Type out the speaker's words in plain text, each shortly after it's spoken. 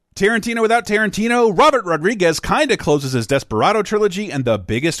Tarantino without Tarantino, Robert Rodriguez kinda closes his Desperado trilogy, and the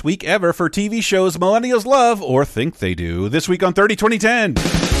biggest week ever for TV shows millennials love, or think they do. This week on 30 2010. 3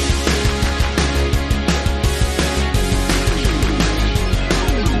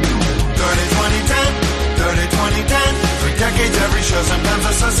 decades, every show, sometimes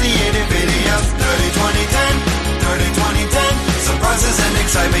associated videos. 30-20-10, 30-20-10. Surprises and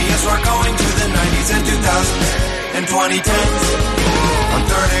excitement, yes, we're going to the 90s and 2000s and 2010s on 30-20-10.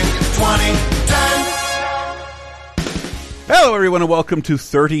 Hello, everyone, and welcome to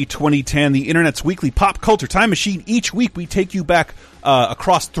 30 2010, the internet's weekly pop culture time machine. Each week, we take you back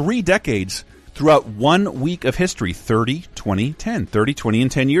across 3 decades throughout 1 week of history, 30, 20, 10, 30, 20,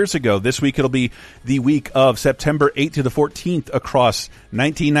 and 10 years ago. This week, it'll be the week of September 8th to the 14th across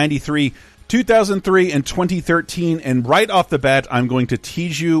 1993, 2003, and 2013. And right off the bat, I'm going to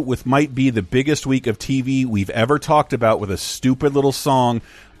tease you with might be the biggest week of TV we've ever talked about with a stupid little song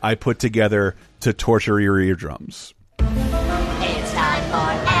I put together to torture your eardrums. It's time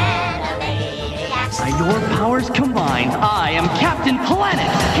for animated action. By your powers combined, I am Captain Planet.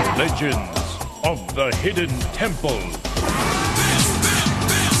 Legends of the Hidden Temple.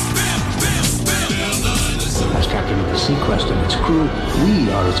 As captain of the Sequest and its crew, we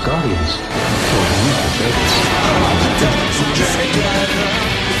are its guardians. For we protect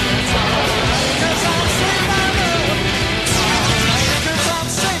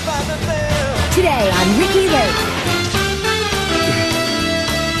Today on Ricki Lake.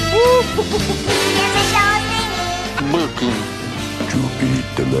 Welcome to beat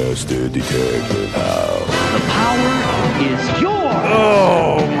the master detective. The power is yours.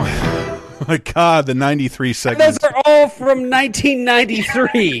 Oh, my God, the 93 segments. Those are all from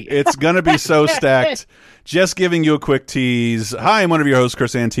 1993. It's going to be so stacked. Just giving you a quick tease. Hi, I'm one of your hosts,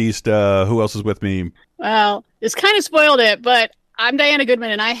 Chris Antista. Who else is with me? Well, this kind of spoiled it, but I'm Diana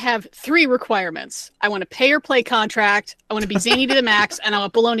Goodman, and I have 3 requirements. I want a pay-or-play contract, I want to be zany to the max, and I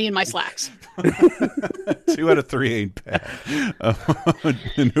want bologna in my slacks. 2 out of 3 ain't bad.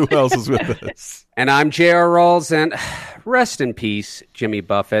 And who else is with us? And I'm J.R. Rawls, and rest in peace, Jimmy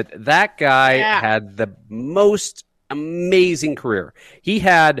Buffett. That guy had the most amazing career. He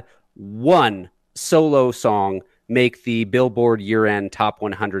had one solo song make the Billboard year-end top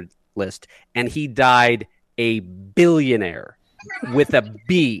 100 list, and he died a billionaire with a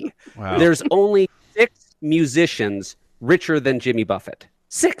B. Wow. There's only 6 musicians richer than Jimmy Buffett.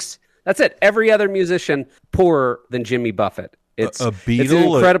 6. That's it. Every other musician poorer than Jimmy Buffett. It's a Beatle, it's an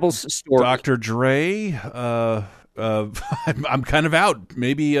incredible story. Dr. Dre. I'm kind of out.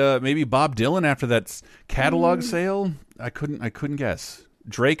 Maybe Bob Dylan after that catalog sale. I couldn't guess.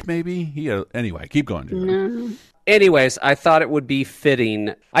 Drake maybe. Anyway, keep going. No. Anyways, I thought it would be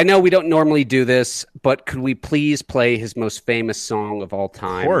fitting. I know we don't normally do this, but could we please play his most famous song of all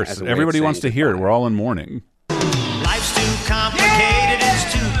time? Of course. Everybody wants to hear it. We're all in mourning. Life's too complicated,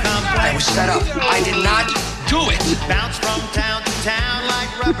 it's too complex. I was set up. I did not do it. Bounce from town to town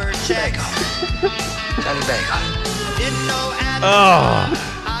like rubber checks. Johnny Baker. Didn't know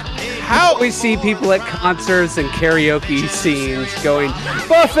How we see people at concerts and karaoke scenes going,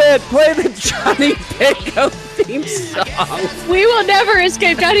 Buffett, play the Johnny Baker theme song. We will never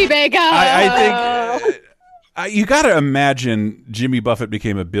escape Johnny Baker. I think you got to imagine Jimmy Buffett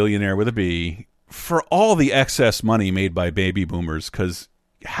became a billionaire with a B for all the excess money made by baby boomers, because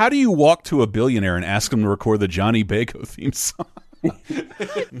how do you walk to a billionaire and ask him to record the Johnny Baker theme song? I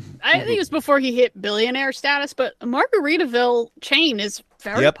think it was before he hit billionaire status, but a Margaritaville chain is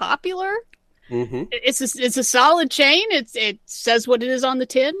very popular. Mm-hmm. It's a solid chain. It says what it is on the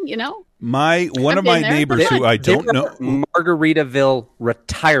tin, you know? One of my neighbors who I don't know. Margaritaville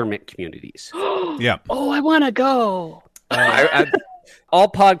retirement communities. Yeah. Oh, I want to go. All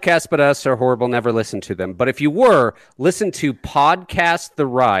podcasts but us are horrible. Never listen to them. But if you were, listen to Podcast the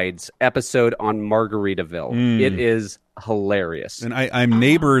Rides episode on Margaritaville. It is hilarious. And I'm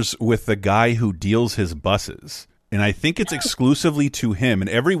neighbors with the guy who deals his buses. And I think it's exclusively to him. And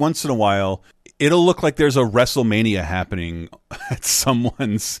every once in a while, it'll look like there's a WrestleMania happening at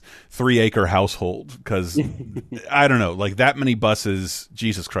someone's 3-acre household. Because, I don't know, like that many buses.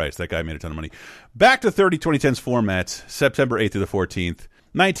 Jesus Christ, that guy made a ton of money. Back to 30 2010's format, September 8th to the 14th,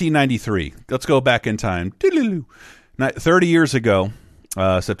 1993. Let's go back in time. 30 years ago,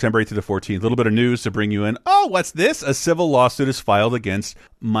 September 8th to the 14th. A little bit of news to bring you in. Oh, what's this? A civil lawsuit is filed against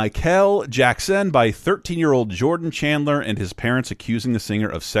Michael Jackson by 13-year-old Jordan Chandler and his parents, accusing the singer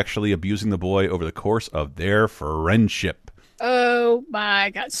of sexually abusing the boy over the course of their friendship. Oh,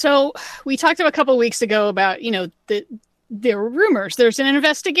 my God. So we talked a couple of weeks ago about, there were rumors. There's an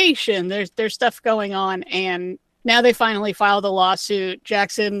investigation. There's stuff going on. And Now they finally filed a lawsuit.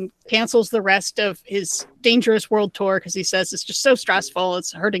 Jackson cancels the rest of his Dangerous World Tour because he says it's just so stressful.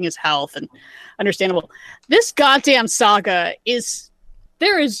 It's hurting his health, and understandable. This goddamn saga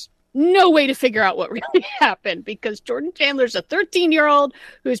there is no way to figure out what really happened, because Jordan Chandler's a 13-year-old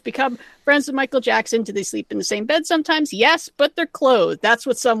who's become friends with Michael Jackson. Do they sleep in the same bed sometimes? Yes, but they're clothed. That's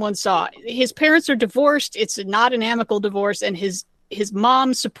what someone saw. His parents are divorced. It's not an amicable divorce, and his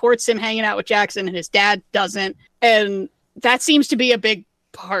mom supports him hanging out with Jackson, and his dad doesn't. And that seems to be a big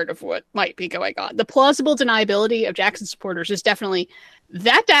part of what might be going on. The plausible deniability of Jackson supporters is definitely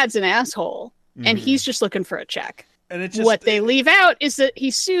that dad's an asshole, and he's just looking for a check. And what they leave out is that he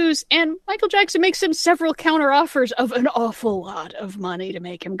sues, and Michael Jackson makes him several counter offers of an awful lot of money to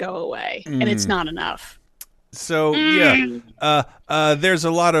make him go away, and it's not enough. So there's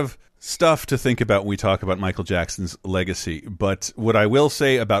a lot of stuff to think about when we talk about Michael Jackson's legacy. But what I will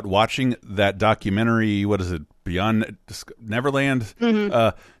say about watching that documentary, what is it, Beyond Neverland?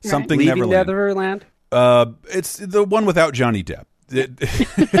 Something Leaving Neverland. It's the one without Johnny Depp.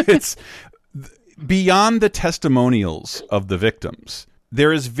 It's beyond the testimonials of the victims.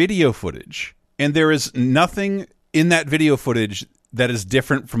 There is video footage, and there is nothing in that video footage that is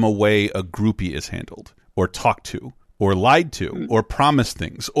different from a way a groupie is handled, or talked to, or lied to, or promised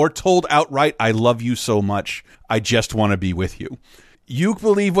things, or told outright, I love you so much, I just want to be with you. You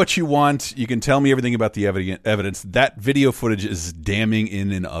believe what you want. You can tell me everything about the evidence. That video footage is damning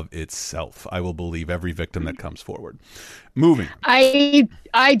in and of itself. I will believe every victim that comes forward. Moving. I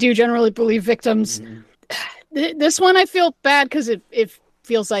do generally believe victims. This one I feel bad because it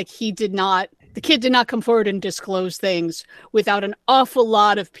feels like the kid did not come forward and disclose things without an awful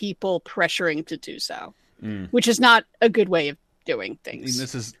lot of people pressuring to do so, which is not a good way of doing things.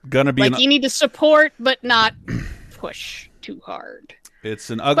 This is going to be you need to support, but not push too hard.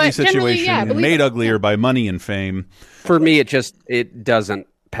 It's an ugly situation, made uglier by money and fame. For me, it doesn't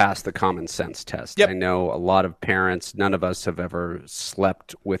pass the common sense test. Yep. I know a lot of parents, none of us have ever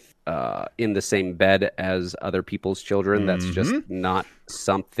slept with in the same bed as other people's children. That's just not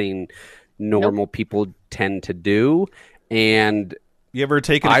something normal people tend to do. And you ever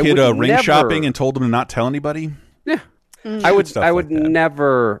taken a kid ring shopping and told them to not tell anybody? Yeah. I would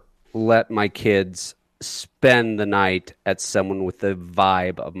never let my kids spend the night at someone with the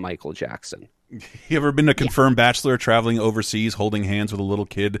vibe of Michael Jackson. You ever been a confirmed bachelor traveling overseas holding hands with a little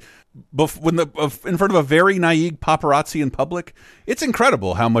kid in front of a very naive paparazzi in public? It's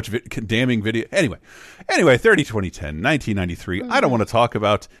incredible how much damning video. Anyway, 30, 2010, 1993. I don't want to talk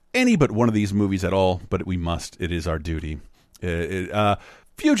about any but one of these movies at all, but we must. It is our duty.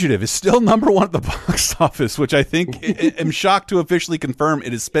 Fugitive is still number one at the box office, which I think am shocked to officially confirm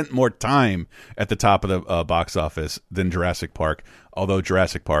it has spent more time at the top of the box office than Jurassic Park, although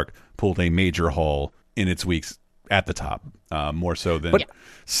Jurassic Park pulled a major haul in its weeks at the top, more so than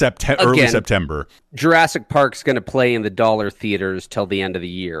early September. Jurassic Park's going to play in the dollar theaters till the end of the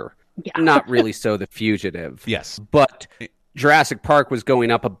year. Yeah. Not really so The Fugitive. Yes. But Jurassic Park was going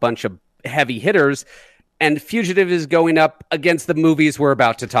up a bunch of heavy hitters, and Fugitive is going up against the movies we're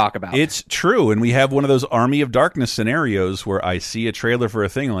about to talk about. It's true, and we have one of those Army of Darkness scenarios where I see a trailer for a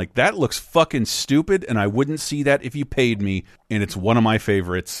thing like, that looks fucking stupid, and I wouldn't see that if you paid me, and it's one of my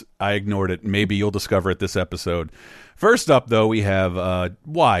favorites. I ignored it. Maybe you'll discover it this episode. First up, though, we have,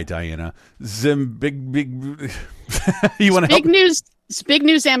 why, Diana? Big you want to help?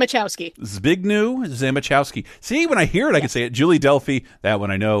 Zbigniew Zamachowski. Zbigniew Zamachowski. See, when I hear it, I can say it. Julie Delpy, that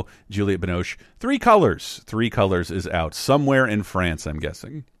one I know. Juliette Binoche. Three Colors. Three Colors is out somewhere in France, I'm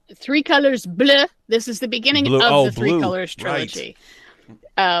guessing. Three Colors Bleu. This is the beginning of the Three Colors trilogy.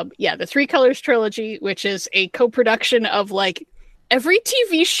 Right. The Three Colors trilogy, which is a co-production of every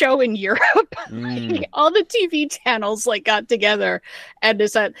TV show in Europe. All the TV channels got together and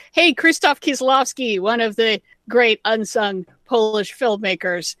decided, hey, Krzysztof Kieslowski, one of the great unsung Polish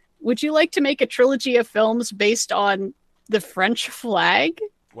filmmakers, would you like to make a trilogy of films based on the French flag?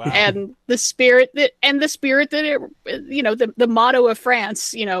 Wow. And the spirit that it, the motto of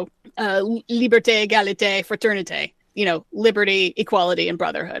France, liberté, égalité, fraternité, liberty, equality, and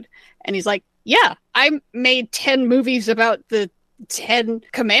brotherhood. And he's like, yeah, I made 10 movies about the 10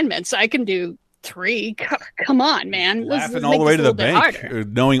 commandments. I can do 3. Come on, man. Laughing all the way to the bank,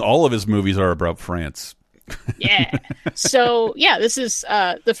 knowing all of his movies are about France. Yeah. So, this is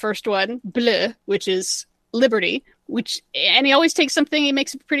the first one, Bleu, which is liberty, and he always takes something, he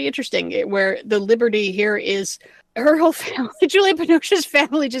makes it pretty interesting, where the liberty here is her whole family, Juliette Binoche's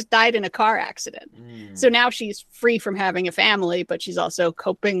family just died in a car accident. So now she's free from having a family, but she's also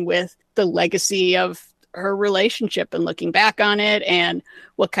coping with the legacy of her relationship and looking back on it, and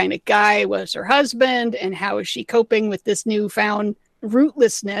what kind of guy was her husband, and how is she coping with this newfound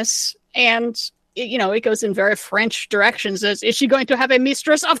rootlessness. And it goes in very French directions. Is she going to have a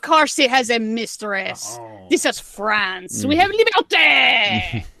mistress? Of course she has a mistress. This is France. We have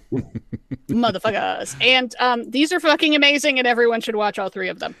liberté. Motherfuckers. And these are fucking amazing, and everyone should watch all three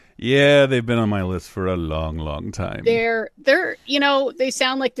of them. Yeah, they've been on my list for a long, long time. They're they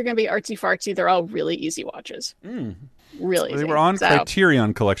sound like they're going to be artsy fartsy. They're all really easy watches. Really easy. They were on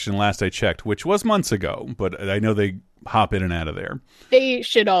Criterion Collection last I checked, which was months ago, but I know they hop in and out of there. They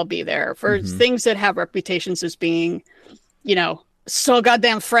should all be there for things that have reputations as being, so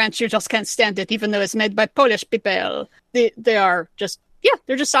goddamn French, you just can't stand it, even though it's made by Polish people. They are just,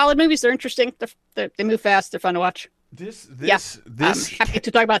 they're just solid movies. They're interesting. They move fast. They're fun to watch. This I'm happy to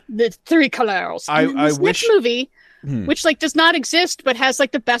talk about the three colors. I wish this movie, which does not exist, but has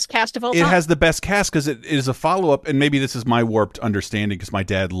the best cast of all time. It has the best cast because it is a follow-up, and maybe this is my warped understanding because my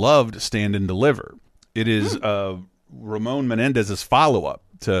dad loved Stand and Deliver. It is Ramon Menendez's follow-up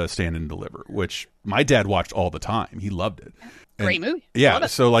to Stand and Deliver, which my dad watched all the time. He loved it. Great movie. Yeah,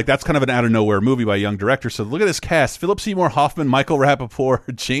 so that's kind of an out-of-nowhere movie by a young director. So look at this cast. Philip Seymour Hoffman, Michael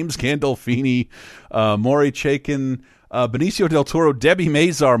Rappaport, James Gandolfini, Maury Chaykin, Benicio del Toro, Debbie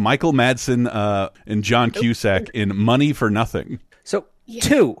Mazar, Michael Madsen, and John Cusack in Money for Nothing. So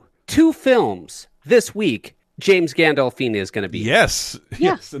two films this week James Gandolfini is going to be. Yes,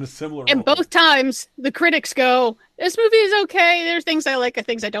 in a similar and role. both times the critics go, this movie is okay. There's things I like and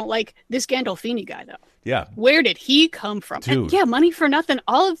things I don't like. This Gandolfini guy, though. Yeah. Where did he come from? Dude. And Money for Nothing.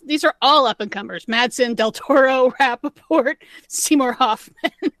 All of these are all up-and-comers. Madsen, Del Toro, Rappaport, Seymour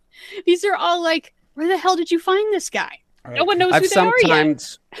Hoffman. These are all where the hell did you find this guy? No one knows I've who they are yet.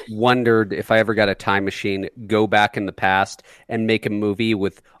 sometimes wondered if I ever got a time machine, go back in the past and make a movie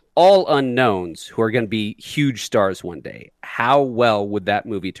with all unknowns who are going to be huge stars one day. How well would that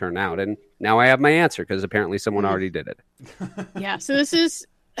movie turn out? And now I have my answer because apparently someone already did it. Yeah, so this is...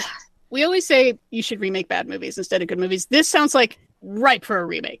 We always say you should remake bad movies instead of good movies. This sounds like ripe for a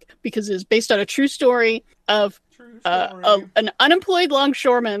remake because it's based on a true story of an unemployed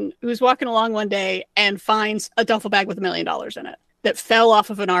longshoreman who's walking along one day and finds a duffel bag with $1 million in it that fell off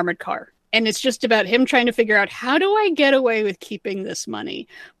of an armored car. And it's just about him trying to figure out, how do I get away with keeping this money?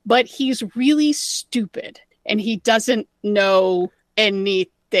 But he's really stupid and he doesn't know anything.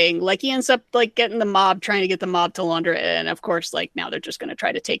 He ends up getting the mob, trying to get the mob to launder it. And of course, now they're just going to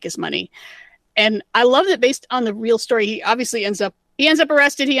try to take his money. And I love that based on the real story, he obviously ends up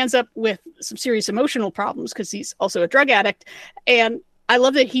arrested. He ends up with some serious emotional problems because he's also a drug addict. And I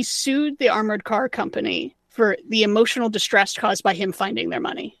love that he sued the armored car company for the emotional distress caused by him finding their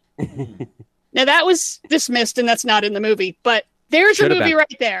money. Now that was dismissed and that's not in the movie, but there's a movie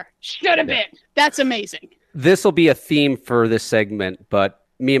right there. Should have been. That's amazing. This will be a theme for this segment, but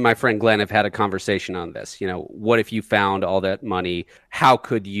me and my friend Glenn have had a conversation on this. What if you found all that money? How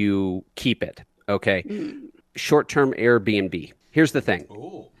could you keep it? Okay. Short-term Airbnb. Here's the thing.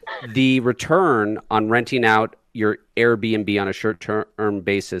 Ooh. The return on renting out your Airbnb on a short-term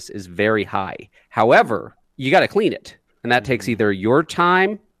basis is very high. However, you got to clean it. And that takes either your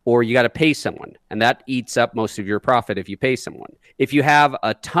time or you got to pay someone. And that eats up most of your profit if you pay someone. If you have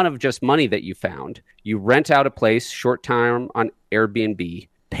a ton of just money that you found, you rent out a place short-term on Airbnb,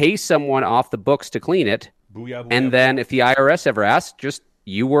 pay someone off the books to clean it, and then if the IRS ever asks, just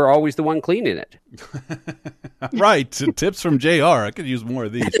you were always the one cleaning it. Right. Tips from JR. I could use more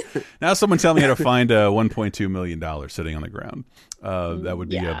of these. Now someone tell me how to find $1.2 million sitting on the ground. That would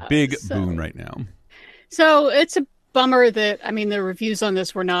be a big boon right now. So it's a bummer that, the reviews on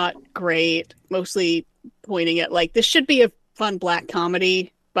this were not great, mostly pointing at this should be a fun black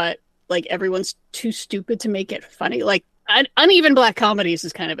comedy, but everyone's too stupid to make it funny. Uneven black comedies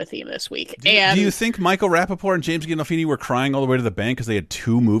is kind of a theme this week. Do you think Michael Rappaport and James Gandolfini were crying all the way to the bank because they had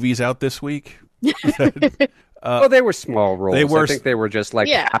 2 movies out this week? Well, they were small roles. I think they were just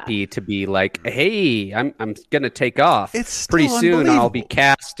happy to be hey, I'm going to take off. It's pretty soon. I'll be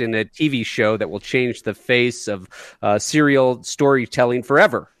cast in a TV show that will change the face of serial storytelling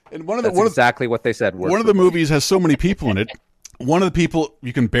forever. And that's exactly what they said. One of the movies has so many people in it. One of the people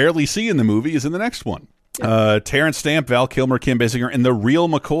you can barely see in the movie is in the next one. Terrence Stamp, Val Kilmer, Kim Basinger, and The Real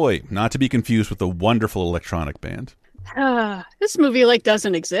McCoy, not to be confused with the wonderful electronic band. This movie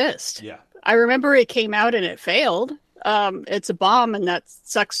doesn't exist. Yeah. I remember it came out and it failed. It's a bomb, and that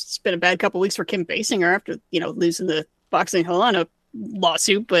sucks. It's been a bad couple weeks for Kim Basinger after losing the Boxing Helena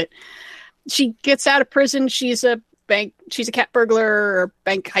lawsuit. But she gets out of prison. She's a cat burglar or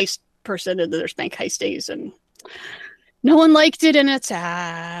bank heist person, and there's bank heist days, and No one liked it, and it's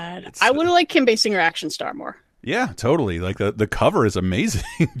sad. I would have liked Kim Basinger action star more. Yeah, totally. Like the cover is amazing.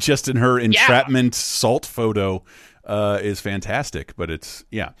 Just in her entrapment salt photo is fantastic. But it's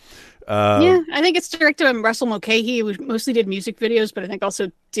I think it's directed by Russell Mulcahy, who mostly did music videos, but I think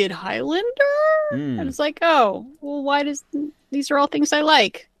also did Highlander. And it's like, oh, well, why does these are all things I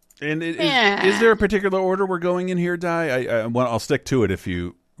like? And is there a particular order we're going in here, Di? I'll stick to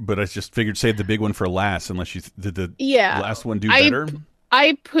it but I just figured save the big one for last, unless you did the last one do better.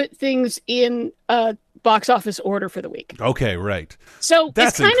 I put things in box office order for the week. Okay, right. So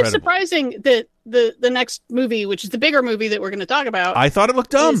That's it's kind incredible. of surprising that the next movie, which is the bigger movie that we're going to talk about, I thought it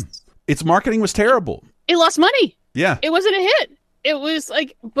looked dumb. Its marketing was terrible. It lost money. Yeah. It wasn't a hit. It was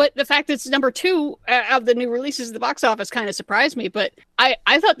like, but the fact that it's number 2 of the new releases of the box office kind of surprised me. But I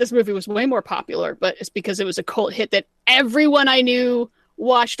thought this movie was way more popular, but it's because it was a cult hit that everyone I knew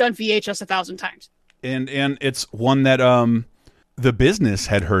watched on VHS 1,000 times. And it's one that the business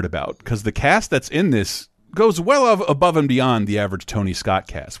had heard about, because the cast that's in this goes well above and beyond the average Tony Scott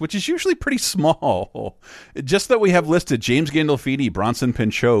cast, which is usually pretty small. Just that we have listed James Gandolfini, Bronson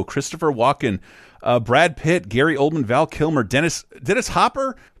Pinchot, Christopher Walken, Brad Pitt, Gary Oldman, Val Kilmer, Dennis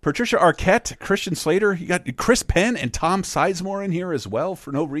Hopper, Patricia Arquette, Christian Slater. You got Chris Penn and Tom Sizemore in here as well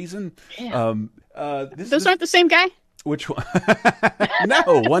for no reason. Yeah. Those aren't the same guy? Which one?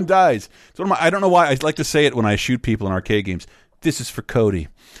 No, one dies. I don't know why. I like to say it when I shoot people in arcade games. This is for Cody.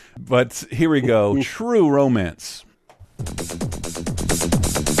 But here we go. True Romance.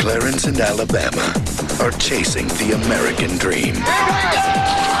 Clarence and Alabama are chasing the American dream.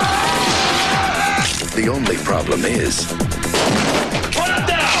 The only problem is,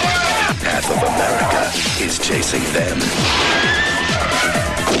 half of America is chasing them.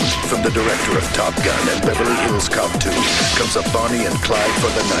 From the director of Top Gun and Beverly Hills Cop 2 comes a Bonnie and Clyde for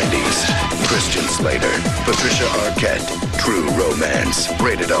the 90s. Christian Slater, Patricia Arquette, True Romance,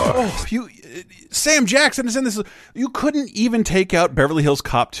 rated R. Oh, Sam Jackson is in this. You couldn't even take out Beverly Hills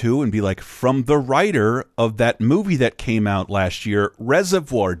Cop 2 and be like, from the writer of that movie that came out last year,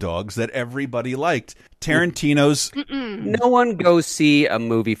 Reservoir Dogs, that everybody liked. Tarantino's. No one goes see a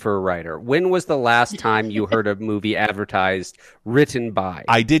movie for a writer. When was the last time you heard a movie advertised written by?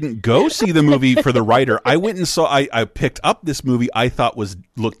 I didn't go see the movie for the writer. I went and saw. I picked up this movie I thought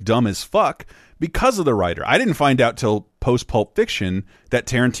looked dumb as fuck because of the writer. I didn't find out till post Pulp Fiction that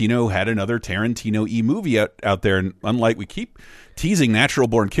Tarantino had another Tarantino-y movie out there. And unlike, we keep teasing Natural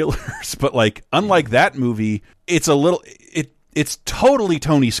Born Killers, but like unlike that movie, it's it's totally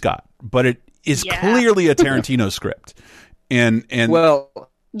Tony Scott, but it is clearly a Tarantino script. And well,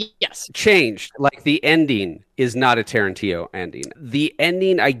 yes, changed. Like the ending is not a Tarantino ending. The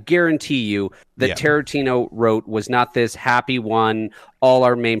ending, I guarantee you, that Tarantino wrote was not this happy one. All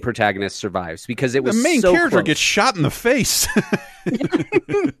our main protagonist survives, because it was the main so character close. gets shot in the face.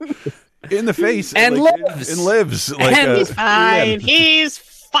 In the face, and lives. And lives. And he's fine. He's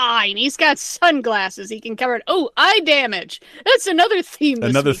fine. He's got sunglasses. He can cover it. Oh, eye damage. That's another theme.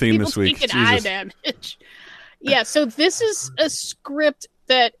 Another theme People this week. speaking eye damage. Yeah. So this is a script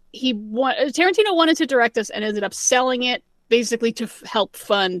that Tarantino wanted to direct us and ended up selling it basically to help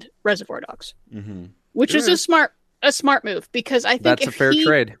fund Reservoir Dogs, which is a smart move, because I think that's a fair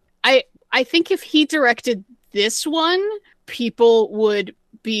trade. I think if he directed this one, people would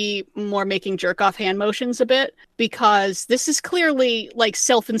be more making jerk off hand motions a bit, because this is clearly like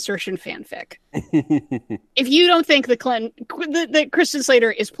self-insertion fanfic. If you don't think that Christian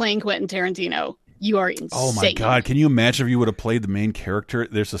Slater is playing Quentin Tarantino, you are insane. Oh my God. Can you imagine if you would have played the main character?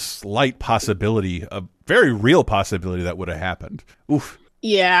 There's a slight possibility, a very real possibility, that would have happened. Oof.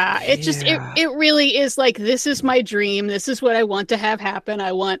 Yeah, it really is like, this is my dream. This is what I want to have happen.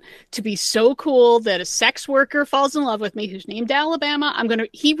 I want to be so cool that a sex worker falls in love with me who's named Alabama.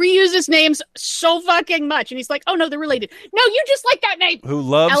 He reuses names so fucking much. And he's like, oh no, they're related. No, you just like that name. Who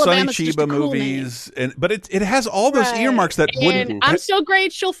loves Alabama's Sonny just a Chiba cool movies. But it has all those earmarks that wouldn't. And I'm so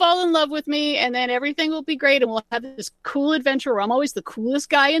great, she'll fall in love with me, and then everything will be great, and we'll have this cool adventure where I'm always the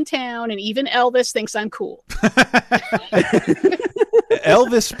coolest guy in town, and even Elvis thinks I'm cool.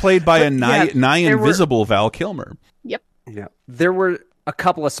 Elvis played by a nigh invisible Val Kilmer. Yep. Yeah. There were a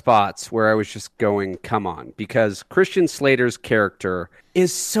couple of spots where I was just going, come on, because Christian Slater's character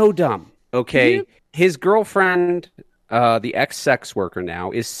is so dumb. Okay. Mm-hmm. His girlfriend, the ex-sex worker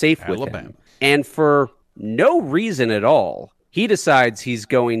now, is safe with him. And for no reason at all, he decides he's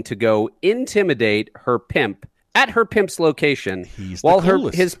going to go intimidate her pimp at her pimp's location, while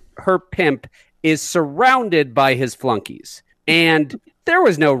her pimp is surrounded by his flunkies. And there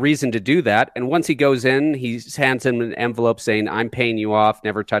was no reason to do that. And once he goes in, he hands him an envelope saying, I'm paying you off,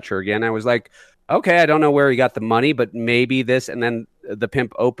 never touch her again. I was like, okay, I don't know where he got the money, but maybe this. And then the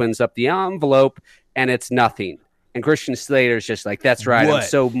pimp opens up the envelope and it's nothing. And Christian Slater's just like, that's right. What? I'm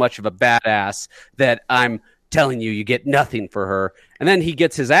so much of a badass that I'm telling you get nothing for her. And then he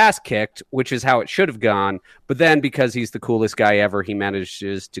gets his ass kicked, which is how it should have gone. But then because he's the coolest guy ever, he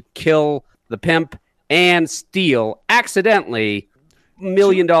manages to kill the pimp and steal accidentally $1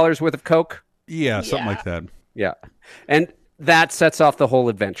 million worth of coke. Yeah, something like that. Yeah. And that sets off the whole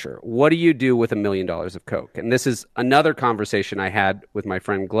adventure. What do you do with $1 million of coke? And this is another conversation I had with my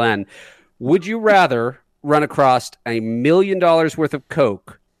friend Glenn. Would you rather run across $1 million worth of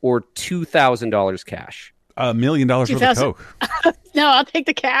coke or $2,000 cash? $1 million worth of coke. No, I'll take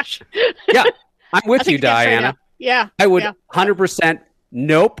the cash. Yeah, I'm with you, Diana. Yeah. I would 100%.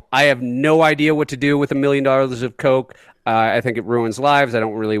 Nope. I have no idea what to do with $1 million of coke. I think it ruins lives. I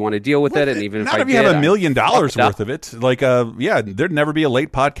don't really want to deal with it. And even not if you have $1 million worth of it, like, yeah, there'd never be a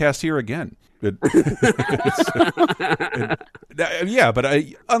late podcast here again. Yeah, but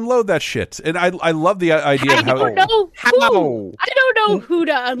I unload that shit, and I love the idea of how. I don't know who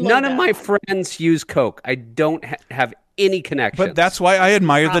to unload. None of my friends use coke. I don't have any connection. But that's why I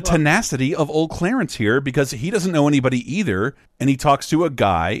admire the tenacity of old Clarence here, because he doesn't know anybody either, and he talks to a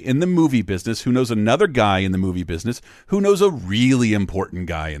guy in the movie business who knows another guy in the movie business who knows a really important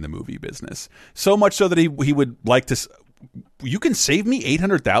guy in the movie business. So much so that he would like to. You can save me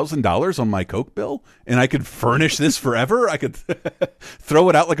 $800,000 on my coke bill, and I could furnish this forever. I could throw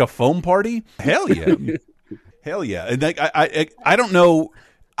it out like a foam party. Hell yeah, hell yeah! And like, I don't know.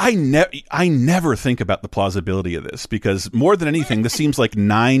 I never think about the plausibility of this, because more than anything, this seems like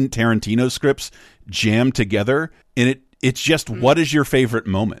 9 Tarantino scripts jammed together, and it's just what is your favorite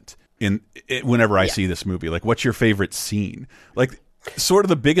moment whenever I see this movie? Like, what's your favorite scene? Like, sort of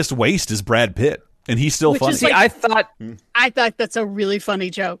the biggest waste is Brad Pitt. And he's still funny. See, I thought that's a really funny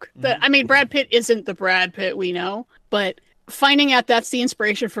joke. I mean, Brad Pitt isn't the Brad Pitt we know, but finding out that's the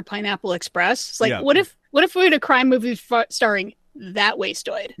inspiration for Pineapple Express. It's like, what if we had a crime movie starring that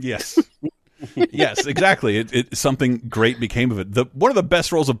wastoid? Yes. Yes, exactly. It something great became of it. One of the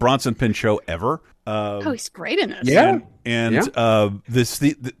best roles of Bronson Pinchot ever. He's great in this. Yeah,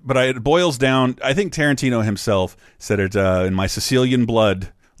 but it boils down. I think Tarantino himself said it in My Sicilian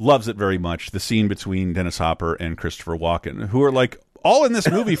Blood. Loves it very much. The scene between Dennis Hopper and Christopher Walken, who are like all in this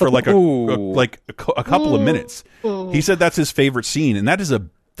movie for like a couple of minutes. He said that's his favorite scene, and that is a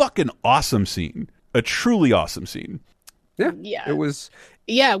fucking awesome scene, a truly awesome scene. Yeah, it was.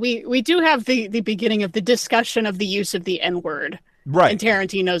 Yeah, we do have the beginning of the discussion of the use of the N-word. Right. And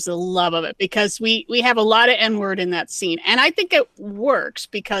Tarantino's the love of it, because we have a lot of N-word in that scene. And I think it works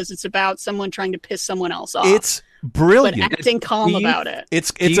because it's about someone trying to piss someone else off. It's brilliant. But acting calm about it.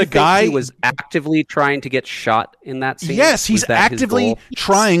 It's a guy who was actively trying to get shot in that scene. Yes, he's actively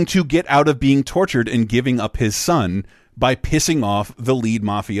trying to get out of being tortured and giving up his son by pissing off the lead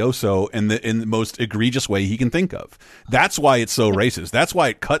mafioso in the most egregious way he can think of. That's why it's so racist. That's why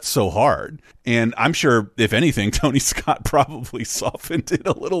it cuts so hard. And I'm sure, if anything, Tony Scott probably softened it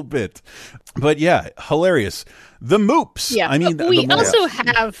a little bit. But yeah, hilarious. The Moops. Yeah, I mean, we also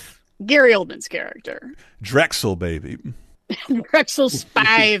have Gary Oldman's character. Drexel, baby. Drexel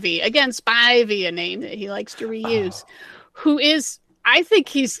Spivey. Again, Spivey, a name that he likes to reuse. Who is, I think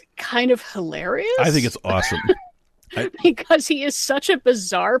he's kind of hilarious. I think it's awesome. Because he is such a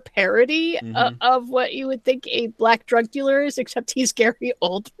bizarre parody of what you would think a black drug dealer is, except he's Gary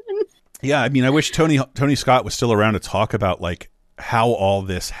Oldman. Yeah, I mean, I wish Tony Scott was still around to talk about like how all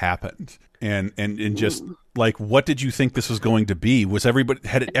this happened and just like, what did you think this was going to be?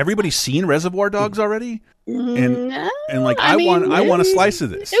 Had everybody seen Reservoir Dogs already? And like, I want a slice of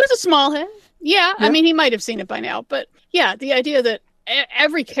this. It was a small hit. Yeah, I mean, he might have seen it by now, but yeah, the idea that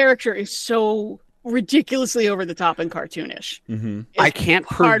every character is so ridiculously over the top and cartoonish. I can't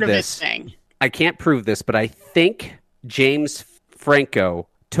prove this. I can't prove this, but I think James Franco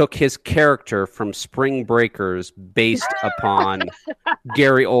took his character from Spring Breakers based upon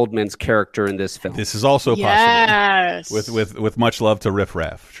Gary Oldman's character in this film. This is also possible. With much love to Riff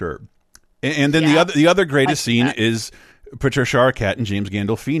Raff, sure. And then the other greatest scene is Patricia Arquette and James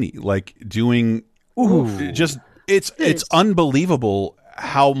Gandolfini, like doing it's unbelievable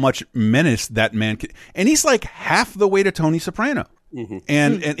how much menace that man can, and he's like half the way to Tony Soprano.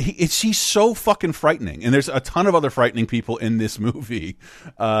 And he's so fucking frightening. And there's a ton of other frightening people in this movie.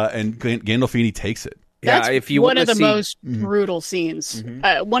 And Gandolfini takes it. That's one of the most brutal scenes.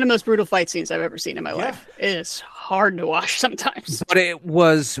 One of the most brutal fight scenes I've ever seen in my life. It is hard to watch sometimes. But it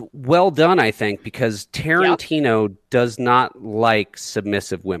was well done, I think, because Tarantino does not like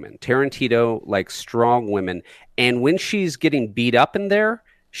submissive women. Tarantino likes strong women. And when she's getting beat up in there,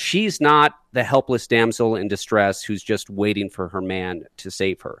 she's not the helpless damsel in distress who's just waiting for her man to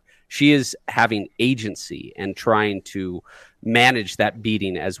save her. She is having agency and trying to manage that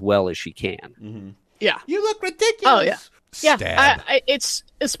beating as well as she can. Mm-hmm. Yeah. You look ridiculous. Oh, yeah. Stab. Yeah, it's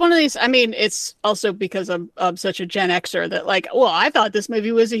one of these. I mean, it's also because I'm such a Gen Xer that I thought this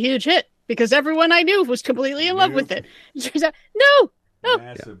movie was a huge hit because everyone I knew was completely in love with it. No,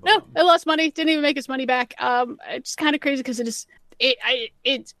 it lost money. Didn't even make its money back. It's kind of crazy because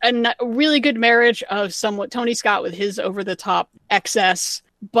it's a really good marriage of somewhat Tony Scott with his over the top excess,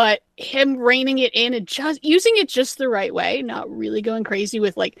 but him reining it in and just using it just the right way, not really going crazy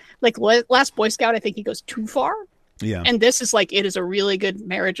with like Last Boy Scout. I think he goes too far. Yeah. And this is it is a really good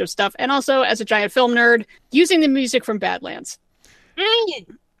marriage of stuff. And also, as a giant film nerd, using the music from Badlands.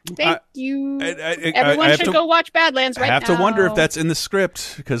 Thank you. Everyone should go watch Badlands right now. I have to wonder if that's in the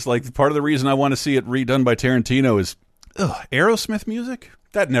script, because part of the reason I want to see it redone by Tarantino is Aerosmith music.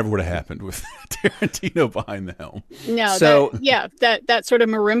 That never would have happened with Tarantino behind the helm. No, that sort of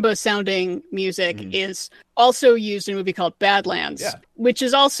marimba sounding music is also used in a movie called Badlands, which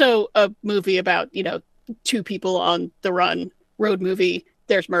is also a movie about, two people on the run, road movie.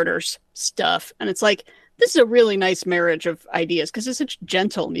 There's murders, stuff. And it's this is a really nice marriage of ideas because it's such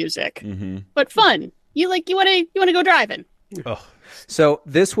gentle music, but fun. You want to go driving. Oh. So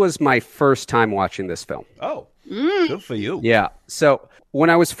this was my first time watching this film. Oh, good for you. Yeah. So when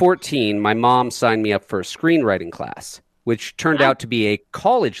I was 14, my mom signed me up for a screenwriting class, which turned out to be a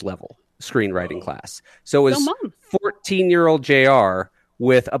college level screenwriting class. So it was 14-year-old JR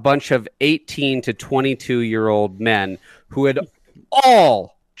with a bunch of 18 to 22-year-old men who had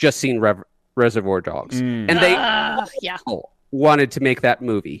all just seen Reservoir Dogs. And they all wanted to make that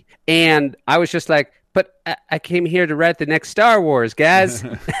movie. And I was just like, but I came here to write the next Star Wars, guys.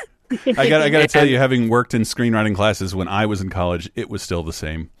 I got to tell you, having worked in screenwriting classes when I was in college, it was still the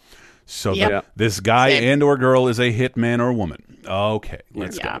same. So this guy and or girl is a hit man or woman. Okay,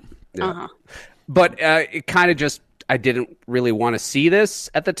 let's go. Yeah. But it kind of just, I didn't really want to see this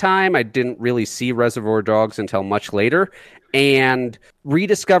at the time. I didn't really see Reservoir Dogs until much later. And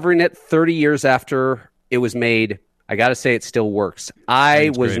rediscovering it 30 years after it was made, I got to say it still works.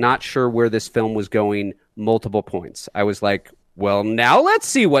 I was not sure where this film was going multiple points. I was like, well, now let's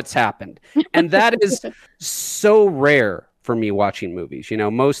see what's happened. And that is so rare for me watching movies.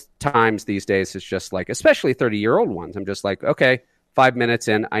 Most times these days it's just especially 30-year-old ones, I'm just like, okay, 5 minutes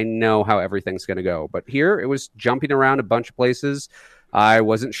in, I know how everything's going to go. But here it was jumping around a bunch of places. I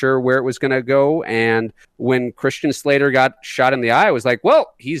wasn't sure where it was going to go. And when Christian Slater got shot in the eye, I was like,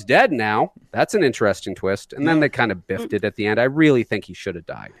 well, he's dead now. That's an interesting twist. And then they kind of biffed it at the end. I really think he should have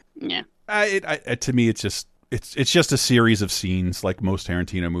died. Yeah. To me, it's just a series of scenes like most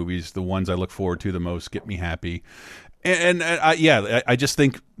Tarantino movies. The ones I look forward to the most get me happy. I just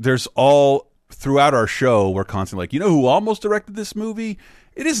think there's all... Throughout our show, we're constantly who almost directed this movie?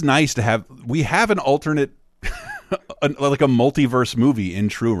 It is nice to have, we have an alternate, like a multiverse movie in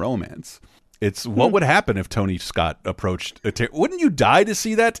True Romance. It's what would happen if Tony Scott approached, wouldn't you die to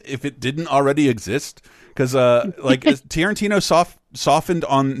see that if it didn't already exist? Because Tarantino softened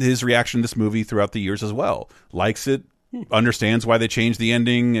on his reaction to this movie throughout the years as well. Likes it, understands why they changed the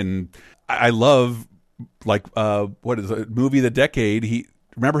ending, and I love, what is it, movie of the decade?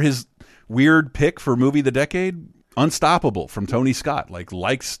 Remember his weird pick for movie of the decade, Unstoppable from Tony Scott.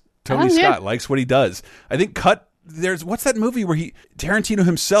 Likes Tony Scott, likes what he does. I think there's what's that movie where Tarantino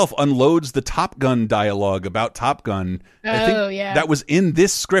himself unloads the Top Gun dialogue about Top Gun. I think that was in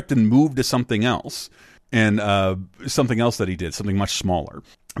this script and moved to something else, and something else that he did, something much smaller.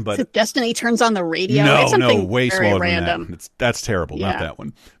 But Destiny Turns on the Radio. No, way smaller than that. That's terrible. Not that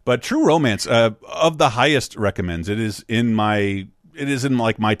one. But True Romance, of the highest recommends. It is in my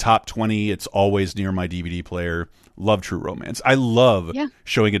top 20. It's always near my DVD player. Love True Romance. I love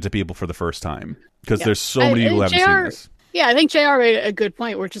showing it to people for the first time because there's so many who haven't seen this. Yeah, I think JR made a good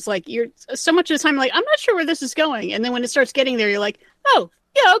point where it's just you're so much of the time I'm not sure where this is going. And then when it starts getting there, you're like, oh,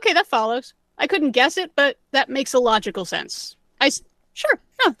 yeah, okay, that follows. I couldn't guess it, but that makes a logical sense.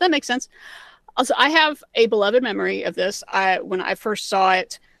 That makes sense. Also, I have a beloved memory of this. When I first saw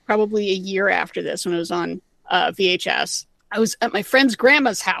it, probably a year after this, when it was on VHS, I was at my friend's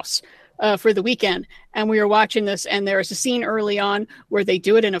grandma's house for the weekend, and we were watching this, and there was a scene early on where they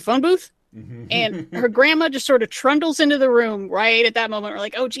do it in a phone booth, and her grandma just sort of trundles into the room right at that moment. We're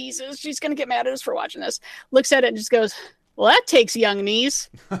like, oh, Jesus, she's going to get mad at us for watching this. Looks at it and just goes, well, that takes young knees.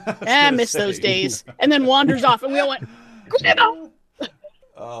 I miss those days. And then wanders off, and we all went, Grandma!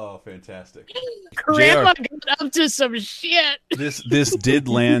 Oh, fantastic. Grandma got up to some shit. This did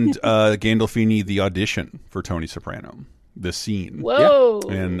land Gandolfini the audition for Tony Soprano. The scene. Whoa.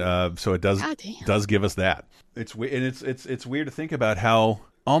 And so it does give us that. It's weird to think about how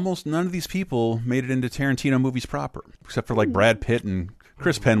almost none of these people made it into Tarantino movies proper, except for like Brad Pitt and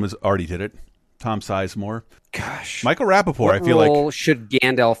Chris Penn already did it. Tom Sizemore. Gosh. Michael Rappaport, What I feel role like. should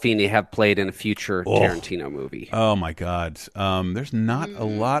Gandolfini have played in a future Tarantino movie? Oh, my God. There's not a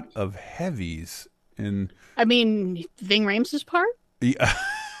lot of heavies in. I mean, Ving Rhames' part? Yeah.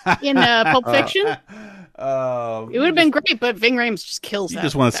 In Pulp Fiction? It would have been great, but Ving Rhames just kills that. You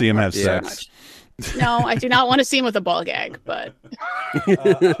just want to see him have part sex. No, I do not want to see him with a ball gag, but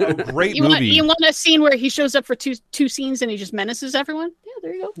great movie. You want a scene where he shows up for two scenes and he just menaces everyone? Yeah,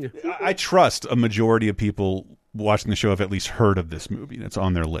 there you go. Yeah. I trust a majority of people watching the show have at least heard of this movie. It's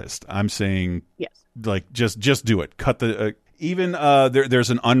on their list. I'm saying, yes, like just do it. Cut the even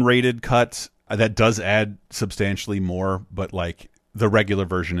there's an unrated cut that does add substantially more, but like the regular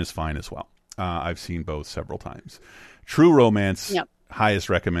version is fine as well. I've seen both several times. True Romance. Yep. Highest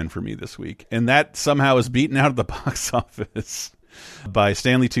recommend for me this week. And that somehow is beaten out of the box office by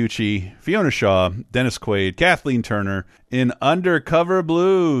Stanley Tucci, Fiona Shaw, Dennis Quaid, Kathleen Turner in Undercover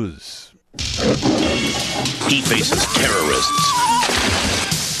Blues. He faces terrorists,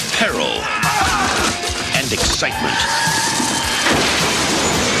 peril, and excitement.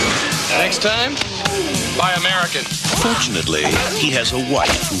 Next time, buy American. Fortunately, he has a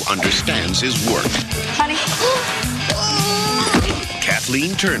wife who understands his work. Honey.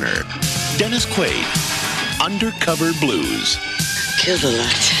 Kathleen Turner, Dennis Quaid, Undercover Blues. Killed a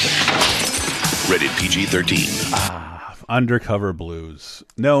lot. Rated PG-13. Undercover Blues.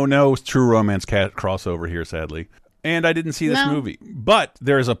 No True Romance crossover here, sadly. And I didn't see this movie. But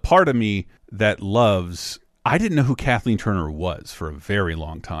there is a part of me that loves... I didn't know who Kathleen Turner was for a very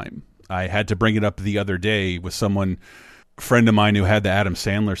long time. I had to bring it up the other day with someone, a friend of mine who had the Adam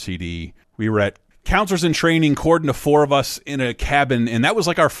Sandler CD. We were at Counselors in Training, according to four of us in a cabin, and that was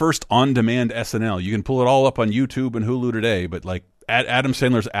like our first on-demand SNL. You can pull it all up on YouTube and Hulu today, but like at Adam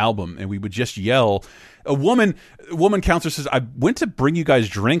Sandler's album, and we would just yell. A woman counselor says, I went to bring you guys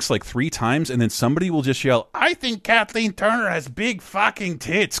drinks like 3 times, and then somebody will just yell, I think Kathleen Turner has big fucking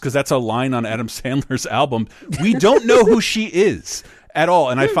tits, because that's a line on Adam Sandler's album. We don't know who she is at all,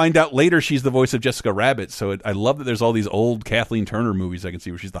 and I find out later she's the voice of Jessica Rabbit, so I love that there's all these old Kathleen Turner movies I can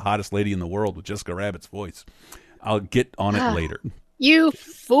see where she's the hottest lady in the world with Jessica Rabbit's voice. I'll get on it later. You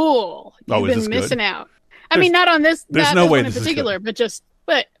fool. You've been missing out. I mean, not on this, there's not no this way one in particular,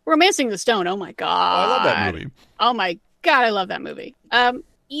 but Romancing the Stone, oh my God. I love that movie. Oh my God, I love that movie. Yeah,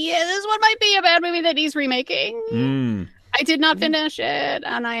 this one might be a bad movie that he's remaking. I did not finish it,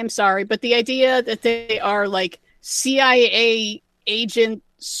 and I am sorry, but the idea that they are like CIA agent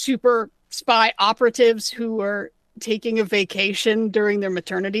super spy operatives who are taking a vacation during their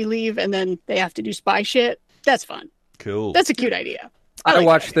maternity leave and then they have to do spy shit, that's fun. Cool. That's a cute idea. I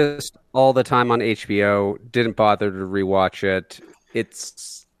watch this all the time on HBO. Didn't bother to rewatch it.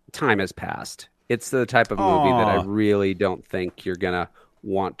 It's time has passed. It's the type of movie that I really don't think you're gonna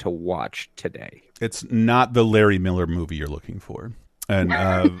want to watch today. It's not the Larry Miller movie you're looking for. And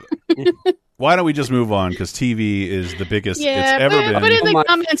why don't we just move on? Because TV is the biggest it's ever been. Put in the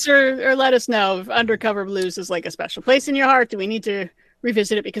comments or let us know if Undercover Blues is like a special place in your heart. Do we need to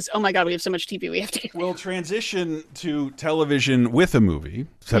revisit it? Because, oh my God, we have so much TV we have to get. We'll transition to television with a movie.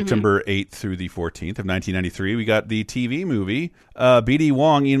 September 8th through the 14th of 1993. We got the TV movie. B.D.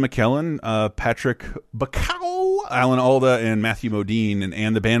 Wong, Ian McKellen, Patrick Bacow, Alan Alda, and Matthew Modine.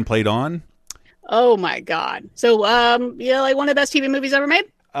 And the band played on. Oh my God. So, like one of the best TV movies ever made?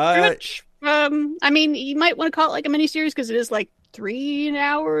 Pretty much. I mean, you might want to call it like a miniseries because it is like 4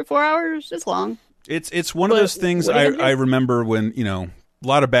 hours. It's long. It's one of those things I remember when, a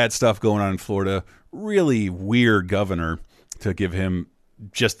lot of bad stuff going on in Florida. Really weird governor, to give him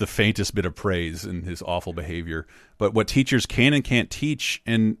just the faintest bit of praise in his awful behavior. But what teachers can and can't teach.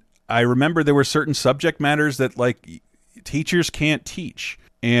 And I remember there were certain subject matters that like teachers can't teach.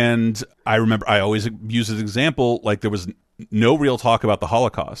 And I remember I always use as an example, like there was no real talk about the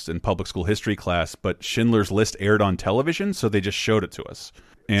Holocaust in public school history class, but Schindler's List aired on television, so they just showed it to us.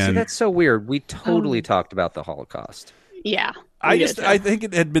 And see, that's so weird. We totally talked about the Holocaust. Yeah. I think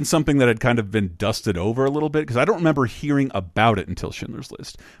it had been something that had kind of been dusted over a little bit, because I don't remember hearing about it until Schindler's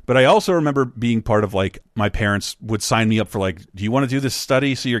List. But I also remember being part of, like, my parents would sign me up for, like, do you want to do this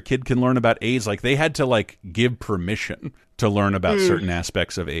study so your kid can learn about AIDS? Like, they had to, like, give permission to learn about certain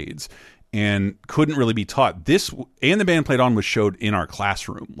aspects of AIDS. and couldn't really be taught. This And the Band Played On was showed in our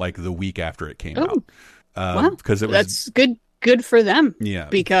classroom like the week after it came out. Because that's good for them. Yeah.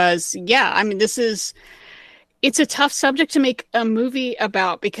 Because I mean, it's a tough subject to make a movie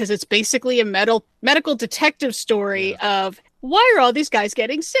about because it's basically a medical detective story of why are all these guys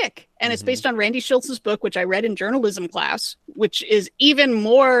getting sick? And it's based on Randy Schultz's book, which I read in journalism class, which is even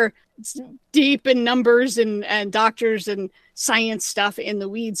more deep in numbers and doctors and science stuff in the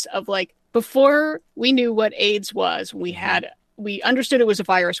weeds of like, before we knew what AIDS was, we understood it was a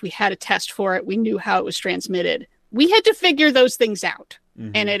virus. We had a test for it. We knew how it was transmitted. We had to figure those things out.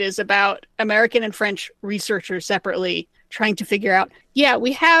 And it is about American and French researchers separately trying to figure out,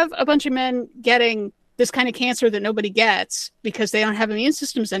 we have a bunch of men getting this kind of cancer that nobody gets because they don't have immune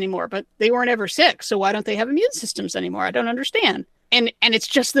systems anymore, but they weren't ever sick. So why don't they have immune systems anymore? I don't understand. And it's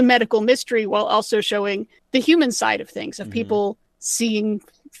just the medical mystery while also showing the human side of things, of people seeing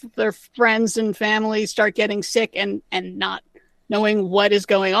their friends and family start getting sick and not knowing what is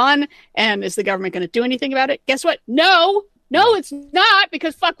going on. And is the government going to do anything about it? Guess what? No, it's not,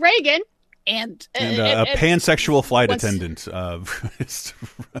 because fuck Reagan. And a pansexual flight attendant.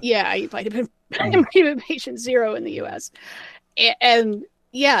 He might have been patient zero in the U.S. And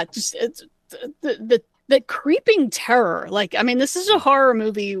just it's the creeping terror. Like, I mean, this is a horror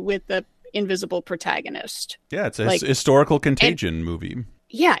movie with the invisible protagonist. Yeah, it's a historical contagion movie.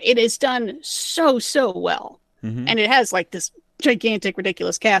 Yeah, it is done so well. And it has like this gigantic,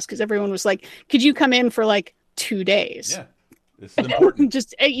 ridiculous cast because everyone was like, could you come in for like 2 days? Yeah. This is important.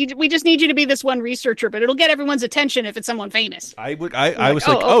 We just need you to be this one researcher, but it'll get everyone's attention if it's someone famous. I was like,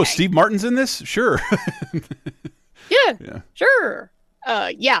 okay. Steve Martin's in this? Sure. Sure.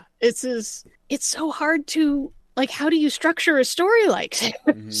 It's so hard to, like, how do you structure a story like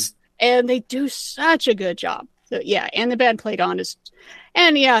this? And they do such a good job. So And the Band Played On is,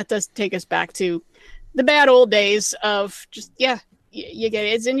 it does take us back to the bad old days of just, you get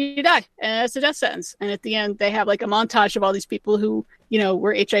AIDS and you die, and that's a death sentence. And at the end, they have like a montage of all these people who,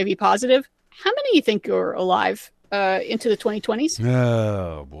 were HIV positive. How many do you think are alive into the 2020s?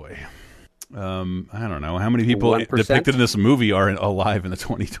 Oh boy, I don't know how many people 1%? Depicted in this movie are alive in the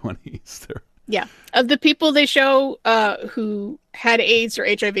 2020s. Of the people they show who had AIDS or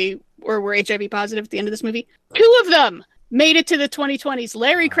HIV or were HIV positive at the end of this movie, 2 of them made it to the 2020s.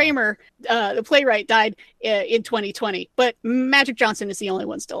 Larry Kramer, the playwright, died in 2020, but Magic Johnson is the only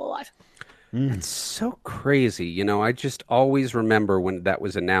one still alive. It's so crazy. I just always remember when that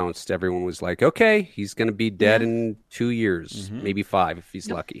was announced, everyone was like, okay, he's going to be dead in 2 years, maybe 5 if he's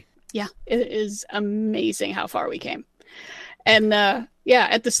lucky. Yeah, it is amazing how far we came. And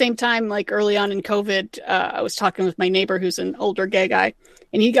at the same time, like early on in COVID, I was talking with my neighbor who's an older gay guy,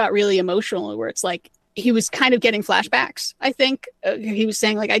 and he got really emotional where it's like, he was kind of getting flashbacks. I think he was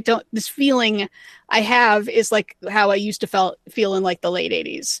saying like, this feeling I have is like how I used to feel in like the late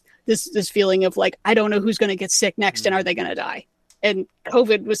 80s. This feeling of like, I don't know who's going to get sick next and are they going to die? And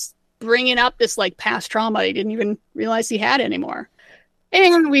COVID was bringing up this like past trauma he didn't even realize he had anymore.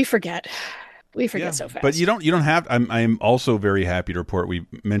 And we forget so fast. But you don't have, I'm also very happy to report we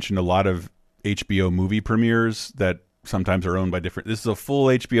mentioned a lot of HBO movie premieres that sometimes are owned by different. This is a full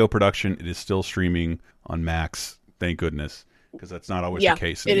HBO production. It is still streaming on Max. Thank goodness, because that's not always the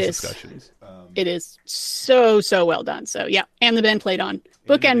case in these discussions. It is so well done. So And the Band Played On.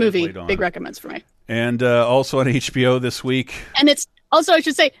 Book and movie, big recommends for me. And also on HBO this week. And it's also, I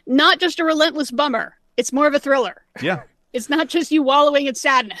should say, not just a relentless bummer. It's more of a thriller. Yeah. It's not just you wallowing in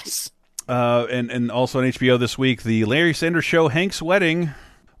sadness. And also on HBO this week, the Larry Sanders Show, Hank's Wedding.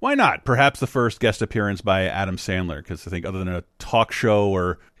 Why not? Perhaps the first guest appearance by Adam Sandler, because I think other than a talk show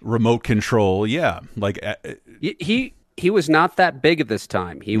or remote control, he was not that big at this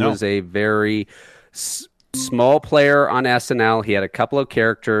time. He was a very small player on SNL. He had a couple of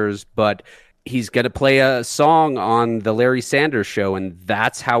characters, but he's going to play a song on the Larry Sanders Show, and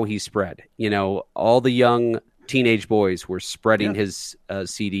that's how he spread. All the young teenage boys were spreading his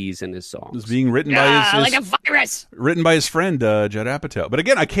CDs and his songs. It was being written by his like a virus. Written by his friend Judd Apatow. But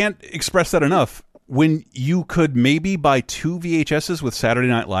again, I can't express that enough. When you could maybe buy 2 VHSs with Saturday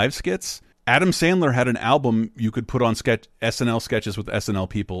Night Live skits, Adam Sandler had an album you could put on SNL sketches with SNL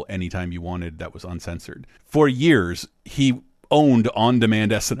people anytime you wanted that was uncensored. For years, he owned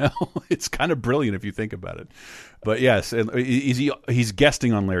on-demand SNL. It's kind of brilliant if you think about it. But yes, he's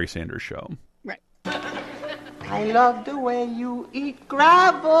guesting on Larry Sanders' Show. Right. I love the way you eat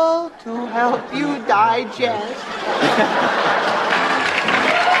gravel to help you digest.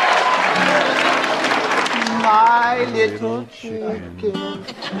 My little chicken.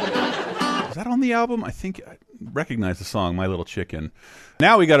 Is that on the album? I think recognize the song, My Little Chicken.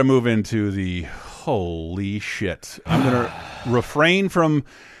 Now we got to move into the holy shit. I'm going to refrain from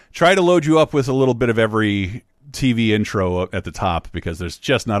try to load you up with a little bit of every TV intro at the top because there's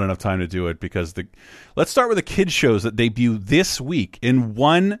just not enough time to do it. Because let's start with the kids shows that debut this week in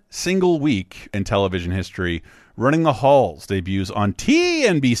one single week in television history. Running the Halls debuts on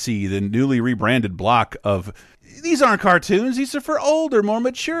TNBC, the newly rebranded block of these aren't cartoons, these are for older, more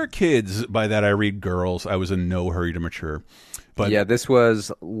mature kids. By that I read girls. I was in no hurry to mature. But yeah, this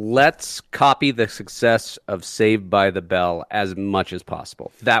was let's copy the success of Saved by the Bell as much as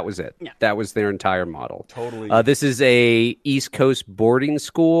possible. That was it. Yeah. That was their entire model. Totally. This is a East Coast boarding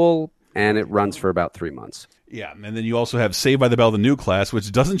school, and it runs for about 3 months. Yeah, and then you also have Saved by the Bell, the new class,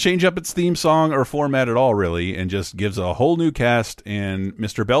 which doesn't change up its theme song or format at all, really, and just gives a whole new cast. And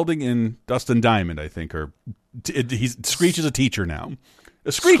Mr. Belding and Dustin Diamond, I think, Screech is a teacher now.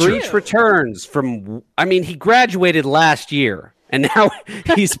 Screech returns from, he graduated last year, and now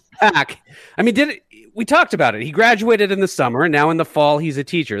he's back. We talked about it. He graduated in the summer, and now in the fall, he's a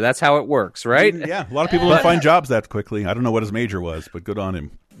teacher. That's how it works, right? Yeah, a lot of people don't find jobs that quickly. I don't know what his major was, but good on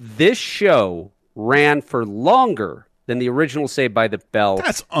him. This show ran for longer than the original Saved by the Bell.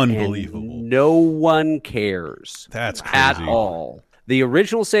 That's unbelievable. No one cares. That's crazy. At all. The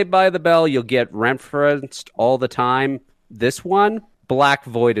original Saved by the Bell, you'll get referenced all the time. This one, black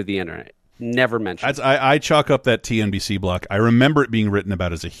void of the internet. Never mentioned. I chalk up that TNBC block. I remember it being written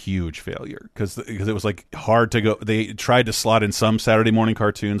about as a huge failure because it was like hard to go. They tried to slot in some Saturday morning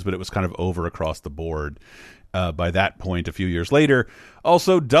cartoons, but it was kind of over across the board. By that point, a few years later.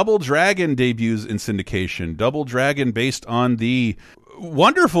 Also, Double Dragon debuts in syndication. Double Dragon, based on the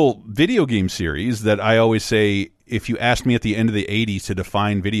wonderful video game series that I always say, if you asked me at the end of the 80s to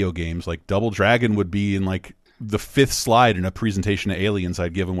define video games, like Double Dragon would be in like the 5th slide in a presentation to aliens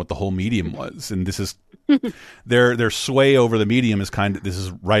I'd given what the whole medium was. And this is their sway over the medium is this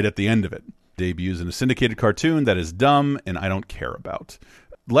is right at the end of it. Debuts in a syndicated cartoon that is dumb and I don't care about.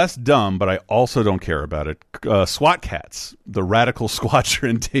 Less dumb, but I also don't care about it. SWAT Cats, the Radical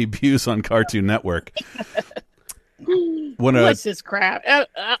Squadron debuts on Cartoon Network. What's this crap?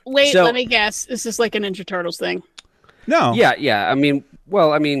 Wait, let me guess. This is like a Ninja Turtles thing. No. Yeah.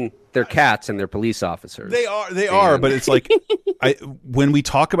 They're cats and they're police officers. They are, but it's like when we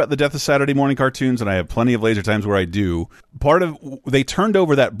talk about the death of Saturday morning cartoons, and I have plenty of laser times where I do, they turned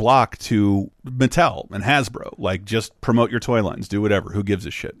over that block to Mattel and Hasbro, like just promote your toy lines, do whatever, who gives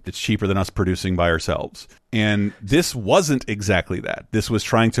a shit? It's cheaper than us producing by ourselves. And this wasn't exactly that. This was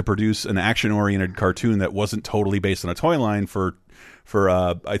trying to produce an action-oriented cartoon that wasn't totally based on a toy line for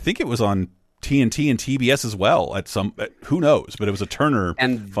I think it was on TNT and TBS as well who knows, but it was a Turner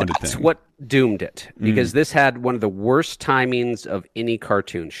funded thing. That's what doomed it, because this had one of the worst timings of any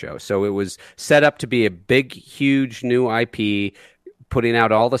cartoon show. So it was set up to be a big, huge new IP, putting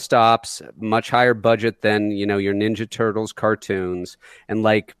out all the stops, much higher budget than, your Ninja Turtles cartoons. And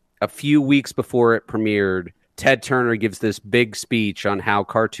like a few weeks before it premiered, Ted Turner gives this big speech on how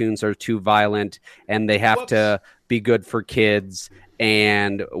cartoons are too violent and they have to be good for kids.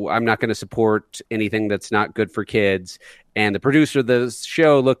 And I'm not going to support anything that's not good for kids. And the producer of the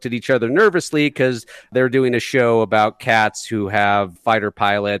show looked at each other nervously because they're doing a show about cats who have fighter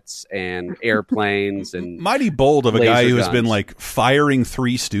pilots and airplanes and mighty bold of a guy who has guns. been like firing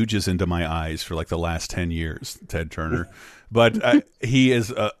Three Stooges into my eyes for like the last 10 years, Ted Turner. But he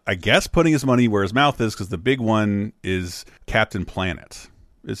is, I guess, putting his money where his mouth is because the big one is Captain Planet.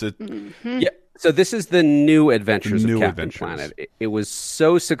 Is it? Mm-hmm. Yeah. So this is the new Adventures of Captain Planet. It was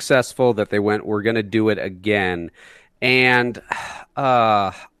so successful that they went, we're going to do it again. And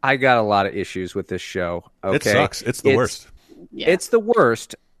I got a lot of issues with this show. Okay? It sucks. It's the worst. Yeah. It's the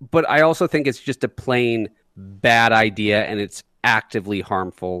worst, but I also think it's just a plain bad idea, and it's actively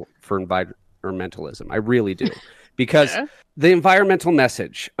harmful for environmentalism. I really do. Because the environmental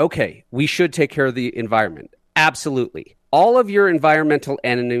message, okay, we should take care of the environment. Absolutely. All of your environmental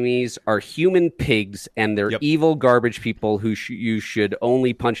enemies are human pigs, and they're evil garbage people who you should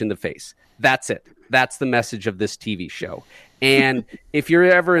only punch in the face. That's it. That's the message of this TV show. And if you're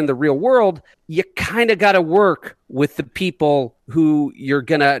ever in the real world, you kind of got to work with the people who you're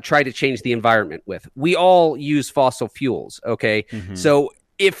going to try to change the environment with. We all use fossil fuels, okay? Mm-hmm. So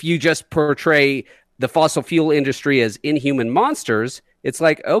if you just portray the fossil fuel industry as inhuman monsters, it's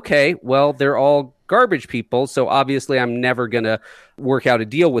like, okay, well, they're all garbage people, so obviously I'm never going to work out a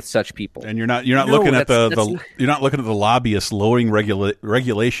deal with such people. And you're not looking at you're not looking at the lobbyists lowering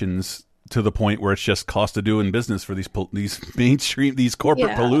regulations to the point where it's just cost of doing business for these mainstream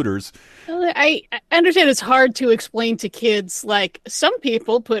corporate polluters. I understand it's hard to explain to kids, like, some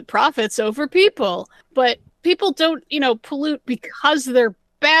people put profits over people, but people don't, pollute because they're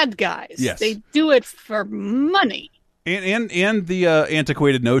bad guys. Yes. They do it for money. And the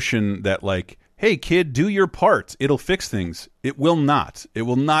antiquated notion that, like, hey, kid, do your part. It'll fix things. It will not. It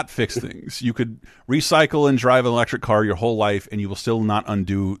will not fix things. You could recycle and drive an electric car your whole life, and you will still not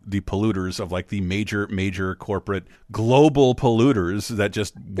undo the polluters of, like, the major corporate global polluters that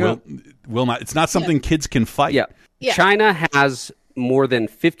just will not. It's not something kids can fight. Yeah. China has more than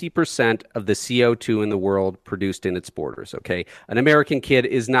 50% of the CO2 in the world produced in its borders, okay? An American kid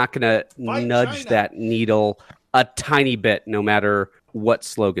is not going to nudge that needle a tiny bit, no matter what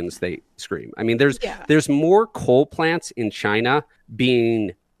slogans they scream. I mean, there's more coal plants in China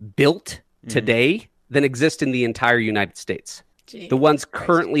being built today than exist in the entire United States. Jeez. The ones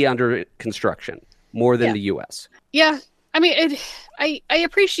currently under construction, more than the U.S. Yeah, I mean, I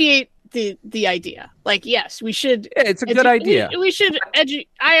appreciate the idea. Like, yes, we should. It's a good idea. We should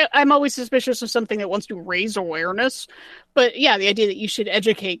I'm always suspicious of something that wants to raise awareness, but yeah, the idea that you should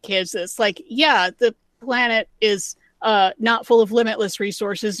educate kids. That's like, the planet is not full of limitless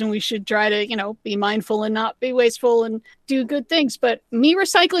resources, and we should try to, be mindful and not be wasteful and do good things. But me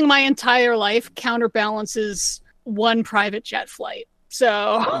recycling my entire life counterbalances one private jet flight.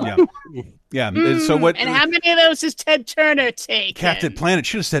 So yeah. So what? And how many of those is Ted Turner take? Captain Planet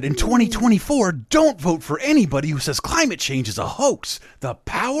should have said, in 2024, don't vote for anybody who says climate change is a hoax. The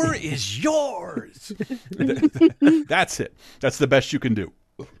power is yours. That's it. That's the best you can do.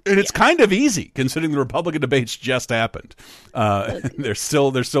 And it's kind of easy, considering the Republican debates just happened. They're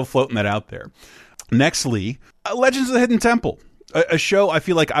still floating that out there. Nextly, Legends of the Hidden Temple, a show I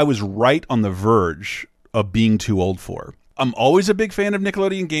feel like I was right on the verge of being too old for. I'm always a big fan of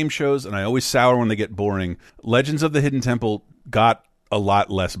Nickelodeon game shows, and I always sour when they get boring. Legends of the Hidden Temple got a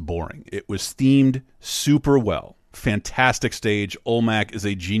lot less boring. It was themed super well. Fantastic stage. Olmec is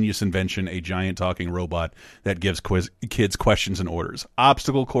a genius invention, a giant talking robot that gives kids questions and orders.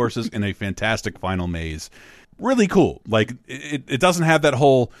 Obstacle courses in a fantastic final maze. Really cool. Like, it doesn't have that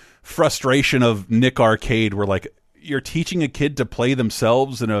whole frustration of Nick Arcade where, like, you're teaching a kid to play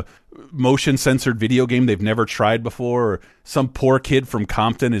themselves in a motion-censored video game they've never tried before, or some poor kid from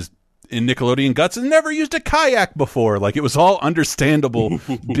Compton is in Nickelodeon Guts and never used a kayak before. Like, it was all understandable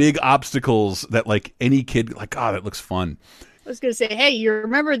big obstacles that, like, any kid, like, that looks fun. I was going to say, hey, you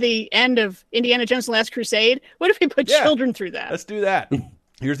remember the end of Indiana Jones and the Last Crusade? What if we put children through that? Let's do that.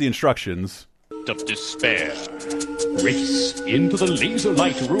 Here's the instructions. Of despair. Race into the laser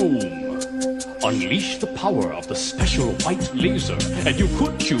light room. Unleash the power of the special white laser, and you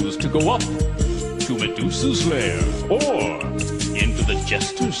could choose to go up to Medusa's lair or into the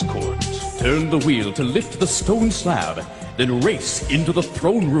Jester's court. Turn the wheel to lift the stone slab, then race into the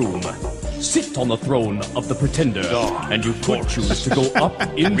throne room. Sit on the throne of the pretender, and you could choose to go up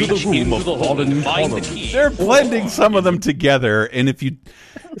into the room of fallen columns. They're blending some of them together, and if you'd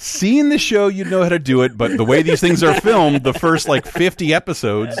seen the show, you'd know how to do it, but the way these things are filmed, the first, 50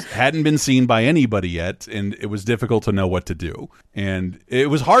 episodes hadn't been seen by anybody yet, and it was difficult to know what to do. And it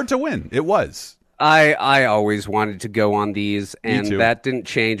was hard to win. It was. I always wanted to go on these, and that didn't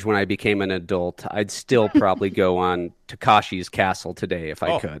change when I became an adult. I'd still probably go on Takashi's Castle today if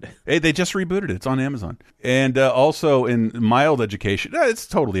I could. Hey, they just rebooted it. It's on Amazon. And also in mild education, it's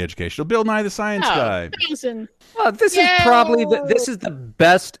totally educational. Bill Nye the Science Guy. This is probably the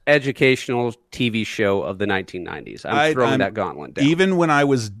best educational TV show of the 1990s. I'm throwing that gauntlet down. Even when I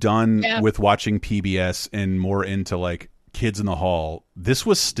was done with watching PBS and more into Kids in the Hall, this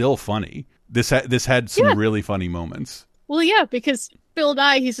was still funny. This had some really funny moments. Well, yeah, because Bill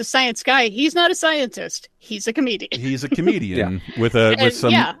Nye, he's a science guy. He's not a scientist. He's a comedian. He's a comedian with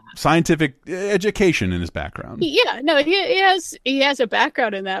some scientific education in his background. Yeah, no, he has a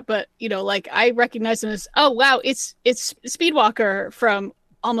background in that, but I recognize him as it's Speedwalker from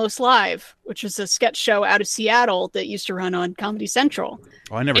Almost Live, which is a sketch show out of Seattle that used to run on Comedy Central.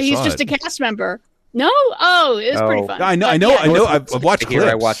 Oh, I never saw it. He's just a cast member. No, it's pretty fun. I know. I've watched clips.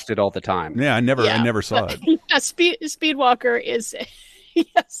 I watched it all the time. Yeah, I never saw it. Yeah, Speedwalker is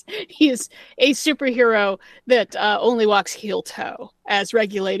he is a superhero that only walks heel toe, as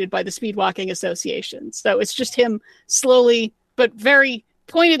regulated by the Speedwalking Association. So it's just him slowly but very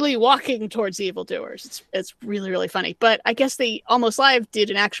pointedly walking towards evildoers. It's really, really funny. But I guess they Almost Live did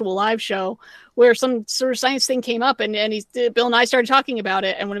an actual live show where some sort of science thing came up, and Bill Nye started talking about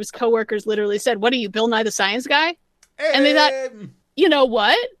it, and one of his coworkers literally said, "What are you, Bill Nye the Science Guy?" And they thought, you know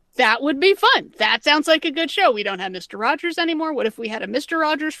what? That would be fun. That sounds like a good show. We don't have Mr. Rogers anymore. What if we had a Mr.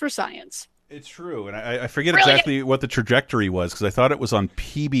 Rogers for science? It's true, and I forget exactly what the trajectory was, because I thought it was on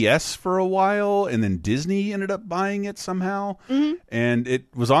PBS for a while, and then Disney ended up buying it somehow, and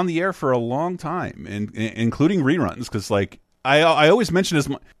it was on the air for a long time, and including reruns, because like I always mention as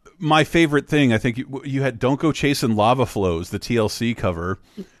my favorite thing. I think you had "Don't Go Chasing Lava Flows," the TLC cover,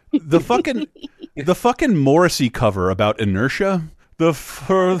 the fucking Morrissey cover about inertia. The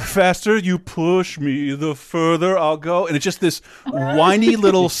faster you push me, the further I'll go. And it's just this whiny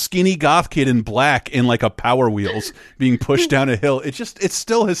little skinny goth kid in black in like a Power Wheels being pushed down a hill. It's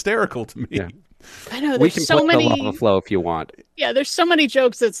still hysterical to me. Yeah. I know. We can put the lava flow if you want. Yeah, there's so many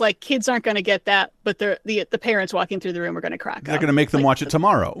jokes that's like kids aren't going to get that, but the parents walking through the room are going to crack They're up. going to make them watch it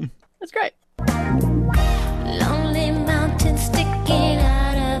tomorrow. That's great. Lonely mountain sticking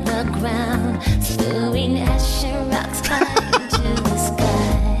out of the ground, slewing ash and rocks flying to the sky.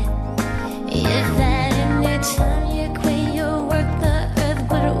 If at any time you quit your work, the earth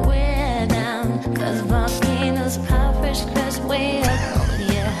would wear down, 'cause volcanoes power fresh crest way up on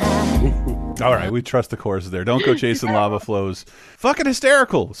your high. All right, we trust the chorus there. Don't go chasing lava flows. Fucking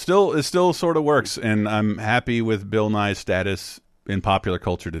hysterical. It still sort of works, and I'm happy with Bill Nye's status in popular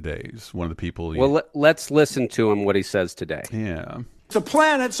culture today. He's one of the people. Well, let's listen to him what he says today. Yeah. The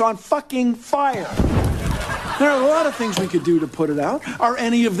planet's on fucking fire. There are a lot of things we could do to put it out. Are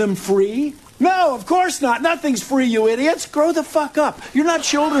any of them free? No, of course not. Nothing's free, you idiots. Grow the fuck up. You're not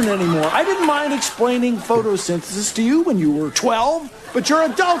children anymore. I didn't mind explaining photosynthesis to you when you were 12, but you're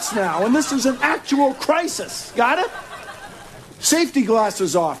adults now, and this is an actual crisis. Got it? Safety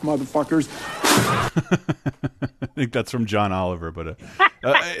glasses off, motherfuckers. I think that's from John Oliver, but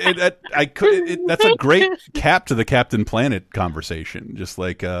that's a great cap to the Captain Planet conversation. Just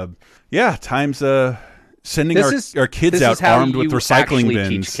like, time's sending our kids out armed with recycling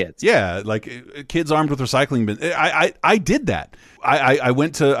bins. Yeah, like kids armed with recycling bins. I did that. I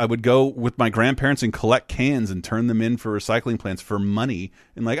would go with my grandparents and collect cans and turn them in for recycling plants for money,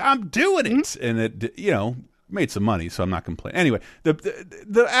 and like I'm doing it, and it made some money, so I'm not complaining. Anyway,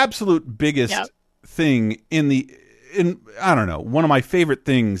 the absolute biggest thing in I don't know, one of my favorite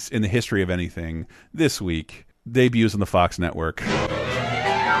things in the history of anything this week debuts on the Fox network.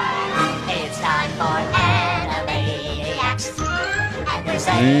 It's time for Animaniacs.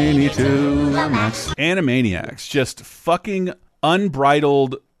 Animaniacs, just fucking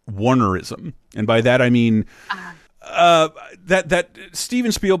unbridled Warnerism, and by that I mean that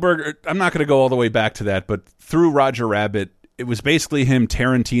Steven Spielberg. I'm not going to go all the way back to that, but through Roger Rabbit, it was basically him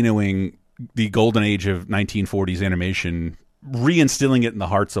Tarantinoing the golden age of 1940s animation, reinstilling it in the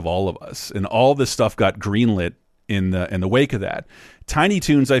hearts of all of us, and all this stuff got greenlit in the wake of that. Tiny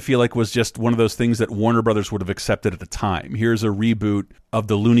Toons, I feel like, was just one of those things that Warner Brothers would have accepted at the time. Here's a reboot of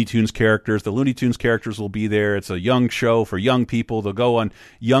the Looney Tunes characters. The Looney Tunes characters will be there. It's a young show for young people. They'll go on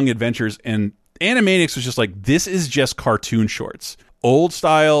young adventures, and Animaniacs was just like, this is just cartoon shorts. Old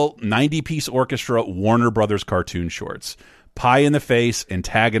style 90-piece orchestra Warner Brothers cartoon shorts. Pie in the face,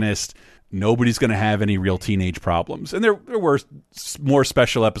 antagonist. Nobody's going to have any real teenage problems. And there were more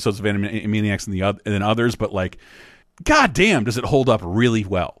special episodes of Animaniacs than others, but like, goddamn, does it hold up really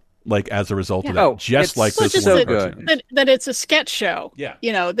well? Like as a result of that, just like this one. So good. That it's a sketch show. Yeah,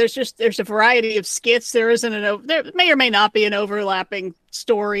 there's a variety of skits. There may or may not be an overlapping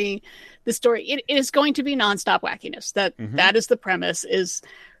story. The story it is going to be nonstop wackiness. That is the premise. Is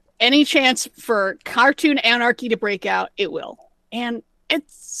any chance for cartoon anarchy to break out, it will, and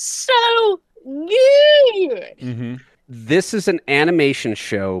it's so good. This is an animation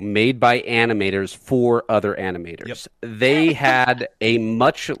show made by animators for other animators. Yep. They had a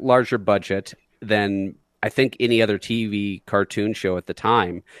much larger budget than I think any other TV cartoon show at the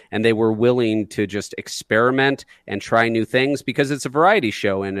time, and they were willing to just experiment and try new things because it's a variety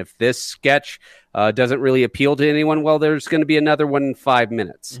show, and if this sketch doesn't really appeal to anyone, well, there's going to be another one in 5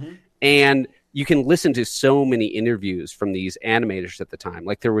 minutes. And you can listen to so many interviews from these animators at the time.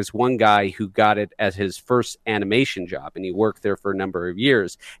 Like there was one guy who got it as his first animation job, and he worked there for a number of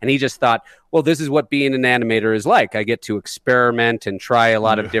years. And he just thought, well, this is what being an animator is like. I get to experiment and try a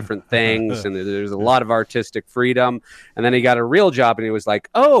lot of different things, and there's a lot of artistic freedom. And then he got a real job, and he was like,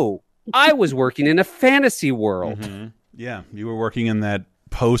 oh, I was working in a fantasy world. Yeah, you were working in that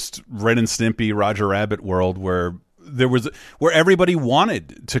post Ren and Stimpy Roger Rabbit world where everybody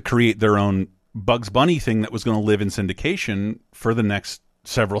wanted to create their own Bugs Bunny thing that was going to live in syndication for the next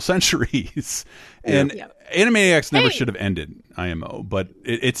several centuries. And Animaniacs never should have ended, IMO, but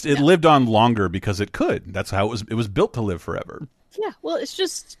it lived on longer because it could. That's how it was built to live forever. Yeah, well, it's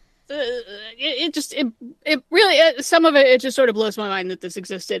just it really some of it just sort of blows my mind that this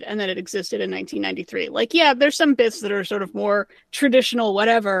existed and that it existed in 1993. Like, yeah, there's some bits that are sort of more traditional,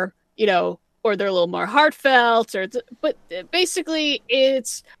 whatever, or they're a little more heartfelt, but basically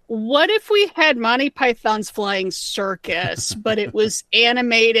it's, what if we had Monty Python's Flying Circus, but it was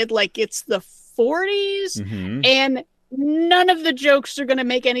animated like it's the 40s, and none of the jokes are going to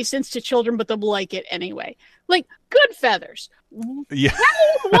make any sense to children, but they'll like it anyway. Like Good Feathers. Yeah.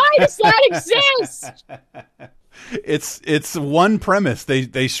 Why does that exist? It's one premise.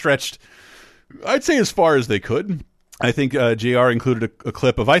 They stretched, I'd say, as far as they could. I think JR included a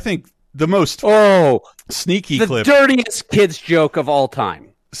clip of, I think, the most sneaky clip. The dirtiest kids joke of all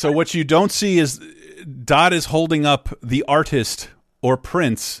time. So what you don't see is Dot is holding up the artist, or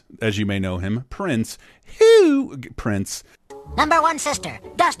Prince, as you may know him. Prince. Prince. Number one sister,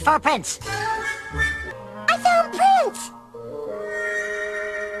 dust for Prince. I found Prince.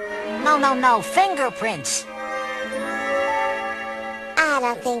 No, fingerprints. I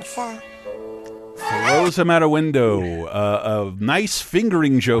don't think so. Throws him out a window. A nice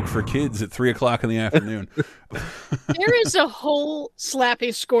fingering joke for kids at 3 o'clock in the afternoon. There is a whole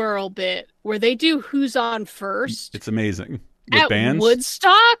Slappy Squirrel bit where they do Who's On First. It's amazing. With at bands?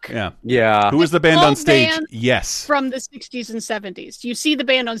 Woodstock. Yeah. Who was the band on stage? Band Yes. From the 60s and 70s. Do you see the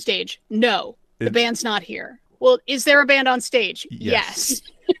band on stage? No. The band's not here. Well, is there a band on stage? Yes.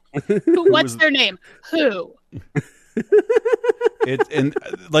 What's their name? Who? And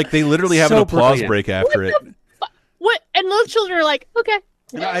like they literally have an applause break after it. What? And little children are like, okay.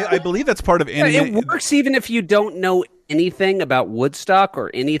 And I believe that's part of anime. It works even if you don't know anything about Woodstock or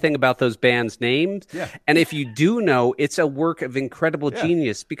anything about those bands' names. Yeah. And if you do know, it's a work of incredible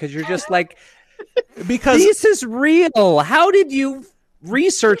genius because you're just like, because this is real. How did you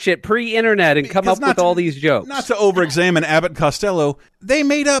research it pre-internet and come up with all these jokes? Not to over-examine Abbott and Costello, they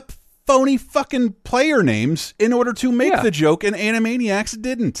made up phony fucking player names in order to make the joke, and Animaniacs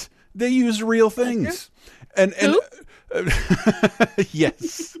didn't. They used real things. And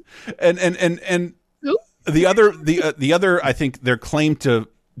yes. And who? The other I think their claim to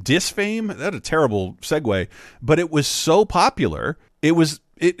disfame, that's a terrible segue, but it was so popular,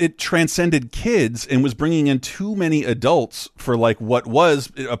 it transcended kids and was bringing in too many adults for like what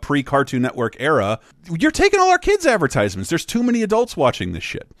was a pre-Cartoon Network era. You're taking all our kids' advertisements. There's too many adults watching this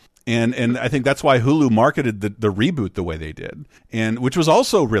shit. And I think that's why Hulu marketed the reboot the way they did, and which was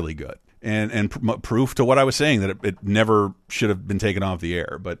also really good. And proof to what I was saying, that it never should have been taken off the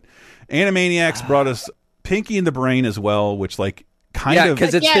air. But Animaniacs brought us Pinky and the Brain as well, which like kind of,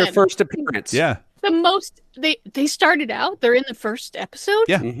 because it's their first appearance. Yeah. The most they started out. They're in the first episode.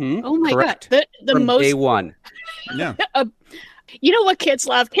 Yeah. Oh my Correct. god. The From most day one. Yeah. You know what kids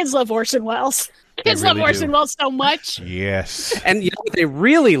love? Kids love Orson Welles. Kids love really Orson do. Welles so much. Yes. And you know what they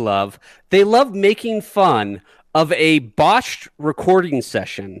really love? They love making fun of a botched recording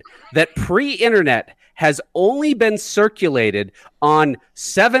session that pre-internet has only been circulated on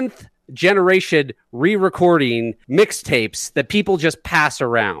 7th generation re-recording mixtapes that people just pass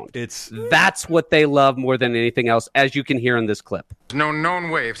around. That's what they love more than anything else, as you can hear in this clip. There's no known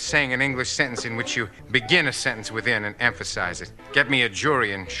way of saying an English sentence in which you begin a sentence within and emphasize it. Get me a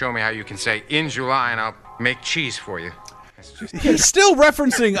jury and show me how you can say in July and I'll make cheese for you. He's still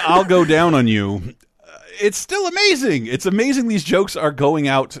referencing I'll Go Down on You. It's still amazing. It's amazing these jokes are going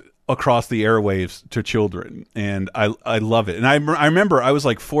out across the airwaves to children, and I love it. And I remember I was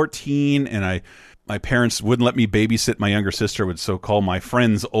like 14, and my parents wouldn't let me babysit my younger sister, would so call my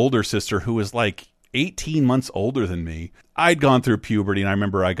friend's older sister, who was like 18 months older than me. I'd gone through puberty, and I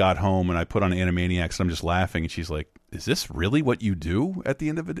remember I got home and I put on Animaniacs, and I'm just laughing, and she's like, is this really what you do at the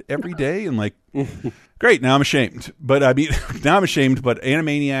end of it every day? And like, great, now I'm ashamed. But I mean, now I'm ashamed, but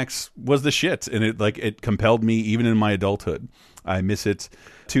Animaniacs was the shit, and it compelled me even in my adulthood. I miss it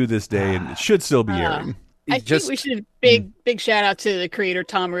to this day, and it should still be airing. I think we should big shout out to the creator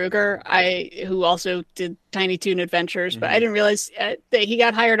Tom Ruegger, who also did Tiny Toon Adventures, but I didn't realize that he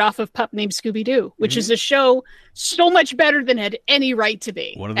got hired off of Pup Named Scooby Doo, which is a show so much better than it had any right to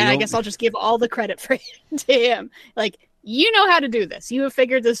be. And I guess I'll just give all the credit to him. Like, you know how to do this. You have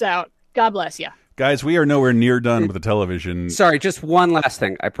figured this out. God bless you. Guys, we are nowhere near done with the television. Sorry, just one last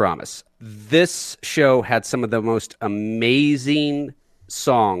thing, I promise. This show had some of the most amazing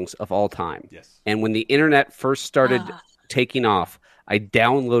songs of all time. Yes. And when the internet first started taking off, I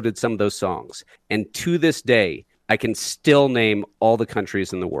downloaded some of those songs. And to this day, I can still name all the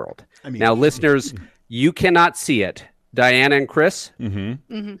countries in the world. Now, listeners, you cannot see it. Diana and Chris,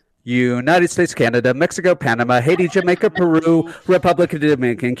 United States, Canada, Mexico, Panama, Haiti, Jamaica, Peru, Republic of the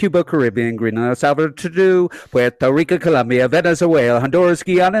Dominican, Cuba, Caribbean, Greenland, El Salvador, Puerto Rico, Colombia, Venezuela, Honduras,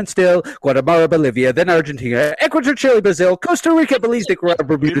 Guyana, and still Guatemala, Bolivia, then Argentina, Ecuador, Chile, Brazil, Costa Rica, Belize, Nicaragua,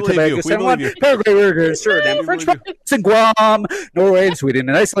 Bermuda, Tobago, San Juan, Paraguay, Uruguay, Suriname, French Province, and Guam, Norway, and Sweden,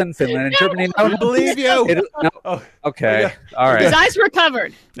 and Iceland, Finland, and Germany. We believe you. Okay. All right. His eyes were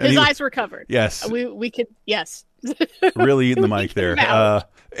covered. His eyes were covered. Yes. We could, yes. Really eating the mic there.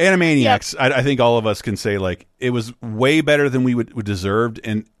 Animaniacs, I think all of us can say, like, it was way better than we would deserved,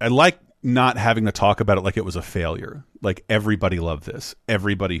 and I like not having to talk about it like it was a failure. Like, everybody loved this.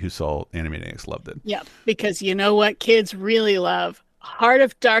 Everybody who saw Animaniacs loved it. Yeah, because you know what kids really love? Heart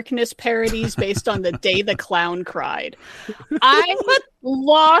of Darkness parodies based on The Day the Clown Cried. I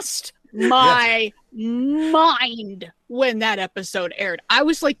lost my mind when that episode aired. I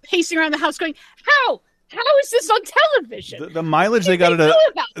was like pacing around the house going, how? How is this on television? The mileage they got out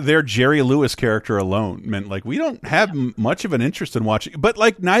of their Jerry Lewis character alone meant, like, we don't have much of an interest in watching. But,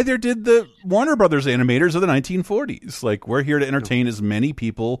 like, neither did the Warner Brothers animators of the 1940s. Like, we're here to entertain as many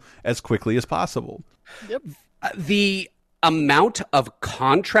people as quickly as possible. Yep. The amount of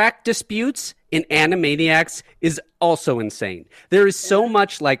contract disputes in Animaniacs is also insane. There is so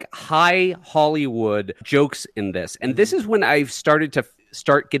much, like, high Hollywood jokes in this. And this is when I've started to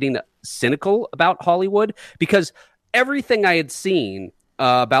start getting cynical about Hollywood, because everything I had seen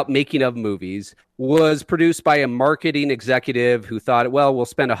about making of movies was produced by a marketing executive who thought, well, we'll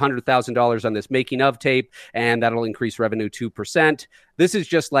spend $100,000 on this making of tape and that'll increase revenue 2%. This is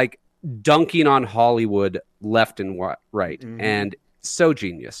just like dunking on Hollywood left and right. And so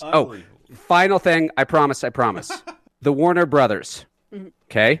genius. Oh, final thing. I promise. The Warner Brothers.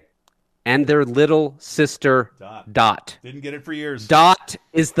 Okay. And their little sister, Dot. Didn't get it for years. Dot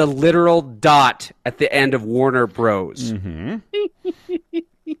is the literal dot at the end of Warner Bros. I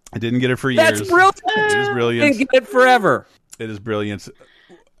didn't get it for years. That's brilliant. It is brilliant. Didn't get it forever. It is brilliant.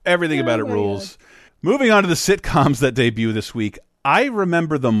 Everything about it rules. Moving on to the sitcoms that debut this week. I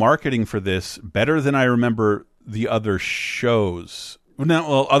remember the marketing for this better than I remember the other shows.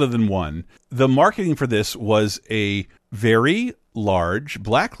 Well, other than one. The marketing for this was a very large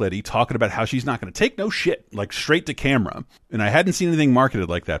black lady talking about how she's not going to take no shit, like straight to camera. And I hadn't seen anything marketed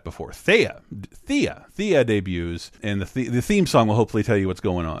like that before. Thea debuts, and the theme song will hopefully tell you what's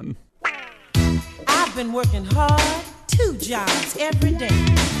going on. I've been working hard, 2 jobs every day,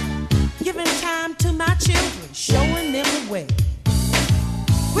 giving time to my children, showing them the way.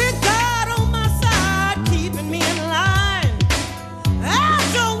 With God on my side, keeping me in line,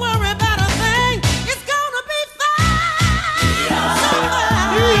 I don't worry about a thing. It's gonna be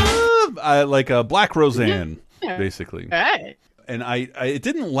fine. Like a Black Roseanne, basically. Right. And it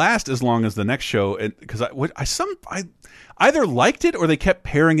didn't last as long as the next show, because I either liked it or they kept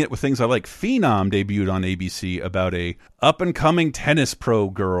pairing it with things I like. Phenom debuted on ABC about a up and coming tennis pro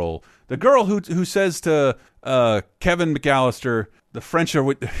girl, the girl who says to Kevin McAllister, "The French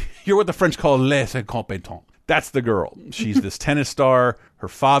are you're what the French call les incompetents." That's the girl. She's this tennis star. Her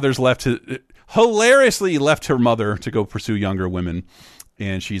father's hilariously left her mother to go pursue younger women,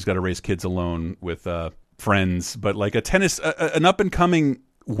 and she's got to raise kids alone with friends. But like an up and coming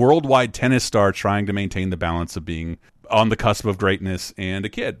worldwide tennis star trying to maintain the balance of being on the cusp of greatness and a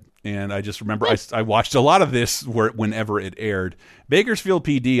kid. And I just remember I watched a lot of this whenever it aired. Bakersfield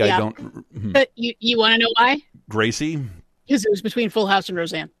PD. Yeah. I don't. But you want to know why? Gracie. Because it was between Full House and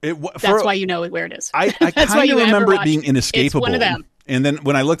Roseanne. That's why you know where it is. I kind of remember it being inescapable. It's one of them. And then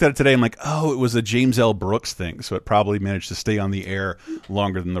when I looked at it today, I'm like, oh, it was a James L. Brooks thing. So it probably managed to stay on the air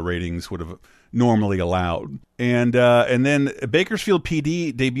longer than the ratings would have normally allowed. And then Bakersfield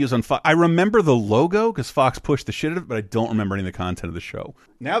PD debuts on Fox. I remember the logo because Fox pushed the shit out of it, but I don't remember any of the content of the show.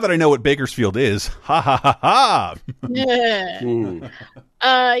 Now that I know what Bakersfield is, ha ha ha ha.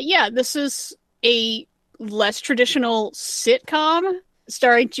 Yeah, this is a less traditional sitcom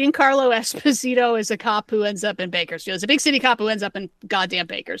starring Giancarlo Esposito as a cop who ends up in Bakersfield. It's a big city cop who ends up in goddamn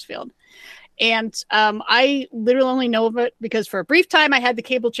Bakersfield. And I literally only know of it because for a brief time I had the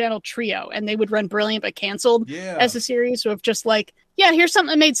cable channel Trio, and they would run Brilliant but Canceled as a series of just like, yeah, here's something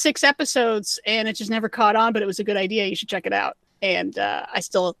that made 6 episodes and it just never caught on, but it was a good idea. You should check it out. And I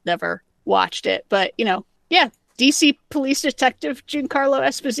still never watched it. But, yeah, DC police detective Giancarlo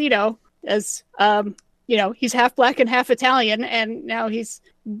Esposito as... he's half black and half Italian, and now he's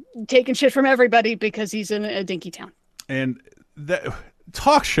taking shit from everybody because he's in a dinky town. And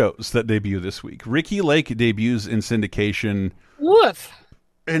talk shows that debut this week. Ricki Lake debuts in syndication. Woof.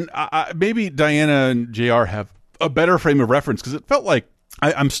 And maybe Diana and JR have a better frame of reference because it felt like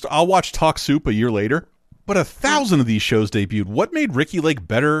I'll watch Talk Soup a year later, But 1,000 of these shows debuted. What made Ricki Lake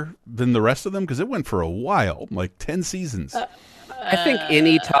better than the rest of them? Because it went for a while, like 10 seasons. I think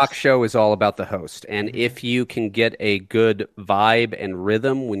any talk show is all about the host. And if you can get a good vibe and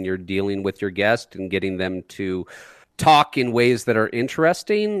rhythm when you're dealing with your guest and getting them to talk in ways that are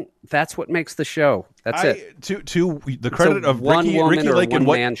interesting, that's what makes the show. That's it. To the credit of Ricki Lake and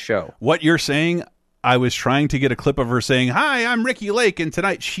one-man show. What you're saying, I was trying to get a clip of her saying, "Hi, I'm Ricki Lake," and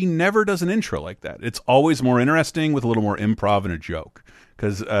tonight she never does an intro like that. It's always more interesting with a little more improv and a joke.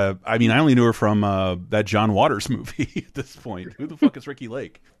 Because, I mean, I only knew her from that John Waters movie at this point. Who the fuck is Ricki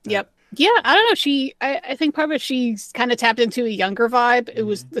Lake? Yep. Yeah, I don't know. I think part of it, she's kind of tapped into a younger vibe. It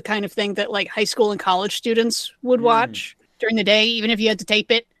was the kind of thing that like high school and college students would watch during the day, even if you had to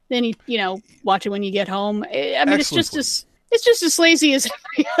tape it. Then you watch it when you get home. I mean, it's just as lazy as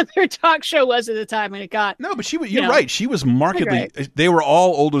every other talk show was at the time, and it got no. But you're right. She was markedly. They were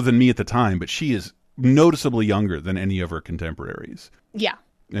all older than me at the time, but she is noticeably younger than any of her contemporaries. Yeah.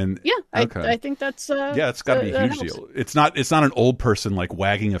 And I think that's it's got to be a huge deal. It's not an old person like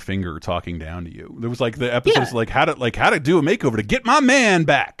wagging a finger talking down to you. There was like the episodes like how to do a makeover to get my man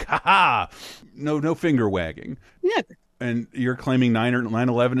back. Ha ha. No finger wagging. Yeah. And you're claiming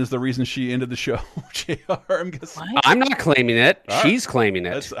 9/11 is the reason she ended the show, JR. I'm not claiming it. She's claiming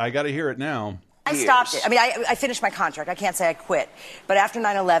it. I got to hear it now. I stopped it. I mean, I finished my contract. I can't say I quit. But after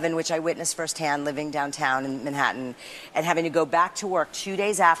 9/11, which I witnessed firsthand living downtown in Manhattan and having to go back to work 2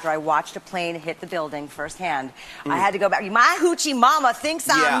 days after I watched a plane hit the building firsthand, I had to go back. My hoochie mama thinks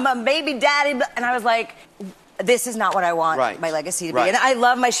I'm a baby daddy. And I was like, this is not what I want my legacy to be. And I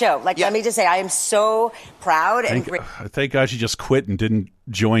love my show. Like, let me just say, I am so proud and great. Thank God she just quit and didn't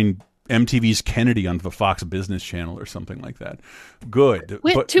join MTV's Kennedy on the Fox Business Channel or something like that. Good.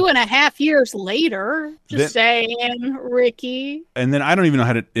 Went 2.5 years later. Just saying, Ricki. And then I don't even know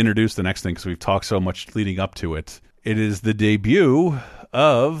how to introduce the next thing because we've talked so much leading up to it. It is the debut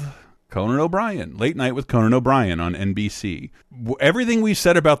of Conan O'Brien, Late Night with Conan O'Brien on NBC. Everything we've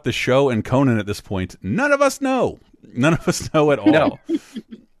said about the show and Conan at this point, none of us know. None of us know at all.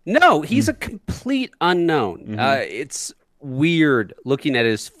 No, he's a complete unknown. It's weird looking at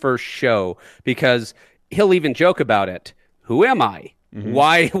his first show because he'll even joke about it. Who am I?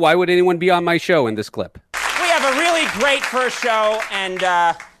 Why would anyone be on my show in this clip? We have a really great first show, and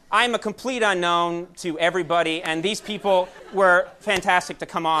I'm a complete unknown to everybody, and these people were fantastic to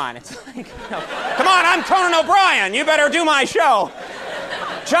come on. It's like, come on, I'm Conan O'Brien. You better do my show.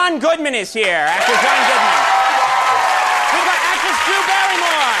 John Goodman is here, actor John Goodman. We've got actress Drew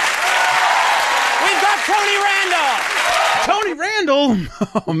Barrymore. We've got Tony Randall. Tony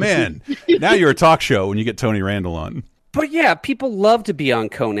Randall? Oh, man. Now you're a talk show when you get Tony Randall on. But yeah, people love to be on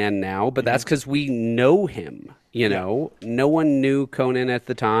Conan now, but that's because we know him. No one knew Conan at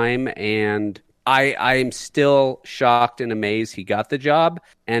the time, and I'm still shocked and amazed he got the job,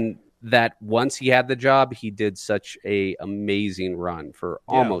 and that once he had the job, he did such a amazing run for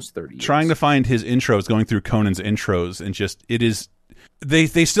almost 30 years. Trying to find his intros, going through Conan's intros, and just, it is...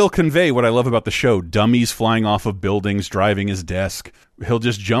 They still convey what I love about the show. Dummies flying off of buildings, driving his desk. He'll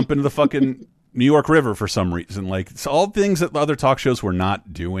just jump into the fucking New York River for some reason. Like, it's all things that other talk shows were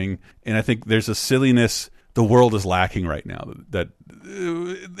not doing. And I think there's a silliness the world is lacking right now that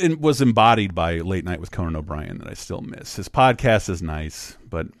it was embodied by Late Night with Conan O'Brien that I still miss. His podcast is nice,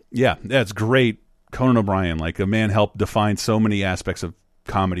 but yeah, it's great. Conan O'Brien, like a man helped define so many aspects of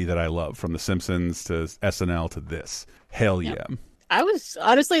comedy that I love, from The Simpsons to SNL to this. Hell yeah. I was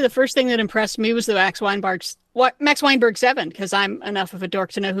honestly, the first thing that impressed me was the Max Weinberg 7, because I'm enough of a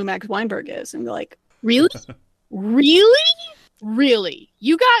dork to know who Max Weinberg is, and like, really, really,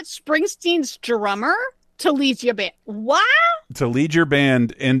 you got Springsteen's drummer to lead your band? What? To lead your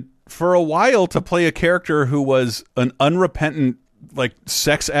band, and for a while to play a character who was an unrepentant, like,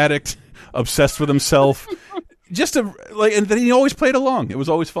 sex addict, obsessed with himself. Just and then he always played along. It was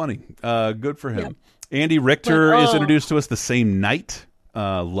always funny. Good for him. Yep. Andy Richter is introduced to us the same night.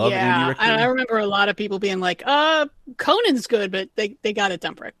 Love Andy Richter. I remember a lot of people being like, Conan's good, but they got to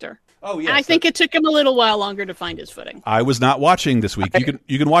dump Richter. Oh, yeah. And I think it took him a little while longer to find his footing. I was not watching this week.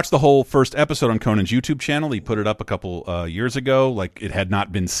 You can watch the whole first episode on Conan's YouTube channel. He put it up a couple years ago. Like, it had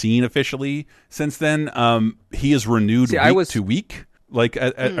not been seen officially since then. He is renewed week to week. Like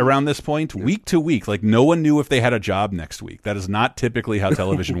around this point, week to week, like no one knew if they had a job next week. That is not typically how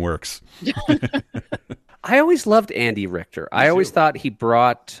television works. I always loved Andy Richter. I always thought he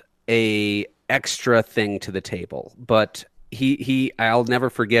brought a extra thing to the table, but I'll never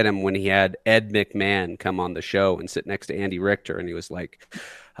forget him when he had Ed McMahon come on the show and sit next to Andy Richter, and he was like,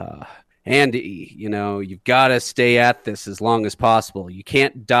 Andy, you've got to stay at this as long as possible. You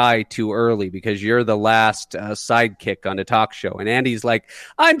can't die too early because you're the last sidekick on a talk show. And Andy's like,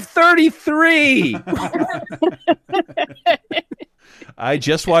 I'm 33. I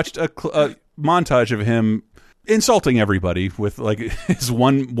just watched a montage of him insulting everybody with like his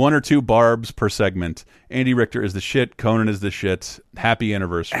one or two barbs per segment. Andy Richter is the shit. Conan is the shit. Happy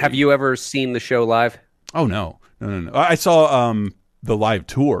anniversary. Have you ever seen the show live? Oh, no. I saw the live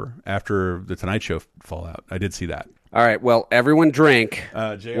tour after the Tonight Show fallout. I did see that. All right. Well, everyone drink.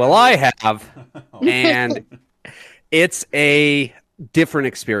 Well, I have. And it's a different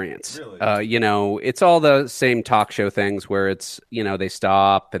experience. Really? It's all the same talk show things where it's, they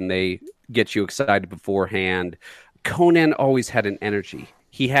stop and they get you excited beforehand. Conan always had an energy.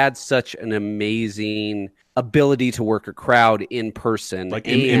 He had such an amazing ability to work a crowd in person. Like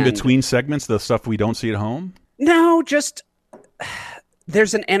in between segments, the stuff we don't see at home? No, just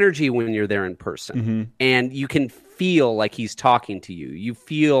there's an energy when you're there in person, and you can feel like he's talking to you. You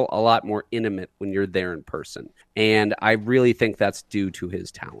feel a lot more intimate when you're there in person, and I really think that's due to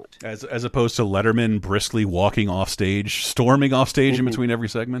his talent. As opposed to Letterman briskly walking off stage, storming off stage in between every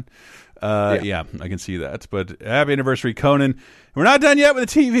segment. Yeah, I can see that. But happy anniversary, Conan. We're not done yet with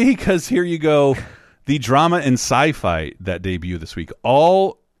the TV because here you go. The drama and sci-fi that debut this week.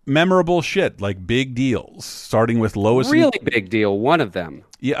 All memorable shit, like big deals, starting with Lois. Really big deal, one of them.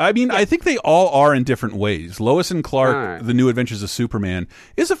 Yeah, I mean, I think they all are in different ways. Lois and Clark, The New Adventures of Superman,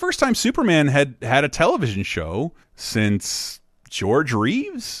 is the first time Superman had a television show since George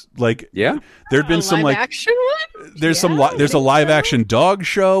Reeves. Like, there'd been some like action one? There's a live action dog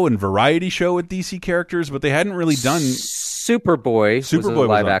show and variety show with DC characters, but they hadn't really done. Superboy was a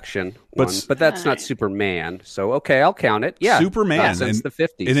live action one, but that's not Superman. So okay, I'll count it. Yeah, Superman since the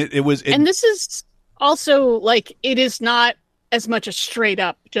 50s, and it was. And this is also like it is not as much a straight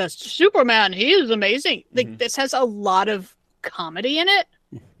up just Superman. He is amazing. Like this has a lot of comedy in it.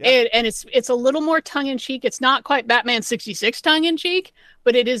 Yeah. And it's a little more tongue in cheek. It's not quite Batman 66 tongue in cheek,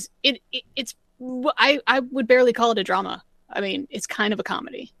 but it is it's I would barely call it a drama. I mean, it's kind of a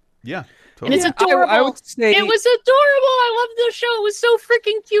comedy. Yeah. Totally. And it's adorable. I would say it was adorable. I loved the show. It was so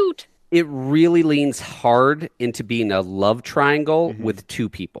freaking cute. It really leans hard into being a love triangle with two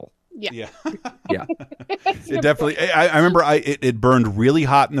people. Yeah. It definitely. I remember it burned really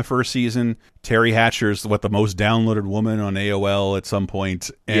hot in the first season. Terry Hatcher's the most downloaded woman on AOL at some point.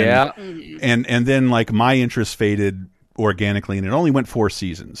 And, and then like my interest faded organically, and it only went 4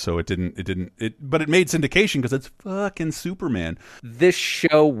 seasons, so it didn't. But it made syndication because it's fucking Superman. This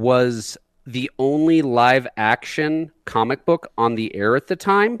show was the only live action comic book on the air at the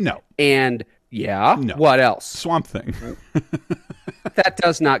time. No. And what else? Swamp Thing. That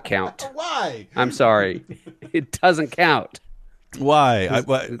does not count. Why? I'm sorry. It doesn't count. Why?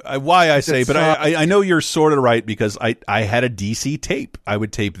 Why I say, but I know you're sort of right because I had a DC tape. I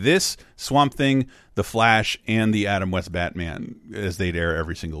would tape this, Swamp Thing, The Flash, and the Adam West Batman as they'd air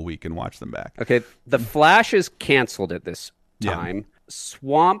every single week and watch them back. Okay, The Flash is canceled at this time. Yeah.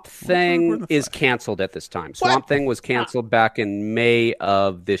 Swamp Thing is canceled at this time. Swamp Thing was canceled back in May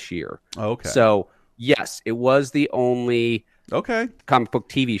of this year. Okay. So, yes, it was the only comic book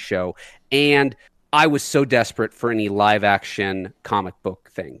TV show. And I was so desperate for any live action comic book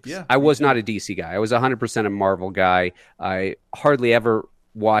things. Yeah, I was not a DC guy. I was 100% a Marvel guy. I hardly ever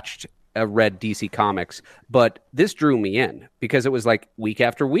read DC comics, but this drew me in because it was like week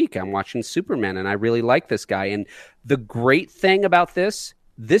after week I'm watching Superman and I really like this guy. And the great thing about this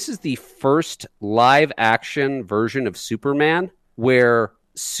is the first live action version of Superman where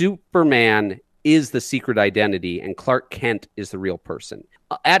Superman is the secret identity and Clark Kent is the real person.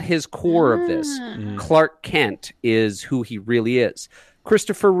 At his core of this, Clark Kent is who he really is.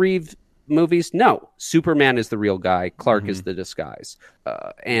 Christopher Reeve movies, no. Superman is the real guy. Clark is the disguise.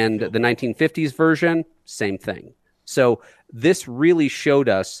 And the 1950s version, same thing. So this really showed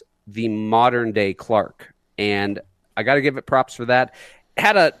us the modern day Clark. And I got to give it props for that. It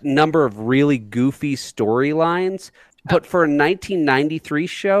had a number of really goofy storylines. But for a 1993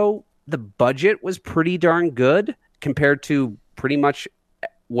 show, the budget was pretty darn good compared to pretty much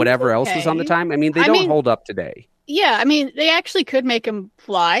whatever else was on the time. I mean, they don't hold up today. Yeah, I mean, they actually could make him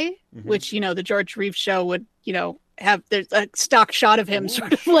fly, which, the George Reeves show would, have there's a stock shot of him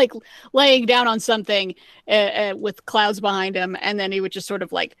sort of like laying down on something with clouds behind him. And then he would just sort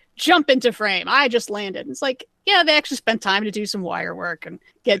of like jump into frame. I just landed. And it's like, yeah, they actually spent time to do some wire work and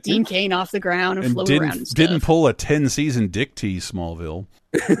get Dean Cain off the ground and float around and stuff. Didn't pull a 10-season Dick T. Smallville.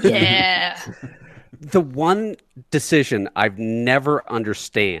 Yeah. The one decision I've never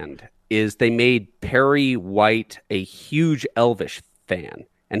understand is they made Perry White a huge Elvish fan.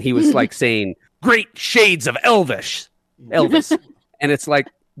 and he was like saying great shades of Elvis, and it's like,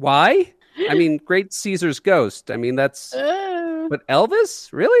 why? I mean, great Caesar's ghost. I mean, that's but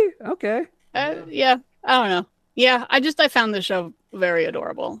Elvis, really? Okay. Yeah, I don't know. Yeah, I found the show very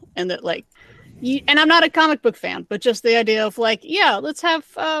adorable, and that like, and I'm not a comic book fan, but just the idea of like, yeah, let's have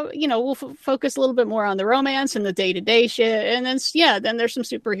we'll focus a little bit more on the romance and the day-to-day shit, and then then there's some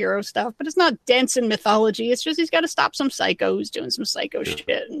superhero stuff, but it's not dense in mythology. It's just he's got to stop some psycho who's doing some psycho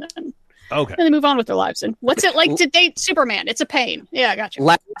shit, and then and they move on with their lives. And what's it like to date Superman? It's a pain. Yeah, I got you.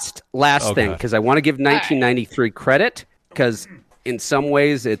 Last thing, because I want to give 1993 credit, because in some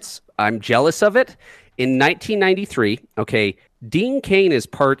ways I'm jealous of it. In 1993, okay, Dean Cain is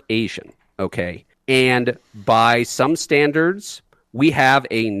part Asian, okay, and by some standards, we have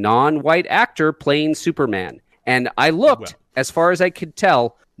a non-white actor playing Superman. And I looked, as far as I could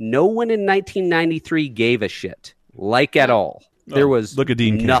tell, no one in 1993 gave a shit, at all. There was look at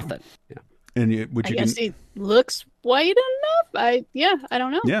Dean Cain. Nothing. Yeah. And I guess he looks white enough. I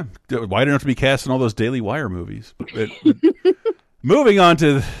don't know. Yeah, white enough to be cast in all those Daily Wire movies. Moving on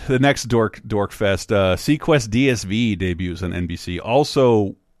to the next Dork Fest, Sequest DSV debuts on NBC.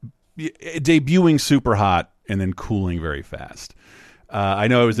 Also debuting super hot and then cooling very fast. I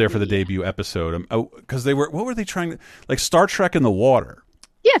know I was there for the debut episode because what were they trying to, like Star Trek in the water?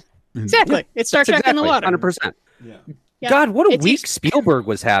 Yeah, exactly. It's Star Trek in the water. 100%. Yeah. God, what a week Spielberg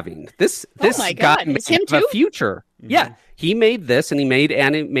was having. This guy it's him a too? future. Yeah, he made this and he made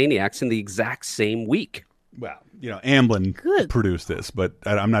Animaniacs in the exact same week. Well, Amblin produced this, but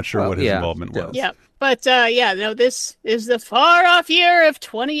I'm not sure what his involvement was. Yeah, but this is the far off year of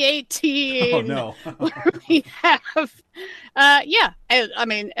 2018. Oh no, where we have, I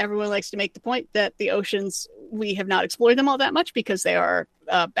mean, everyone likes to make the point that the oceans, we have not explored them all that much because they are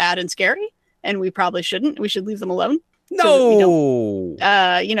bad and scary, and we probably shouldn't. We should leave them alone. No,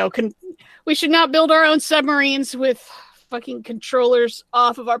 we should not build our own submarines with fucking controllers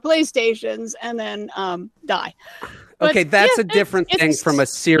off of our PlayStations and then die. But, okay, that's a different thing from a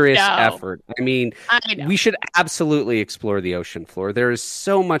serious effort. I mean, we should absolutely explore the ocean floor. There is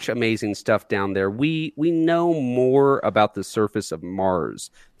so much amazing stuff down there. We know more about the surface of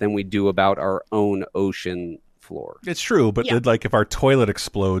Mars than we do about our own ocean floor. It's true, but like if our toilet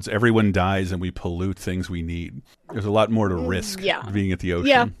explodes, everyone dies and we pollute things we need. There's a lot more to risk being at the ocean.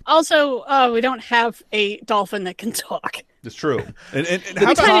 Yeah. Also, we don't have a dolphin that can talk. It's true. And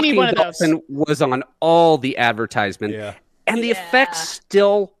the talking dolphin was on all the advertisement, and the effects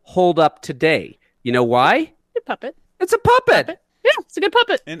still hold up today. You know why? Good puppet. It's a puppet. Yeah, it's a good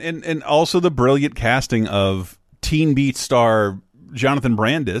puppet. And also the brilliant casting of Teen Beat star Jonathan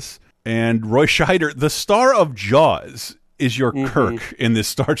Brandis and Roy Scheider, the star of Jaws, is your Kirk in this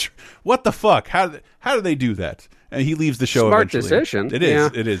Star Trek. What the fuck? How do they do that? And he leaves the show eventually. Smart decision. It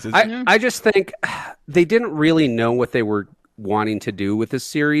is. Yeah. It is. I just think they didn't really know what they were wanting to do with this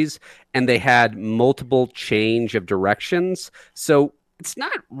series, and they had multiple change of directions. So it's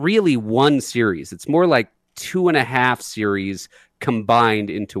not really one series. It's more like 2.5 series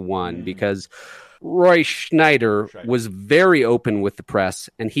combined into one, because Roy Schneider was very open with the press,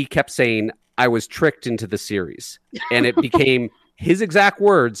 and he kept saying, I was tricked into the series. And it became his exact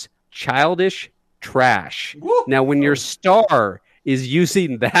words, childish trash. Now, when your star is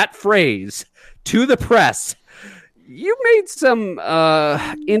using that phrase to the press, you made some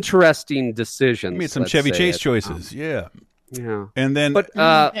interesting decisions. You made some Chevy Chase choices. Yeah. And then, but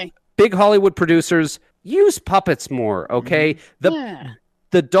big Hollywood producers, use puppets more. Okay.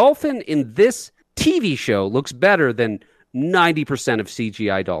 The dolphin in this TV show looks better than 90% of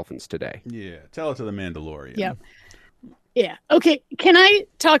CGI dolphins today. Yeah. Tell it to the Mandalorian. Yeah. Yeah. Okay. Can I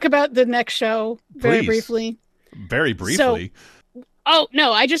talk about the next show very briefly? Very briefly.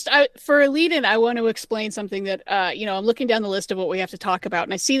 For a lead-in, I want to explain something that, I'm looking down the list of what we have to talk about,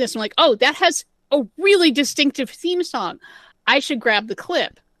 and I see this, and I'm like, oh, that has a really distinctive theme song. I should grab the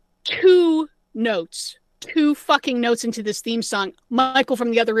clip. 2 fucking notes into this theme song. Michael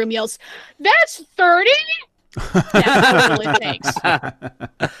from the other room yells, "That's 30?" That's how little it takes.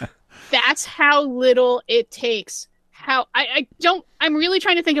 That's how little it takes. I'm really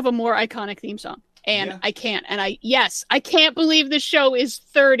trying to think of a more iconic theme song. And I can't. And I can't believe this show is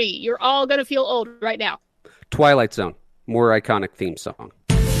 30. You're all going to feel old right now. Twilight Zone, more iconic theme song.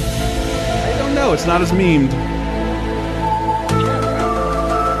 I don't know. It's not as memed.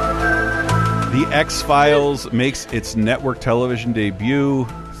 The X-Files makes its network television debut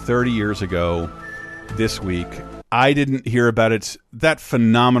 30 years ago this week. I didn't hear about it. That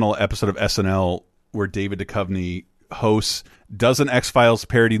phenomenal episode of SNL where David Duchovny hosts, does an X-Files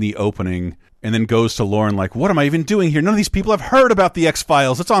parody in the opening, and then goes to Lauren like, what am I even doing here? None of these people have heard about the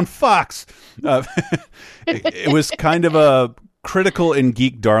X-Files. It's on Fox. It was kind of a critical and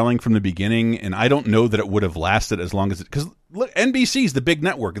geek darling from the beginning, and I don't know that it would have lasted as long as it, because look, NBC's the big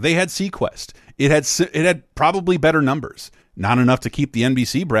network. They had Sequest. It had probably better numbers. Not enough to keep the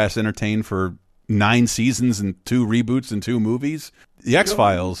NBC brass entertained for 9 seasons and 2 reboots and 2 movies. The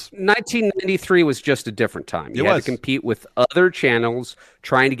X-Files. 1993 was just a different time. You had to compete with other channels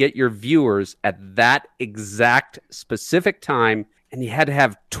trying to get your viewers at that exact specific time, and you had to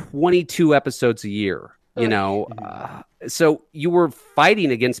have 22 episodes a year. You know, so you were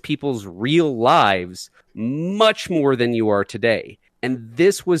fighting against people's real lives much more than you are today. And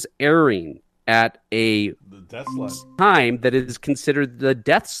this was airing at a time that is considered the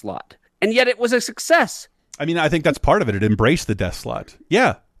death slot. And yet it was a success. I mean, I think that's part of it. It embraced the death slot.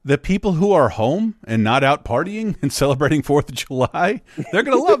 Yeah. The people who are home and not out partying and celebrating 4th of July, they're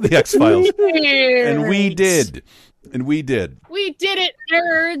going to love the X-Files. And we did. And we did. We did it,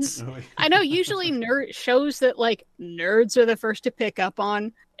 nerds. I know usually nerd shows that like nerds are the first to pick up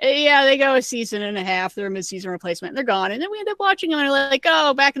on. Yeah, they go a season and a half. They're a mid-season replacement. And they're gone. And then we end up watching them and we're like,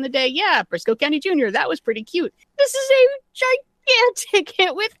 oh, back in the day, yeah, Briscoe County Jr., that was pretty cute. This is a gigantic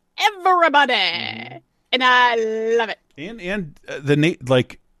hit with everybody. And I love it. And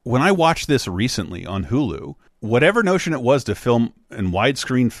like when I watched this recently on Hulu, whatever notion it was to film in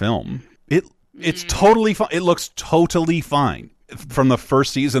widescreen film, it's totally fine. It looks totally fine from the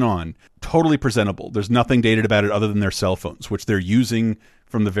first season on. Totally presentable. There's nothing dated about it other than their cell phones, which they're using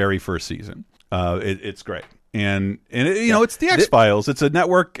from the very first season. It's great. And it's the X-Files. It's a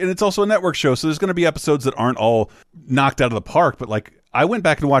network, and it's also a network show, so there's going to be episodes that aren't all knocked out of the park. But like, I went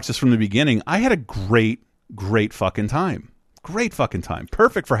back and watched this from the beginning. I had a great fucking time. Great fucking time.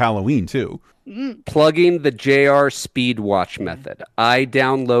 Perfect for Halloween, too. Plugging the JR Speed Watch method. I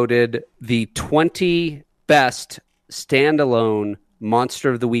downloaded the 20 best standalone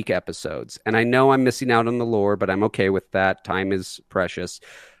Monster of the Week episodes. And I know I'm missing out on the lore, but I'm okay with that. Time is precious.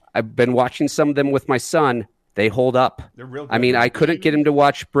 I've been watching some of them with my son. They hold up. They're real good. I mean, I couldn't get him to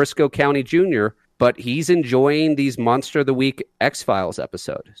watch Briscoe County Jr., but he's enjoying these Monster of the Week X-Files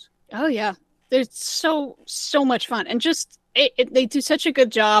episodes. Oh, yeah. They're so much fun. And just, they do such a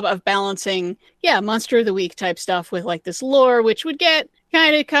good job of balancing, Monster of the Week type stuff with like this lore, which would get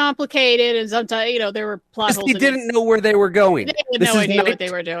kind of complicated. And sometimes, there were plot holes. They didn't know where they were going. They had no idea what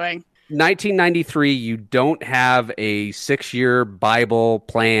they were doing. 1993, you don't have a 6-year Bible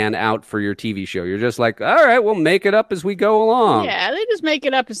plan out for your TV show. You're just like, all right, we'll make it up as we go along. Yeah, they just make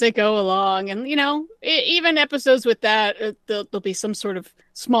it up as they go along. And, even episodes with that, there'll be some sort of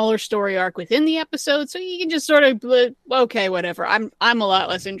smaller story arc within the episode. So you can just sort of, okay, whatever. I'm a lot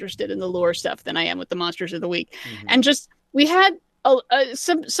less interested in the lore stuff than I am with the Monsters of the Week. Mm-hmm. And just, we had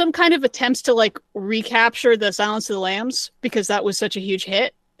some kind of attempts to like recapture the Silence of the Lambs because that was such a huge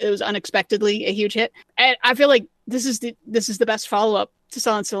hit. It was unexpectedly a huge hit. And I feel like this is the best follow-up to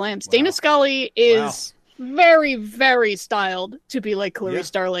Silence of the Lambs. Wow. Dana Scully is very, very styled to be like Clarice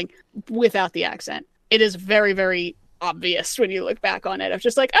Starling without the accent. It is very, very obvious when you look back on it. Of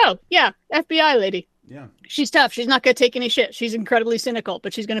just like, oh, yeah, FBI lady. Yeah. She's tough. She's not going to take any shit. She's incredibly cynical,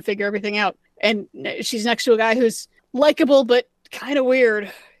 but she's going to figure everything out. And she's next to a guy who's likable, but kind of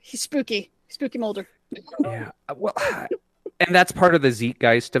weird. He's spooky. Spooky Mulder. Yeah. Well... And that's part of the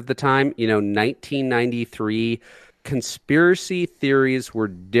zeitgeist of the time. 1993, conspiracy theories were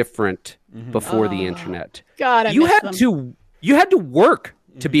different before the internet. God, you had to work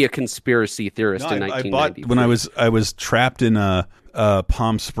to be a conspiracy theorist in 1993. When I was trapped in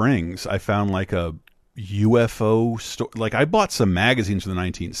Palm Springs, I found like a UFO store. Like I bought some magazines from the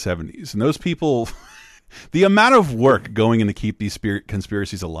 1970s, and those people, the amount of work going in to keep these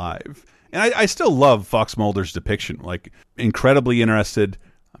conspiracies alive. And I still love Fox Mulder's depiction, like incredibly interested.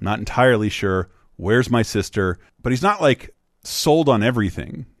 I'm not entirely sure. Where's my sister? But he's not like sold on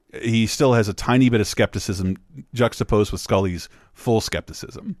everything. He still has a tiny bit of skepticism juxtaposed with Scully's full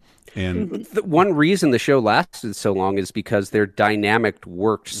skepticism. And the one reason the show lasted so long is because their dynamic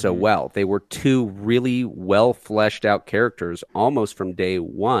worked so well. They were 2 really well fleshed out characters almost from day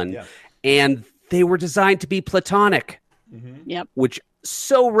one. Yeah. And they were designed to be platonic. Yep. Which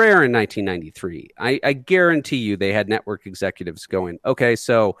so rare in 1993. I guarantee you they had network executives going, okay,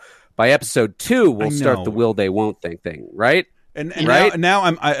 so by episode 2, we'll start the will they won't thing, right? And right? now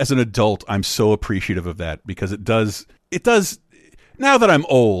I'm as an adult, I'm so appreciative of that because it does now that I'm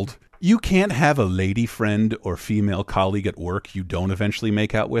old, You can't have a lady friend or female colleague at work you don't eventually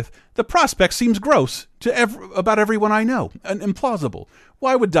make out with. The prospect seems gross to about everyone I know and implausible.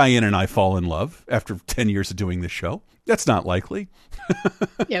 Why would Diane and I fall in love after 10 years of doing this show? That's not likely.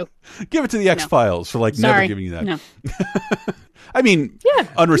 No. Give it to the X-Files for like never giving you that. No. I mean,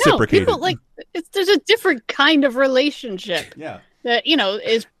 unreciprocated. No, people, there's a different kind of relationship. Yeah. That,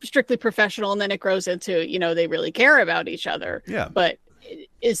 is strictly professional, and then it grows into, they really care about each other. Yeah. But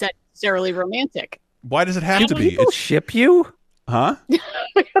is that necessarily romantic? Why does it have to be? People ship you? Huh?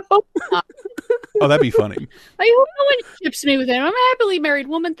 I hope not. Oh, that'd be funny. I hope no one ships me with him. I'm a happily married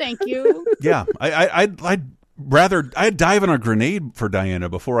woman, thank you. Yeah. I'd dive in a grenade for Diana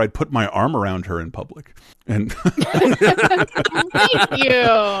before I'd put my arm around her in public. And thank you.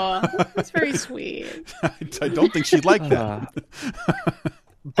 That's very sweet. I don't think she'd like that.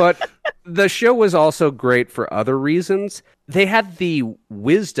 But the show was also great for other reasons. They had the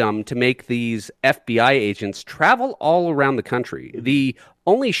wisdom to make these FBI agents travel all around the country. The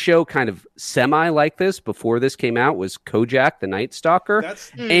only show kind of semi like this before this came out was Kojak the Night Stalker.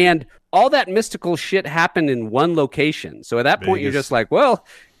 And all that mystical shit happened in one location. So at that point, you're just like, well,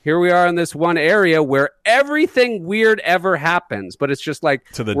 here we are in this one area where everything weird ever happens. But it's just like...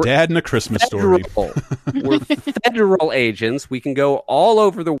 To the Dad in a Christmas Story. We're federal agents. We can go all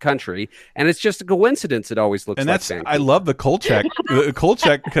over the country. And it's just a coincidence. It always looks like I love the Kolchak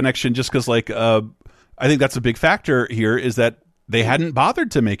connection just because, I think that's a big factor here is that they hadn't bothered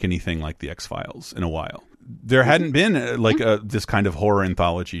to make anything like the X-Files in a while. There hadn't been this kind of horror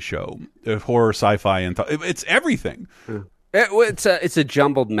anthology show, horror sci-fi it's everything. It's a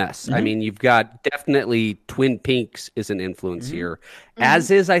jumbled mess. I mean, you've got definitely Twin Peaks is an influence here,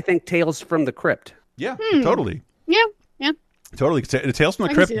 as is, I think, Tales from the Crypt. Yeah, totally. Yeah. Totally. Tales from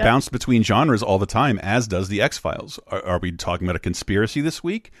the Crypt bounced between genres all the time, as does the X-Files. Are we talking about a conspiracy this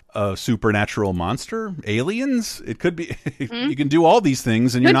week? A supernatural monster? Aliens? It could be. You can do all these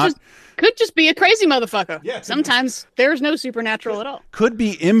things, and Could just be a crazy motherfucker. Yeah. Sometimes there's no supernatural at all. Could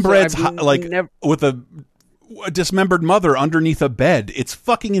be inbreds, with a dismembered mother underneath a bed. It's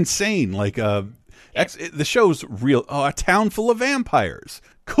fucking insane. The show's real. Oh, a town full of vampires.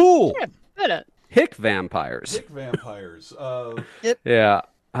 Cool. Yeah, Hick vampires. Yep. Yeah.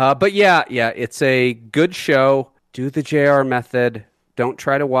 But yeah, it's a good show. Do the JR method. Don't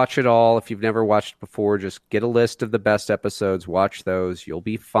try to watch it all. If you've never watched it before, just get a list of the best episodes. Watch those. You'll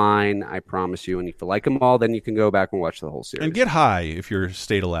be fine. I promise you. And if you like them all, then you can go back and watch the whole series. And get high if your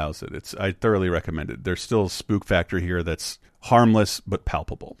state allows it. I thoroughly recommend it. There's still a spook factor here that's harmless but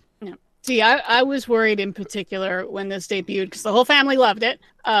palpable. Yeah. See, I was worried in particular when this debuted because the whole family loved it.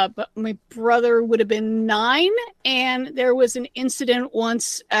 But my brother would have been 9, and there was an incident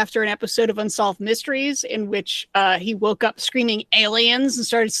once after an episode of Unsolved Mysteries in which he woke up screaming aliens and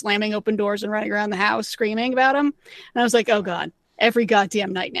started slamming open doors and running around the house screaming about them. And I was like, oh, God, every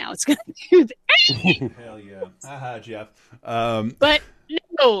goddamn night now it's going to do that. Hell yeah. Haha, Jeff. But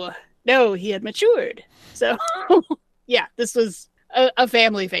no, he had matured. So, yeah, this was a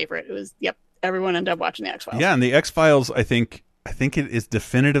family favorite. It was, everyone ended up watching the X-Files. Yeah, and the X-Files, I think it is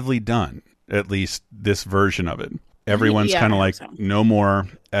definitively done, at least this version of it. Everyone's kind of like, no more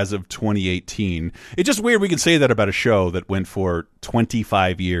as of 2018. It's just weird we can say that about a show that went for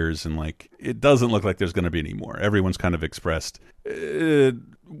 25 years and it doesn't look like there's going to be any more. Everyone's kind of expressed.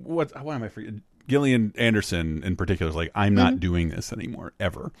 What am I forgetting? Gillian Anderson in particular is like, I'm not doing this anymore,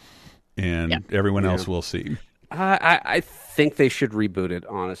 ever. And everyone else will see. I think they should reboot it,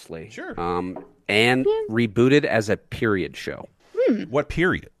 honestly. Sure. And reboot it as a period show. What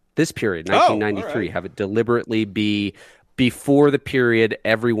period? This period, 1993. Have it deliberately be before the period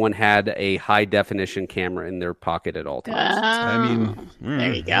everyone had a high-definition camera in their pocket at all times.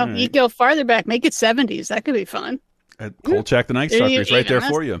 There you go. You go farther back. Make it 70s. That could be fun. Kolchak the Night Stalker is right there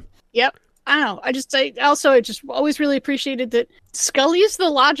for you. Yep. I don't know. I just always really appreciated that Scully is the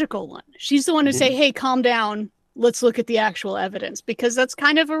logical one. She's the one who say, hey, calm down. Let's look at the actual evidence, because that's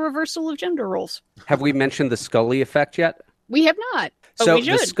kind of a reversal of gender roles. Have we mentioned the Scully effect yet? We have not. But so we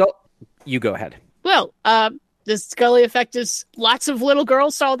should. You go ahead. Well, the Scully effect is lots of little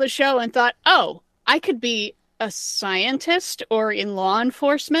girls saw the show and thought, oh, I could be a scientist or in law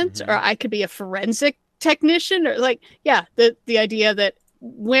enforcement, or I could be a forensic technician, or the idea that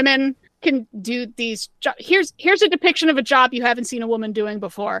women can do these jobs. Here's a depiction of a job you haven't seen a woman doing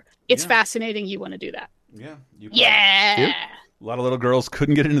before. It's fascinating. You want to do that. Yeah. A lot of little girls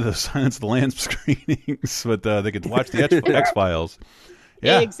couldn't get into the Silence of the Lambs screenings, but they could watch the X-Files.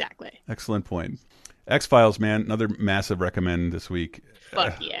 Yeah, exactly. Excellent point. X-Files, man, another massive recommend this week.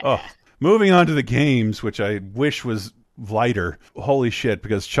 Fuck yeah. Moving on to the games, which I wish was lighter. Holy shit,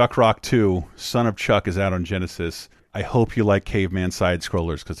 because Chuck Rock 2, Son of Chuck, is out on Genesis. I hope you like caveman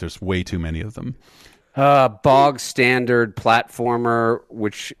side-scrollers, because there's way too many of them. Bog standard platformer,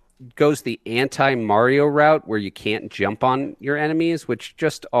 which goes the anti-Mario route, where you can't jump on your enemies, which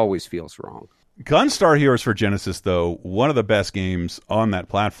just always feels wrong. Gunstar Heroes for Genesis, though, one of the best games on that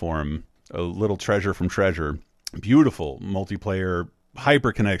platform. A little treasure from Treasure. Beautiful multiplayer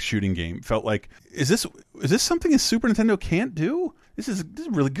hyperconnect shooting game. Felt like, is this something a Super Nintendo can't do? This is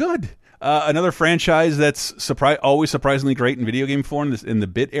really good. Another franchise that's always surprisingly great in video game form in the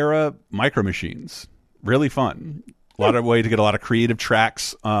bit era, Micro Machines. Really fun. A lot of way to get a lot of creative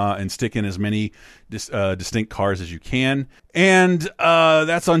tracks and stick in as many distinct cars as you can. And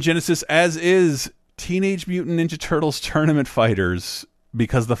that's on Genesis, as is Teenage Mutant Ninja Turtles Tournament Fighters,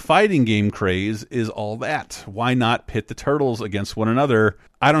 because the fighting game craze is all that. Why not pit the turtles against one another?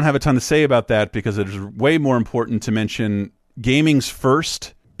 I don't have a ton to say about that, because it is way more important to mention gaming's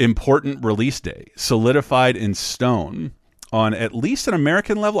first important release day, solidified in stone on at least an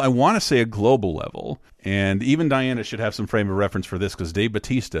American level. I want to say a global level. And even Diana should have some frame of reference for this, because Dave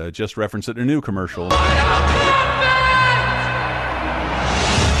Bautista just referenced it in a new commercial.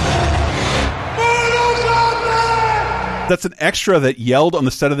 That's an extra that yelled on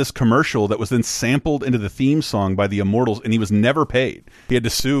the set of this commercial that was then sampled into the theme song by the Immortals, and he was never paid. He had to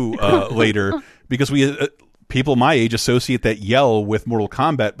sue later, because people my age associate that yell with Mortal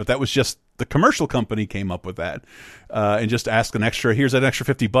Kombat, but that was just the commercial company came up with that, and just ask an extra, here's an extra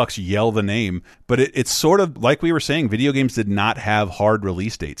 $50, yell the name. But it's sort of like we were saying, video games did not have hard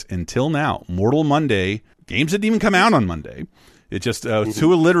release dates until now. Mortal Monday, games didn't even come out on Monday. It just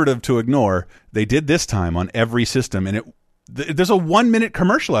too alliterative to ignore. They did this time on every system, and there's a 1-minute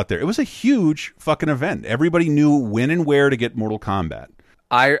commercial out there. It was a huge fucking event. Everybody knew when and where to get Mortal Kombat.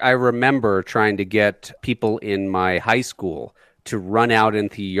 I remember trying to get people in my high school to run out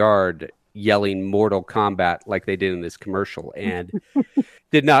into the yard yelling Mortal Kombat like they did in this commercial, and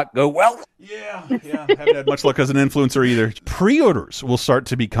did not go well. Yeah. Haven't had much luck as an influencer either. Pre-orders will start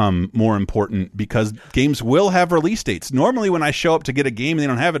to become more important, because games will have release dates. Normally when I show up to get a game and they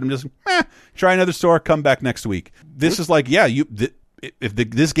don't have it, I'm just, try another store, come back next week. This is like,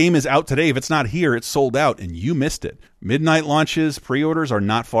 this game is out today, if it's not here, it's sold out, and you missed it. Midnight launches, pre-orders are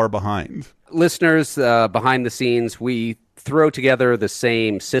not far behind. Listeners, behind the scenes, we throw together the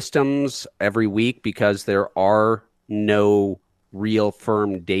same systems every week, because there are no real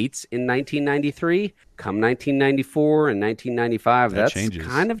firm dates in 1993. Come 1994 and 1995, that's changes.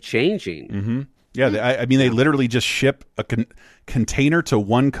 Kind of changing. Mm-hmm. Yeah, I mean, they literally just ship a container to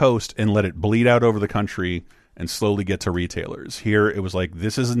one coast and let it bleed out over the country and slowly get to retailers. Here, it was like,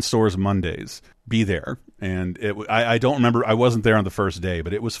 this is in stores Mondays. Be there. And I don't remember. I wasn't there on the first day,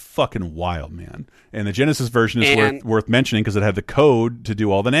 but it was fucking wild, man. And the Genesis version is worth mentioning, because it had the code to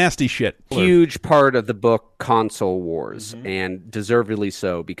do all the nasty shit. Huge part of the book, Console Wars, and deservedly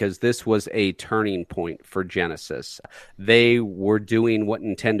so, because this was a turning point for Genesis. They were doing what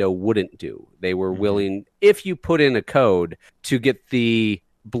Nintendo wouldn't do. They were willing, if you put in a code, to get the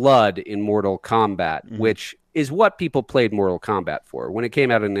blood in Mortal Kombat, which is what people played Mortal Kombat for. When it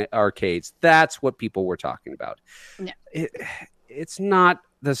came out in the arcades, that's what people were talking about. Yeah. It's not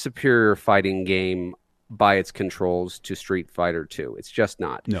the superior fighting game by its controls to Street Fighter 2. It's just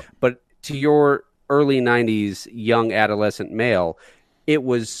not. No. But to your early 90s young adolescent male, it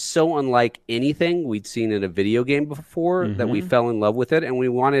was so unlike anything we'd seen in a video game before that we fell in love with it, and we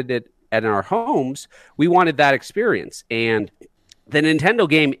wanted it in our homes. We wanted that experience. And the Nintendo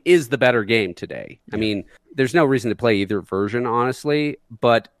game is the better game today. I mean, there's no reason to play either version, honestly,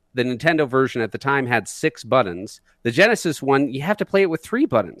 but the Nintendo version at the time had 6 buttons. The Genesis one, you have to play it with 3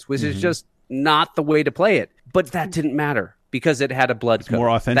 buttons, which is just not the way to play it. But that didn't matter, because it had a blood code. More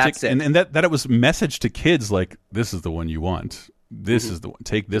authentic. That's it. And that it was messaged to kids like, this is the one you want. This is the one.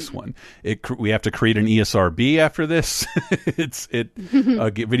 Take this one. We have to create an ESRB after this. It's a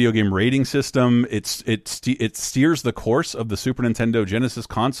video game rating system. It steers the course of the Super Nintendo Genesis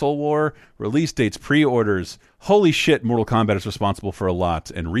console war. Release dates, pre-orders. Holy shit! Mortal Kombat is responsible for a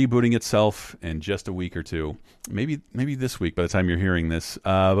lot, and rebooting itself in just a week or two. Maybe this week by the time you're hearing this.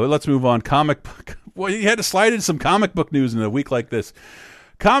 But let's move on. Comic book. Well, you had to slide in some comic book news in a week like this.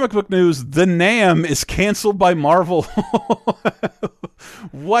 Comic book news, The Nam is canceled by Marvel.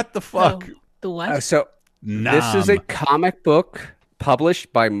 What the fuck? The what? This is a comic book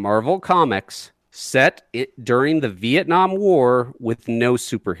published by Marvel Comics set during the Vietnam War with no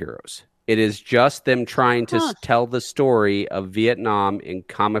superheroes. It is just them trying to tell the story of Vietnam in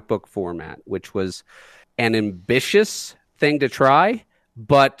comic book format, which was an ambitious thing to try,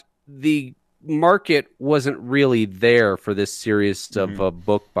 but the market wasn't really there for this series of a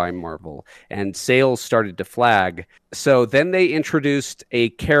book by Marvel, and sales started to flag. So then they introduced a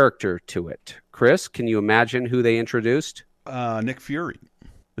character to it. Chris, can you imagine who they introduced? Nick Fury.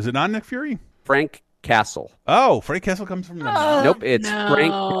 Is it not Nick Fury? Frank Castle. Oh, Frank Castle comes from the... Nope, it's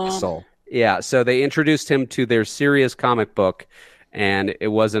Frank Castle. Yeah, so they introduced him to their serious comic book, and it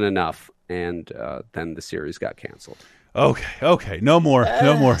wasn't enough. And then the series got canceled. Okay. No more.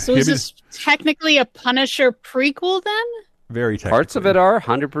 So is this technically a Punisher prequel then? Very technically. Parts of it are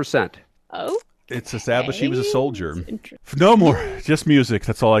 100%. Oh. It's established he was a soldier. No more. Just music.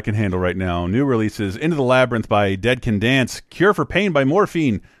 That's all I can handle right now. New releases. Into the Labyrinth by Dead Can Dance. Cure for Pain by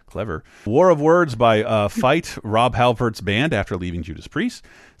Morphine. Clever. War of Words by Fight, Rob Halford's band after leaving Judas Priest.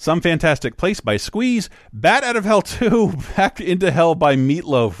 Some Fantastic Place by Squeeze. Bat Out of Hell 2. Back into Hell by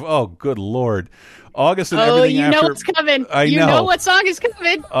Meatloaf. Oh, good Lord. August and Everything After. Oh, you know what's coming. You know what song is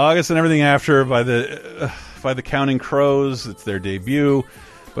coming. August and Everything After by the Counting Crows. It's their debut.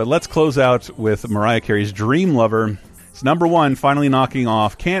 But let's close out with Mariah Carey's Dream Lover. It's number 1, finally knocking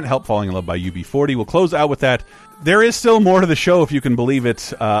off Can't Help Falling in Love by UB40. We'll close out with that. There is still more to the show, if you can believe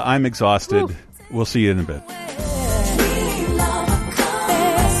it. I'm exhausted. Woo. We'll see you in a bit.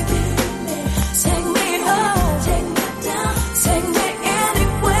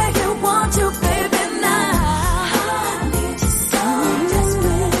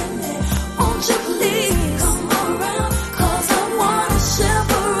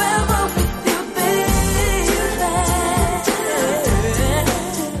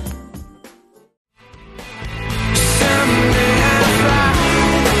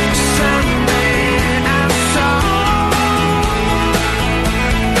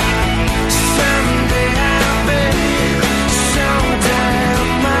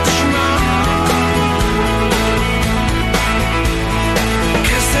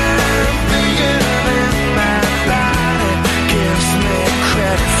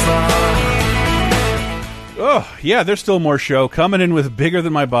 Yeah, there's still more show. Coming in with Bigger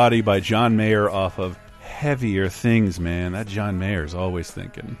Than My Body by John Mayer off of Heavier Things, man. That John Mayer's always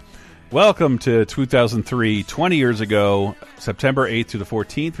thinking. Welcome to 2003, 20 years ago, September 8th to the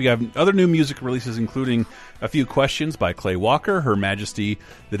 14th. We have other new music releases, including A Few Questions by Clay Walker, Her Majesty,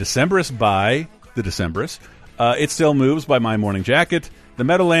 The Decemberist by The Decemberist, It Still Moves by My Morning Jacket, The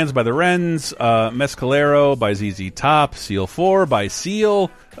Meadowlands by The Wrens, Mescalero by ZZ Top, Seal 4 by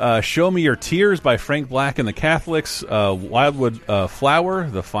Seal, Show Me Your Tears by Frank Black and the Catholics, Wildwood Flower,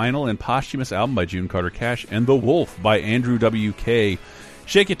 the final and posthumous album by June Carter Cash, and The Wolf by Andrew W.K.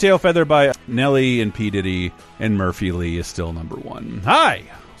 Shake Your Tail Feather by Nelly and P. Diddy, and Murphy Lee is still number 1. Hi!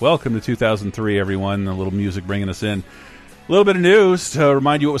 Welcome to 2003, everyone. A little music bringing us in. A little bit of news to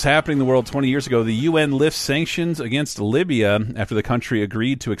remind you what was happening in the world 20 years ago. The UN lifts sanctions against Libya after the country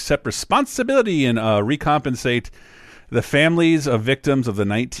agreed to accept responsibility and recompensate the families of victims of the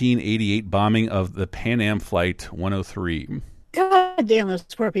 1988 bombing of the Pan Am Flight 103. God damn, those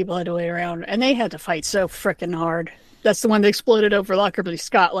poor people had to wait around. And they had to fight so frickin' hard. That's the one that exploded over Lockerbie,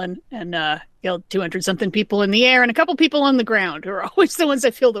 Scotland, and killed 200-something people in the air and a couple people on the ground, who are always the ones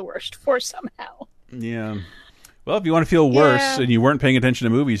I feel the worst for somehow. Yeah. Well, if you want to feel worse and you weren't paying attention to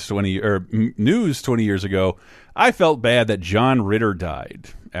movies news 20 years ago, I felt bad that John Ritter died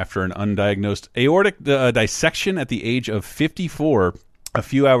after an undiagnosed aortic dissection at the age of 54, a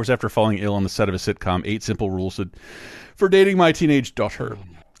few hours after falling ill on the set of a sitcom, 8 Simple Rules for Dating My Teenage Daughter.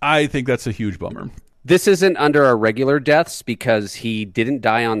 I think that's a huge bummer. This isn't under our regular deaths because he didn't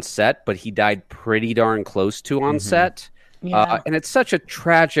die on set, but he died pretty darn close to on set. Yeah. And it's such a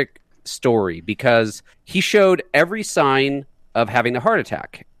tragic story because he showed every sign of having a heart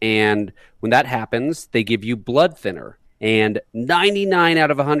attack. And when that happens, they give you blood thinner. And 99 out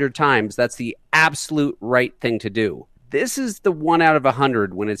of 100 times, that's the absolute right thing to do. This is the 1 out of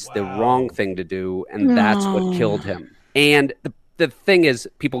 100 when it's the wrong thing to do, and that's what killed him. And the thing is,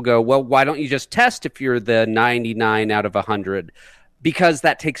 people go, well, why don't you just test if you're the 99 out of 100? Because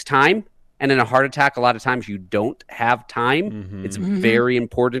that takes time. And in a heart attack, a lot of times you don't have time. It's very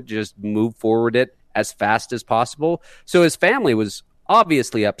important to just move forward it as fast as possible. So his family was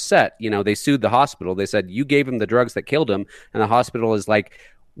obviously upset. You know, they sued the hospital. They said, you gave him the drugs that killed him. And the hospital is like,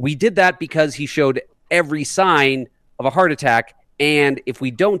 we did that because he showed every sign of a heart attack. And if we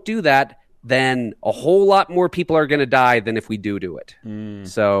don't do that, then a whole lot more people are going to die than if we do it.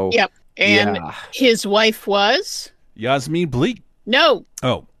 So, yep. And his wife was? Yasmine Bleak. No.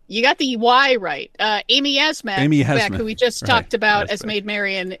 Oh. You got the Y right. Amy Yasmak, who we just talked about as Maid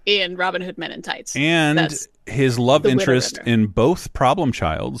Marian in Robin Hood Men in Tights. And that's his love interest in both Problem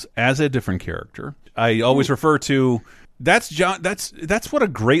Childs as a different character. I always refer to That's John. That's what a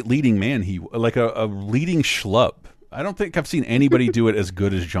great leading man like a leading schlub. I don't think I've seen anybody do it as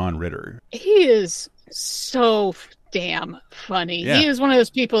good as John Ritter. He is so damn funny. Yeah. He is one of those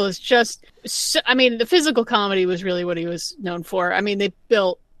people that's just, I mean, the physical comedy was really what he was known for. I mean, they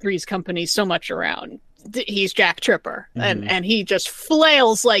built Three's Company so much around. He's Jack Tripper, and he just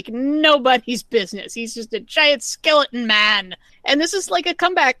flails like nobody's business. He's just a giant skeleton man. And this is like a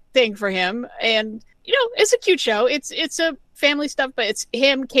comeback thing for him. And, you know, it's a cute show. It's a family stuff, but it's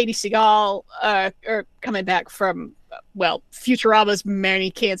him, Katie Seagal, are coming back from, well, Futurama's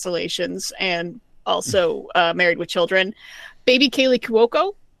many cancellations, and also Married with Children. Baby Kaylee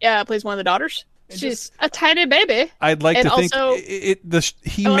Cuoco plays one of the daughters. She's a tiny baby. I'd like and to think also,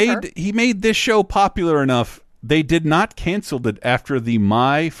 he made this show popular enough. They did not cancel it after the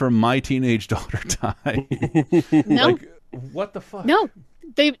from My Teenage Daughter died. No. Like, what the fuck? No.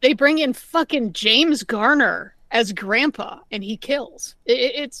 They bring in fucking James Garner as Grandpa, and he kills.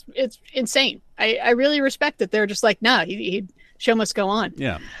 It's insane. I really respect that they're just like, nah, show must go on.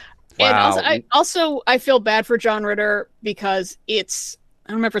 Yeah. Wow. And I feel bad for John Ritter because I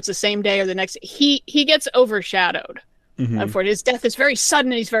don't remember if it's the same day or the next. He gets overshadowed. Unfortunately, his death is very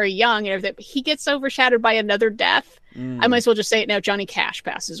sudden and he's very young and everything. But he gets overshadowed by another deth. I might as well just say it now. Johnny Cash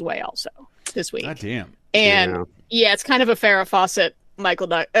passes away also this week. God damn. And yeah, it's kind of a Farrah Fawcett, Michael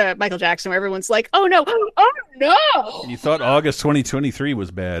Jackson, where everyone's like, "Oh no, oh no!" You thought August 2023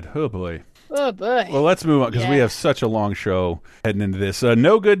 was bad? Oh boy. Oh boy. Well, let's move on because we have such a long show heading into this.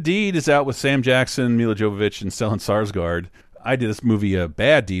 No Good Deed is out with Sam Jackson, Mila Jovovich, and Stellan Skarsgård. I did this movie a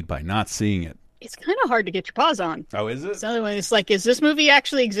bad deed by not seeing it. It's kind of hard to get your paws on. Oh, is it? So another one is like, is this movie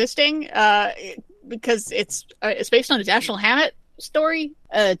actually existing? Because it's based on a Dashiell Hammett story.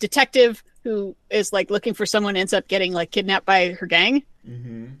 A detective who is like looking for someone, ends up getting like kidnapped by her gang.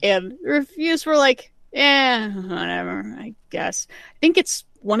 And the reviews were like, whatever, I guess. I think it's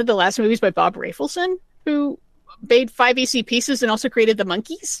one of the last movies by Bob Rafelson, who made 5 EC Pieces and also created The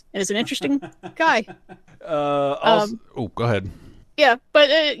Monkees, and is an interesting guy. Go ahead. Yeah, but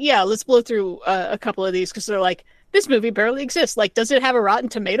let's blow through a couple of these because they're like, this movie barely exists. Like, does it have a Rotten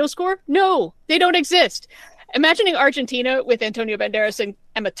Tomato score? No, they don't exist. Imagining Argentina with Antonio Banderas and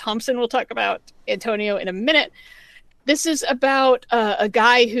Emma Thompson. We'll talk about Antonio in a minute. This is about a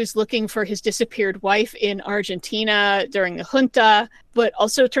guy who's looking for his disappeared wife in Argentina during the junta, but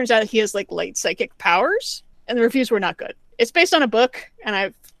also it turns out he has like light psychic powers, and the reviews were not good. It's based on a book, and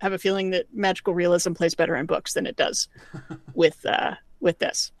I have a feeling that magical realism plays better in books than it does with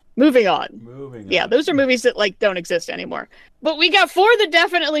this. Moving on. Yeah, those are movies that like don't exist anymore. But we got 4 that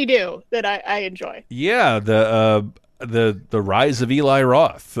definitely do that I enjoy. Yeah, the Rise of Eli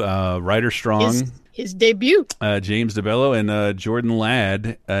Roth, Ryder Strong, his debut, James DeBello and Jordan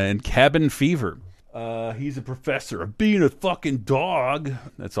Ladd, and Cabin Fever. He's a professor of being a fucking dog.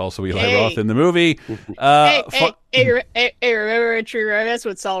 That's also Eli Roth in the movie. Remember in True Romance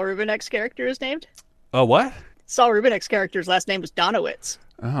what Saul Rubinek's character is named? Oh, what? Saul Rubinek's character's last name was Donowitz.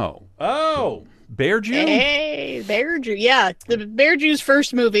 Oh, Bear Jew? Hey, Bear Jew. Yeah, the Bear Jew's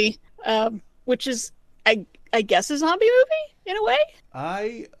first movie, which is, I guess, a zombie movie in a way.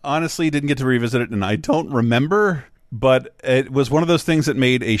 I honestly didn't get to revisit it, and I don't remember, but it was one of those things that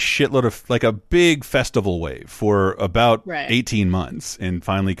made a shitload of, like, a big festival wave for about 18 months, and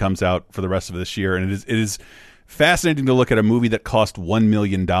finally comes out for the rest of this year. And it is fascinating to look at a movie that cost $1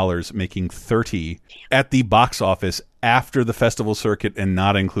 million, making 30 at the box office after the festival circuit and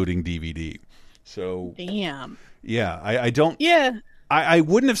not including DVD. So, damn. Yeah, I don't. Yeah. I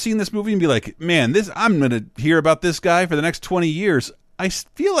wouldn't have seen this movie and be like, man, I'm going to hear about this guy for the next 20 years. I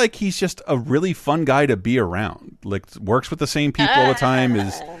feel like he's just a really fun guy to be around. Like, works with the same people all the time.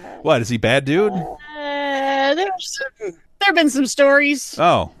 Is he bad dude? There have been some stories.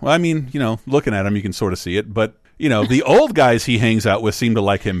 Oh, well, I mean, looking at him, you can sort of see it. But, the old guys he hangs out with seem to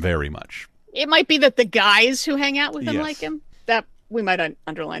like him very much. It might be that the guys who hang out with him like him. That we might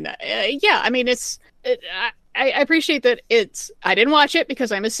underline that. Yeah, I mean, I appreciate that I didn't watch it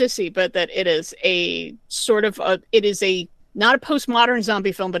because I'm a sissy, but that it is a sort of not a postmodern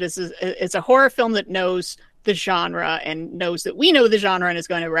zombie film, but it's a horror film that knows the genre and knows that we know the genre and is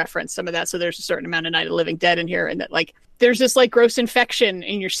going to reference some of that. So there's a certain amount of Night of the Living Dead in here, and that like there's this like gross infection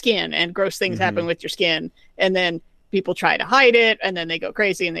in your skin and gross things happen with your skin, and then people try to hide it, and then they go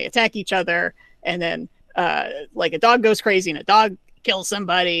crazy and they attack each other, and then like a dog goes crazy and a dog kills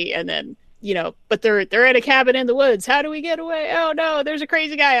somebody, and then but they're at a cabin in the woods. How do we get away? Oh no, there's a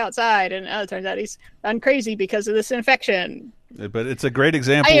crazy guy outside, and it turns out he's gone crazy because of this infection. But it's a great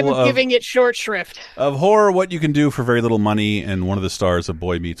example. I am giving it short shrift of horror. What you can do for very little money, and one of the stars of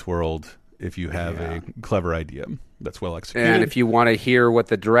Boy Meets World if you have a clever idea that's well executed. And if you want to hear what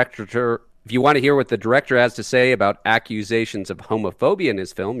the director has to say about accusations of homophobia in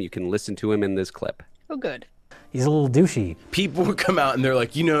his film, you can listen to him in this clip. Oh, good. He's a little douchey. People would come out and they're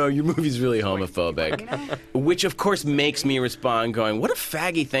like, your movie's really homophobic. Which, of course, makes me respond going, what a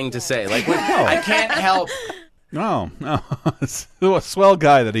faggy thing to say. Like, I can't help. No. A swell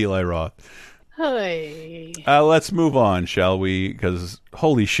guy, that Eli Roth. Hey. Let's move on, shall we? Because,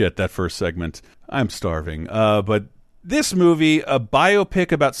 holy shit, that first segment. I'm starving. But this movie, a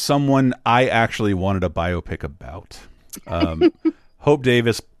biopic about someone I actually wanted a biopic about. Hope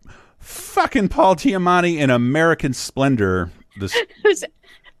Davis, fucking Paul Giamatti in American Splendor. It was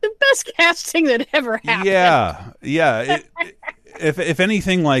the best casting that ever happened. Yeah. If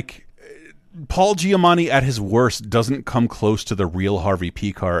anything, like, Paul Giamatti at his worst doesn't come close to the real Harvey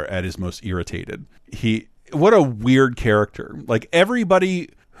Pekar at his most irritated. What a weird character. Like, everybody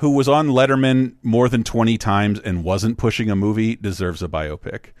who was on Letterman more than 20 times and wasn't pushing a movie deserves a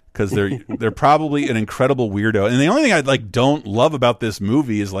biopic, because they're probably an incredible weirdo. And the only thing I don't love about this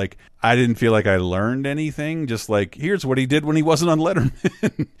movie is, like, I didn't feel like I learned anything. Just like, here's what he did when he wasn't on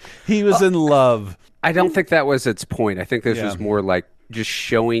Letterman. He was in love. I don't think that was its point. I think this was more like just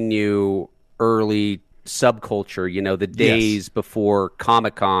showing you early subculture, the days before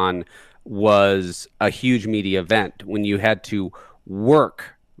Comic-Con was a huge media event, when you had to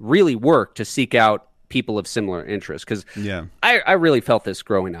really work to seek out people of similar interests. Because I really felt this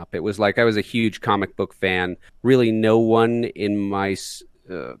growing up. It was like I was a huge comic book fan. Really no one in my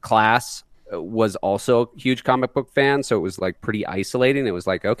class was also a huge comic book fan, so it was like pretty isolating. It was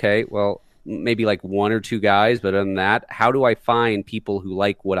like, okay, well, maybe like one or two guys, but other than that, how do I find people who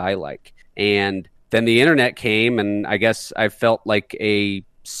like what I like? And then the internet came, and I guess I felt like a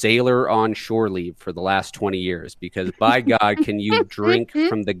sailor on shore leave for the last 20 years, because by God, can you drink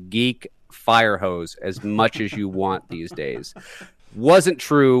from the geek fire hose as much as you want these days. Wasn't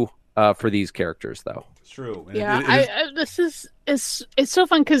true for these characters, though. It's true. This is it's so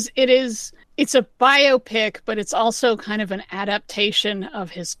fun because it's a biopic, but it's also kind of an adaptation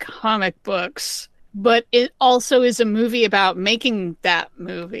of his comic books. But it also is a movie about making that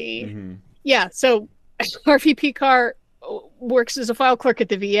movie. Mm-hmm. Yeah, so Harvey Pekar works as a file clerk at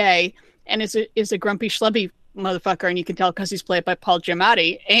the VA and is a grumpy, schlubby motherfucker, and you can tell because he's played by Paul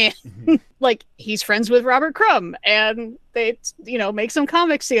Giamatti. And like, he's friends with Robert Crumb, and they make some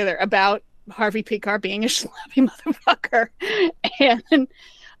comics together about Harvey Pekar being a schlubby motherfucker. And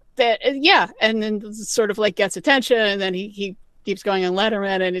and then sort of like gets attention, and then he keeps going on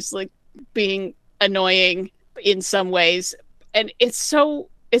Letterman, and it's like being annoying in some ways. And it's so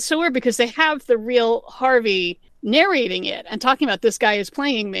weird because they have the real Harvey narrating it and talking about, this guy is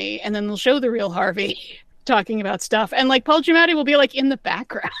playing me, and then they'll show the real Harvey talking about stuff, and like Paul Giamatti will be like in the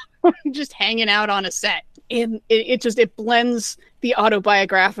background just hanging out on a set, and it blends the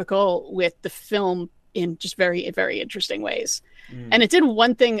autobiographical with the film in just very, very interesting ways. And it did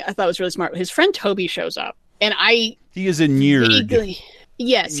one thing I thought was really smart. His friend Toby shows up, and he is a nerd.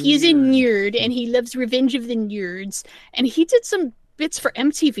 Yes, he's a nerd, and he loves Revenge of the Nerds, and he did some bits for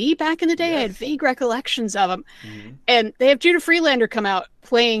MTV back in the day. Yes. I had vague recollections of him. Mm-hmm. And they have Judah Freelander come out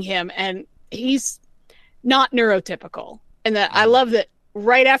playing him, and he's not neurotypical. And I love that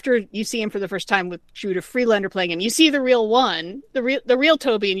right after you see him for the first time with Judah Freelander playing him, you see the real one, the real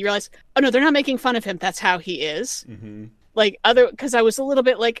Toby, and you realize, oh no, they're not making fun of him. That's how he is. Mm-hmm. Because I was a little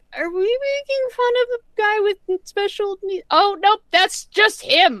bit like, are we making fun of the guy with special needs? Oh nope, that's just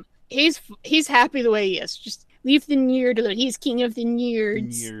him. He's happy the way he is. Just leave the nerd alone. He's king of the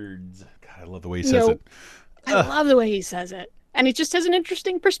nerds. God, I love the way he says it. I love the way he says it. And he just has an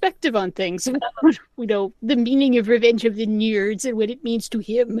interesting perspective on things. The meaning of Revenge of the Nerds and what it means to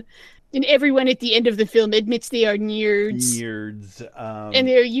him. And everyone at the end of the film admits they are nerds. And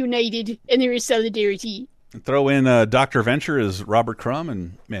they're united. And there is solidarity. Throw in Dr. Venture as Robert Crumb,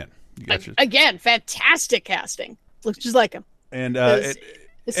 and man, you got you. Again, fantastic casting. Looks just like him. And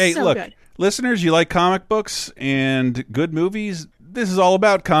it's hey, so look, good. Listeners, you like comic books and good movies? This is all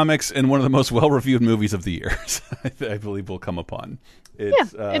about comics and one of the most well-reviewed movies of the year. I believe we'll come upon.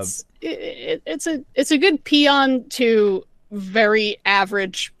 It's a good peon to very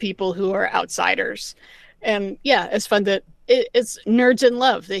average people who are outsiders, and it's fun that it's nerds in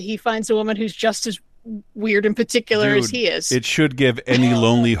love, that he finds a woman who's just as weird and particular as he is. It should give any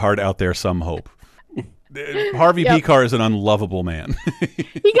lonely heart out there some hope. Harvey Pekar is an unlovable man.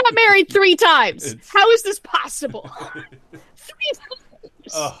 He got married 3 times. How is this possible? 3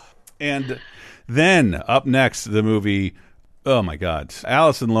 times. And then up next, the movie, oh my God,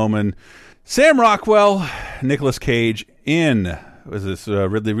 Alison Lohman, Sam Rockwell, Nicolas Cage in was this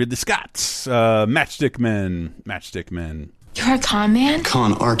Ridley Scott's Matchstick Men. You're a con man?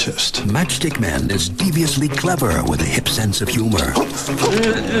 Con artist. Matchstick Men is deviously clever with a hip sense of humor.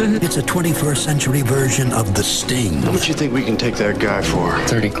 It's a 21st century version of The Sting. How much you think we can take that guy for?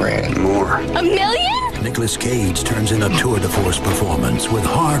 30 grand. More. $1 million? Nicolas Cage turns in a tour de force performance with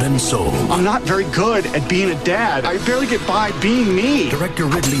heart and soul. I'm not very good at being a dad. I barely get by being me. Director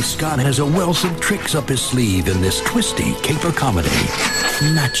Ridley Scott has a wealth of tricks up his sleeve in this twisty caper comedy.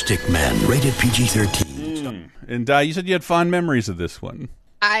 Matchstick Men, rated PG-13. And you said you had fond memories of this one.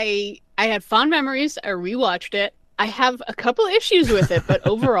 I had fond memories. I rewatched it. I have a couple issues with it, but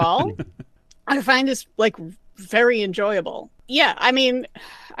overall, I find this like very enjoyable. Yeah, I mean,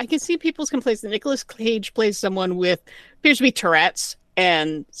 I can see people's complaints that Nicolas Cage plays someone with appears to be Tourette's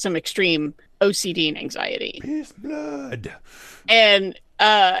and some extreme OCD and anxiety. Piss blood. And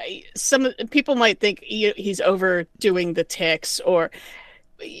some people might think he's overdoing the tics, or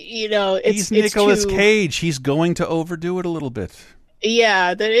he's Nicolas Cage. He's going to overdo it a little bit.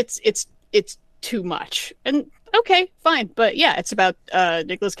 Yeah, that it's too much. And okay, fine, but yeah, it's about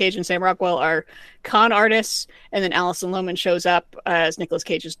Nicolas Cage and Sam Rockwell are con artists, and then Alison Lohman shows up as Nicolas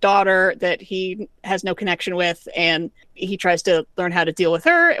Cage's daughter that he has no connection with, and he tries to learn how to deal with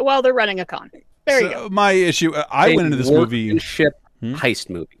her while they're running a con. There you go. My issue, I went into this movie heist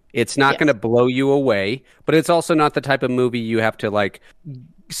movie. It's not going to blow you away, but it's also not the type of movie you have to like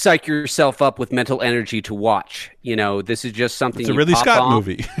psych yourself up with mental energy to watch. This is just something. It's a Ridley Scott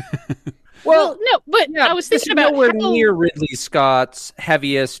movie. Well, no, but I was thinking about nowhere near Ridley Scott's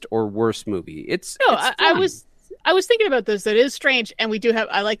heaviest or worst movie. I was thinking about this. That is strange, and we do have.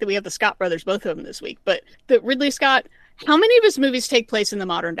 I like that we have the Scott brothers, both of them this week. But the Ridley Scott, how many of his movies take place in the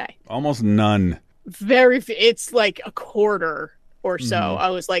modern day? Almost none. It's like a quarter or so. Mm-hmm. I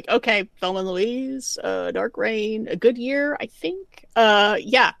was like, okay, Thelma and Louise, Dark Reign, A Good Year, I think.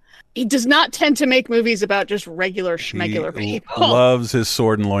 Yeah. He does not tend to make movies about just regular schmegular people. Loves his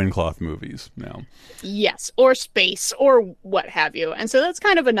sword and loincloth movies now. Yes, or space, or what have you. And so that's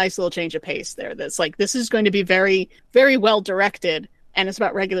kind of a nice little change of pace there. That's like, this is going to be very, very well directed, and it's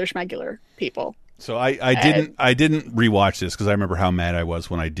about regular schmegular people. So I didn't rewatch this because I remember how mad I was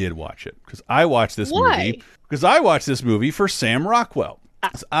when I did watch it. Because I watched this movie for Sam Rockwell.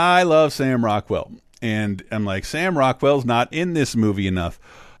 I love Sam Rockwell, and I'm like, Sam Rockwell's not in this movie enough.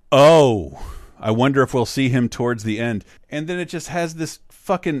 Oh, I wonder if we'll see him towards the end. And then it just has this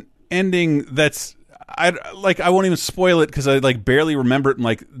fucking ending that's I won't even spoil it because I like barely remember it. And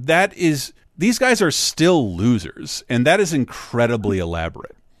like these guys are still losers, and that is incredibly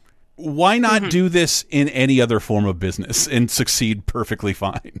elaborate. Why not do this in any other form of business and succeed perfectly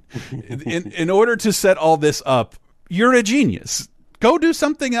fine? In order to set all this up, you're a genius. Go do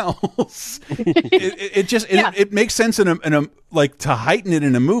something else. It makes sense in a like to heighten it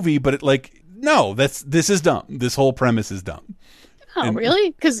in a movie, but this is dumb. This whole premise is dumb. Oh, really?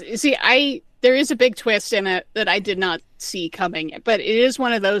 Because see, there is a big twist in it that I did not see coming, but it is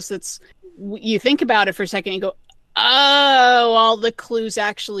one of those that's you think about it for a second, and you go, oh, all the clues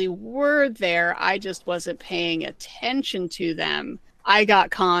actually were there. I just wasn't paying attention to them. I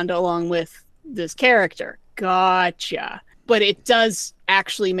got conned along with this character. Gotcha. But it does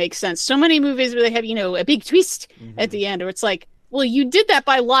actually make sense. So many movies where they have, a big twist at the end, or it's like, well, you did that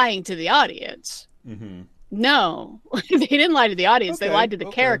by lying to the audience. Mm-hmm. No, they didn't lie to the audience. They lied to the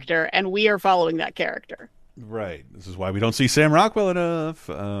character, and we are following that character. Right. This is why we don't see Sam Rockwell enough.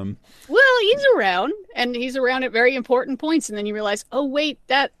 Well, he's around, and he's around at very important points, and then you realize, oh, wait,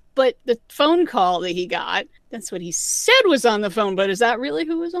 but the phone call that he got, that's what he said was on the phone, but is that really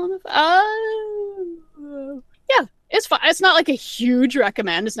who was on the phone? Yeah. It's fine. It's not like a huge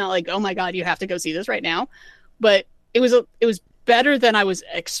recommend. It's not like, oh my God, you have to go see this right now. But it was better than I was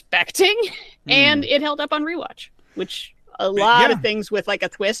expecting, and it held up on rewatch, which a lot of things with like a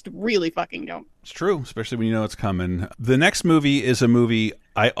twist really fucking don't. It's true, especially when you know it's coming. The next movie is a movie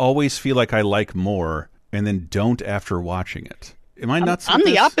I always feel like I like more, and then don't after watching it. Am I nuts? I'm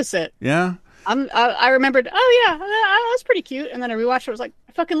the opposite. Yeah. I remembered, oh yeah, that was pretty cute, and then I rewatched it. I was like,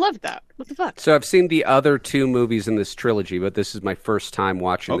 I fucking loved that. What the fuck? So I've seen the other two movies in this trilogy, but this is my first time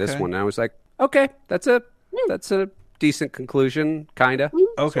watching this one. And I was like, okay, that's a decent conclusion, kinda.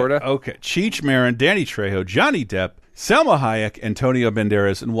 Okay, sorta. Okay. Cheech Marin, Danny Trejo, Johnny Depp, Selma Hayek, Antonio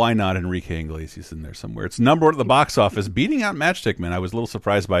Banderas, and why not Enrique Iglesias in there somewhere? It's number one at the box office, beating out Matchstick Men. I was a little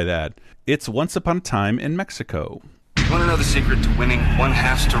surprised by that. It's Once Upon a Time in Mexico. Want to know the secret to winning? One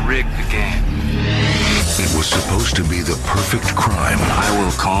has to rig the game. It was supposed to be the perfect crime. I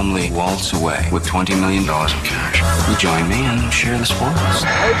will calmly waltz away with $20 million in cash. You join me and share the spoils.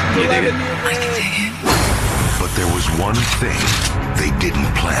 You dig it? I can dig it. But But there was one thing they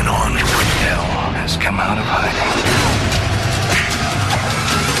didn't plan on. Hell has come out of hiding.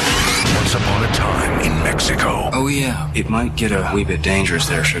 Once upon a time in Mexico. Oh yeah, it might get a wee bit dangerous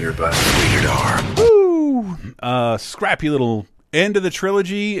there, sugar butt. Rated R. Woo! Scrappy little end of the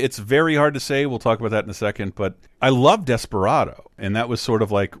trilogy. It's very hard to say. We'll talk about that in a second. But I love Desperado, and that was sort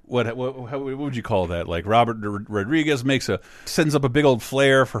of like what would you call that? Like Robert Rodriguez sends up a big old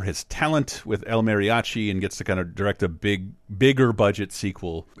flare for his talent with El Mariachi and gets to kind of direct a bigger budget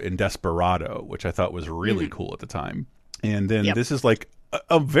sequel in Desperado, which I thought was really cool at the time. And then this is like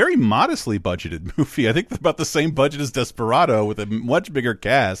a very modestly budgeted movie. I think about the same budget as Desperado with a much bigger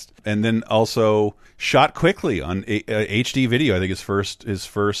cast, and then also shot quickly on HD video. I think his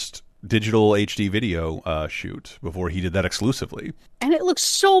first digital HD video shoot before he did that exclusively. And it looks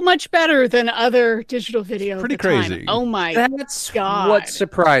so much better than other digital video. Pretty at the time. crazy. Oh my That's God. what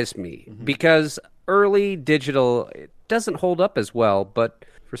surprised me, because early digital, it doesn't hold up as well, but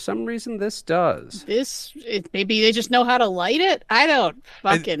for some reason this does. Maybe they just know how to light it. I don't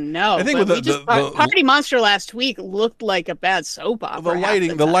fucking know. I think but Party Monster last week looked like a bad soap opera.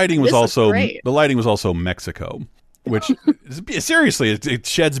 The lighting was also Mexico, which seriously it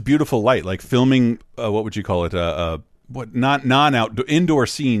sheds beautiful light. Like filming, what would you call it? Indoor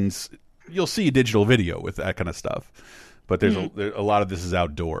scenes. You'll see digital video with that kind of stuff, but there's a lot of this is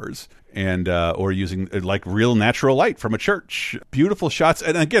outdoors. And or using like real natural light from a church. Beautiful shots.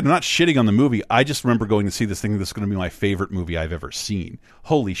 And again, I'm not shitting on the movie. I just remember going to see this thing. This is going to be my favorite movie I've ever seen.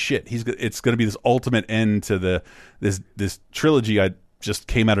 Holy shit! It's going to be this ultimate end to this trilogy. I just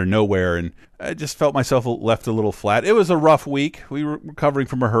came out of nowhere, and I just felt myself left a little flat. It was a rough week. We were recovering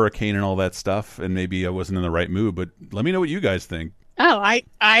from a hurricane and all that stuff, and maybe I wasn't in the right mood. But let me know what you guys think. Oh,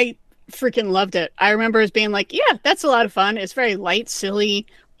 I freaking loved it. I remember as being like, yeah, that's a lot of fun. It's very light, silly,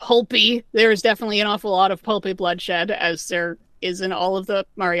 pulpy. There's definitely an awful lot of pulpy bloodshed, as there is in all of the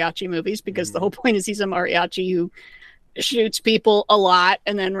mariachi movies, because the whole point is he's a mariachi who shoots people a lot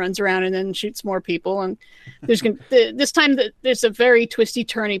and then runs around and then shoots more people. And there's this time that there's a very twisty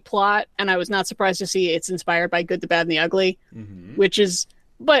turny plot, and I was not surprised to see it's inspired by Good, the Bad, and the Ugly, which is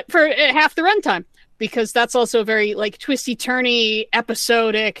but for half the runtime, because that's also very like twisty turny,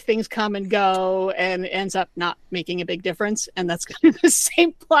 episodic, things come and go, and ends up not making a big difference. And that's kind of the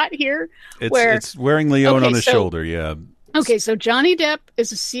same plot here. It's wearing Leone on his shoulder, yeah. Okay, so Johnny Depp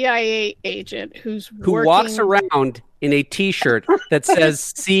is a CIA agent who walks around in a T-shirt that says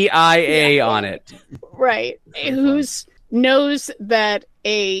CIA on it. Right. Who knows that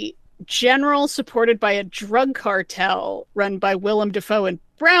a general supported by a drug cartel run by Willem Dafoe and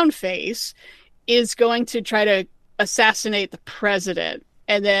Brownface is going to try to assassinate the president.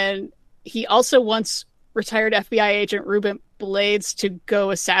 And then he also wants retired FBI agent Ruben Blades to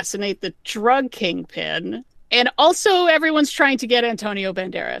go assassinate the drug kingpin. And also everyone's trying to get Antonio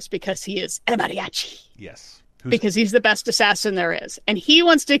Banderas because he is El Mariachi. Yes. Because he's the best assassin there is. And he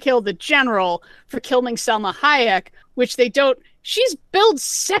wants to kill the general for killing Selma Hayek, which they don't. She's billed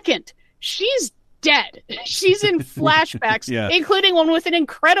second. She's dead. She's in flashbacks, including one with an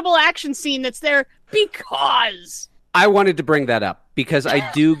incredible action scene that's there because. I wanted to bring that up because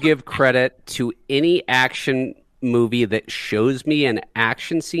I do give credit to any action movie that shows me an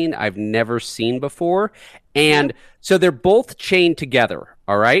action scene I've never seen before. And so they're both chained together,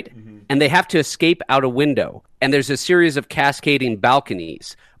 all right? And they have to escape out a window. And there's a series of cascading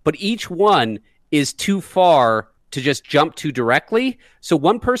balconies, but each one is too far to just jump to directly. So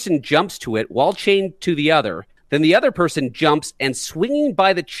one person jumps to it while chained to the other. Then the other person jumps and swinging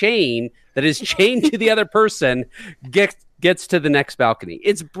by the chain that is chained to the other person gets to the next balcony.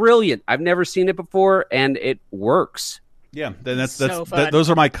 It's brilliant. I've never seen it before, and it works. Yeah, those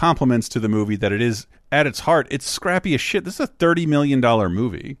are my compliments to the movie, that it is, at its heart, it's scrappy as shit. This is a $30 million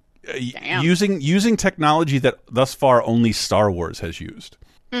movie. Using technology that thus far only Star Wars has used,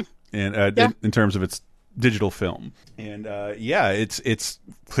 and in terms of its digital film. And it's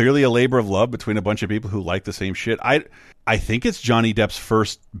clearly a labor of love between a bunch of people who like the same shit. I think it's Johnny Depp's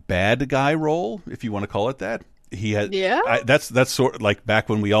first bad guy role, if you want to call it that. He had that's sort of like back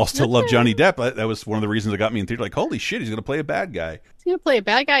when we all still loved Johnny Depp. That was one of the reasons that got me in theater. Like, holy shit, he's going to play a bad guy. He's going to play a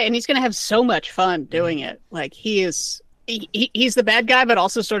bad guy, and he's going to have so much fun doing it. Like he's the bad guy, but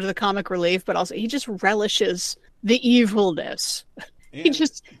also sort of the comic relief. But also he just relishes the evilness. Yeah.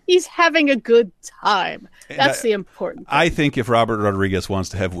 He's having a good time. That's the important thing. I think if Robert Rodriguez wants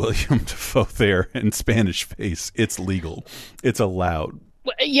to have William Dafoe there in Spanish face, it's legal. It's allowed.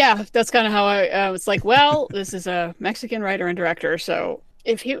 Yeah, that's kind of how I was like, well, this is a Mexican writer and director, so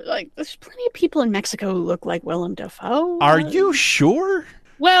if he there's plenty of people in Mexico who look like Willem Dafoe. Are you sure?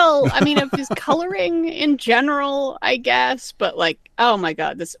 Well, I mean, of his coloring in general, I guess, but like, oh my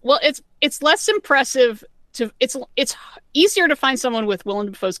God, it's less impressive it's easier to find someone with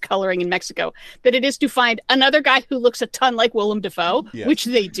Willem Dafoe's coloring in Mexico than it is to find another guy who looks a ton like Willem Dafoe, which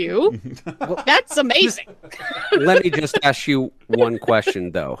they do. That's amazing. Let me just ask you one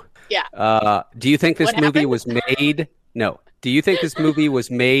question, though. Yeah. Do you think this What movie happened? was made? No. Do you think this movie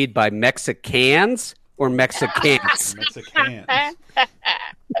was made by Mexicans or Mexicans? Mexicans.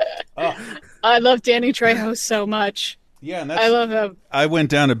 I love Danny Trejo so much. Yeah, and I love him. I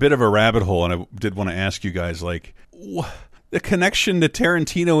went down a bit of a rabbit hole, and I did want to ask you guys, like, the connection to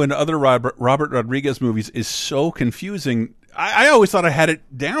Tarantino and other Robert Rodriguez movies is so confusing. I always thought I had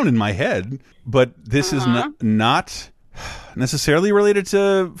it down in my head, but this is not necessarily related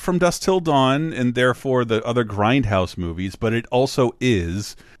to From Dusk Till Dawn, and therefore the other Grindhouse movies, but it also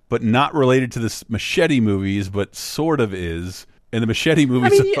is, but not related to the Machete movies, but sort of is. And the Machete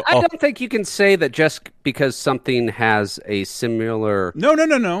movies. I mean, I don't think you can say that just because something has a similar. No.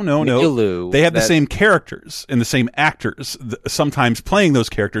 They have the same characters and the same actors, sometimes playing those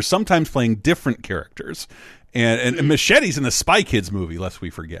characters, sometimes playing different characters. And Machete's in the Spy Kids movie, lest we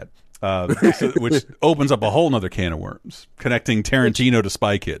forget, which opens up a whole nother can of worms, connecting Tarantino to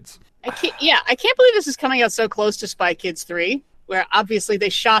Spy Kids. I can't believe this is coming out so close to Spy Kids 3. Where obviously they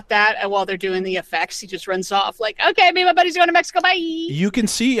shot that, and while they're doing the effects, he just runs off like, "Okay, me and my buddy's going to Mexico. Bye." You can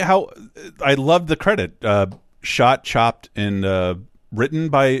see how I love the credit. Shot, chopped, and written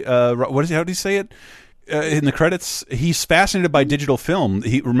by what is it? How do you say it? In the credits, he's fascinated by digital film.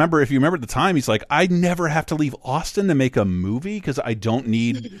 If you remember at the time, he's like, "I never have to leave Austin to make a movie because I don't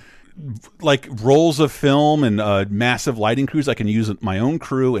need." Like rolls of film and massive lighting crews. I can use my own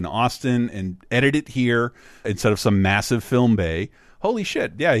crew in Austin and edit it here instead of some massive film bay. Holy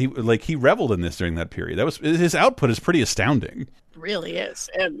shit! Yeah, he reveled in this during that period. His output is pretty astounding. It really is,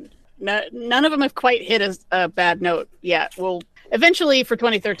 and none of them have quite hit a bad note yet. We'll eventually, for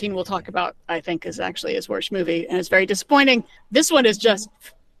 2013, we'll talk about. I think is actually his worst movie, and it's very disappointing. This one is just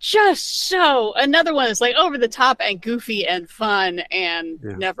so another one is like over the top and goofy and fun and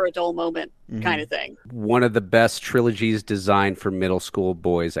never a dull moment kind of thing. One of the best trilogies designed for middle school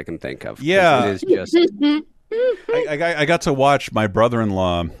boys I can think of. Yeah, it is just. I got to watch my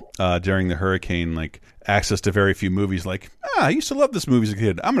brother-in-law during the hurricane, like access to very few movies. Like, I used to love this movie as a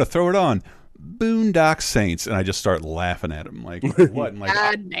kid. I'm going to throw it on. Boondock Saints, and I just start laughing at him. Like, what? Like,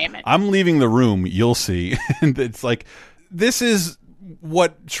 God damn it! I'm leaving the room. You'll see. And it's like, this is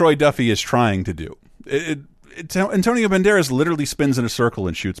what Troy Duffy is trying to do. Antonio Banderas literally spins in a circle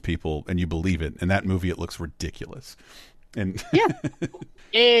and shoots people, and you believe it. In that movie, it looks ridiculous. And yeah,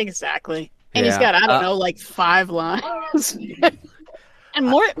 exactly. And he's got, I don't know, like 5 lines. And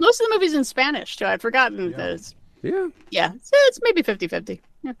most of the movie's in Spanish, too. I'd forgotten this. Yeah. Yeah, it's maybe 50-50.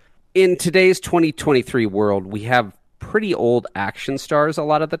 Yeah. In today's 2023 world, we have pretty old action stars a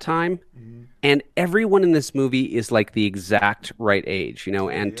lot of the time. And everyone in this movie is like the exact right age. You know,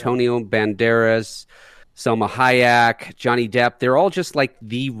 Antonio Banderas, Selma Hayek, Johnny Depp, they're all just like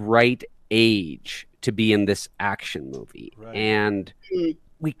the right age to be in this action movie. Right. And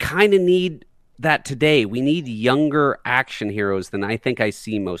we kind of need that today. We need younger action heroes than I think I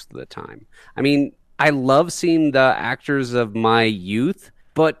see most of the time. I mean, I love seeing the actors of my youth,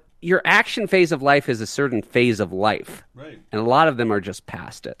 but your action phase of life is a certain phase of life. Right. And a lot of them are just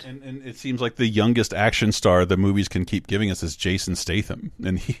past it. And it seems like the youngest action star the movies can keep giving us is Jason Statham.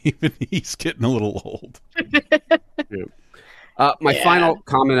 And he's getting a little old. My final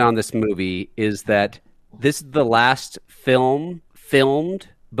comment on this movie is that this is the last film filmed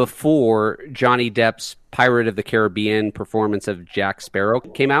before Johnny Depp's Pirate of the Caribbean performance of Jack Sparrow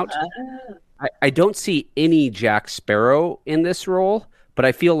came out. I don't see any Jack Sparrow in this role, but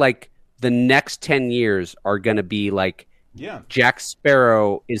I feel like the next 10 years are going to be like Jack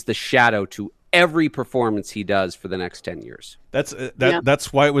Sparrow is the shadow to every performance he does for the next 10 years. That's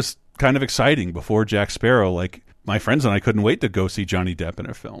why it was kind of exciting before Jack Sparrow. Like, my friends and I couldn't wait to go see Johnny Depp in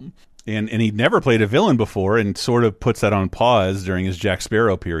a film. And he'd never played a villain before and sort of puts that on pause during his Jack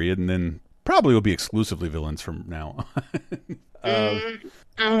Sparrow period, and then probably will be exclusively villains from now on. I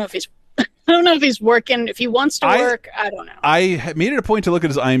don't know if he's working. If he wants to work, I don't know. I made it a point to look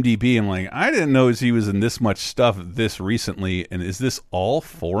at his IMDb. I'm like, I didn't know he was in this much stuff this recently. And is this all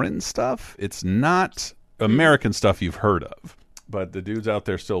foreign stuff? It's not American stuff you've heard of, but the dude's out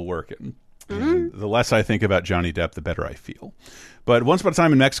there still working. And the less I think about Johnny Depp, the better I feel. But Once Upon a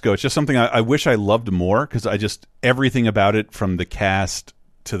Time in Mexico, it's just something I wish I loved more, because everything about it, from the cast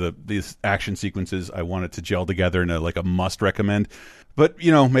to these action sequences, I want it to gel together in a must recommend. But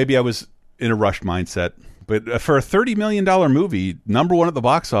maybe I was in a rushed mindset, But for a $30 million movie, #1 at the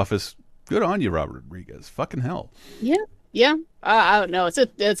box office, good on you, Robert Rodriguez. Fucking hell. Yeah. I don't know. It's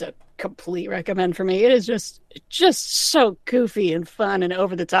a complete recommend for me. It is just so goofy and fun and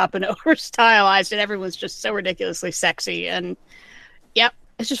over the top and over stylized, and everyone's just so ridiculously sexy. And yep,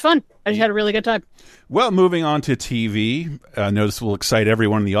 it's just fun. I just had a really good time. Well, moving on to TV, I know this will excite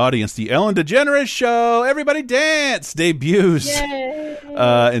everyone in the audience. The Ellen DeGeneres Show, Everybody Dance, debuts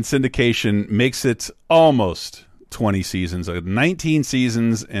in syndication, makes it almost 20 seasons, 19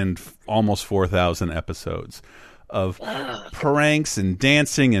 seasons and almost 4,000 episodes of pranks and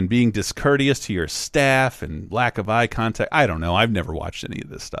dancing and being discourteous to your staff and lack of eye contact. I don't know. I've never watched any of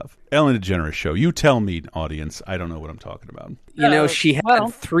this stuff. Ellen DeGeneres Show. You tell me, audience. I don't know what I'm talking about. You know, she had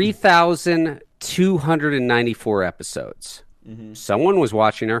 3,294 episodes. Someone was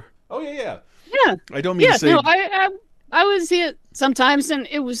watching her. Oh, yeah. Yeah. I don't mean to say... No, I would see it sometimes, and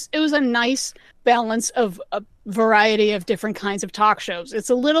it was a nice balance of a variety of different kinds of talk shows.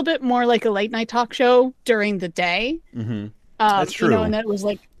 It's a little bit more like a late night talk show during the day. That's true. You know, and that was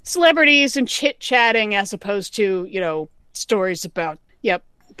like celebrities and chit-chatting as opposed to, stories about,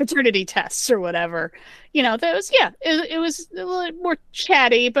 paternity tests or whatever. That was, it was a little more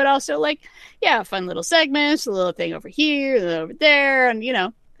chatty, but also fun little segments, a little thing over here, a little over there. And,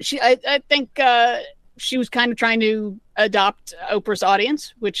 I think she was kind of trying to adopt Oprah's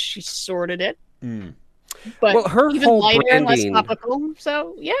audience, which she sort of did. But her even whole lighter and less branding... topical.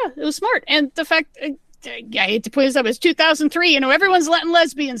 So, yeah, it was smart. And the fact, I hate to put this up, it's 2003. Everyone's letting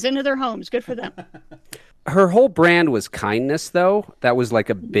lesbians into their homes. Good for them. Her whole brand was kindness, though. That was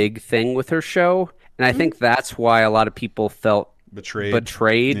like a big thing with her show. And I think that's why a lot of people felt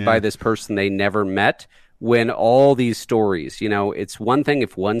betrayed by this person they never met. When all these stories, it's one thing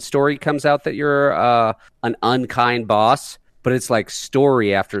if one story comes out that you're an unkind boss, but it's like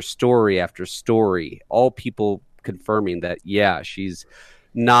story after story after story, all people confirming that, she's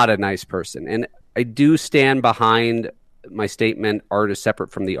not a nice person. And I do stand behind my statement, art is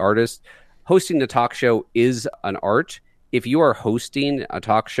separate from the artist. Hosting the talk show is an art. If you are hosting a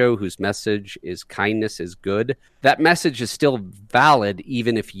talk show whose message is kindness is good, that message is still valid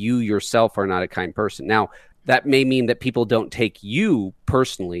even if you yourself are not a kind person. Now, that may mean that people don't take you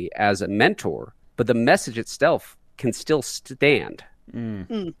personally as a mentor, but the message itself can still stand.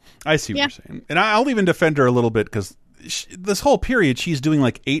 I see what you're saying. And I'll even defend her a little bit because this whole period, she's doing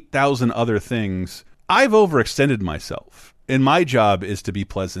like 8,000 other things. I've overextended myself, and my job is to be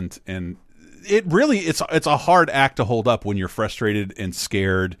pleasant. And it really, it's a hard act to hold up when you're frustrated and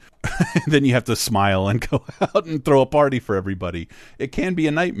scared. Then you have to smile and go out and throw a party for everybody. It can be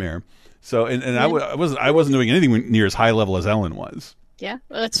a nightmare. So, I wasn't doing anything near as high level as Ellen was. Yeah,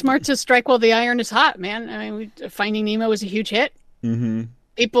 well, it's smart to strike while the iron is hot, man. I mean, Finding Nemo was a huge hit.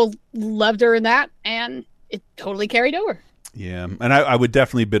 People loved her in that, and it totally carried over. Yeah, and I would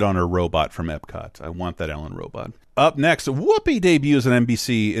definitely bid on her robot from Epcot. I want that Ellen robot. Up next, Whoopi debuts on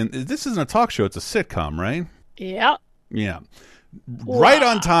NBC, and this isn't a talk show; it's a sitcom, right? Yeah. Yeah. Right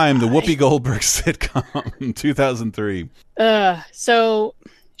on time, the Whoopi Goldberg sitcom, 2003. So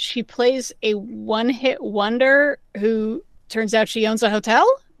she plays a one-hit wonder who turns out she owns a hotel?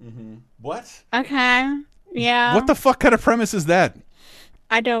 What? Okay. Yeah. What the fuck kind of premise is that?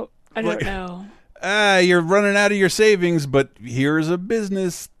 I don't know. You're running out of your savings, but here's a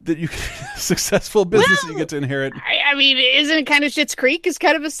business that you successful business that you get to inherit. I mean, isn't it kind of Schitt's Creek is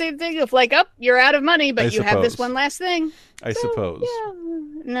kind of the same thing of like, you're out of money, but you have this one last thing. I suppose. Yeah.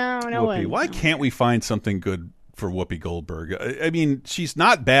 No Whoopi, why can't we find something good for Whoopi Goldberg? I mean, she's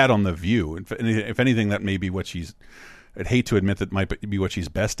not bad on The View. If anything, that may be what she's... I'd hate to admit that might be what she's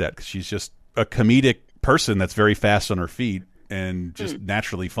best at, because she's just a comedic person that's very fast on her feet and just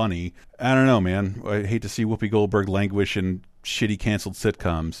naturally funny. I don't know, man. I hate to see Whoopi Goldberg languish in shitty canceled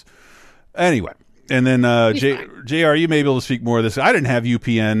sitcoms. Anyway, and then JR, you may be able to speak more of this. I didn't have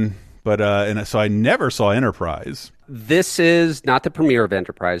UPN, but so I never saw Enterprise. This is not the premiere of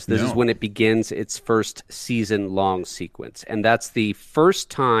Enterprise. This is when it begins its first season-long sequence. And that's the first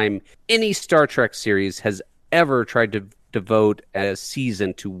time any Star Trek series has ever tried to devote a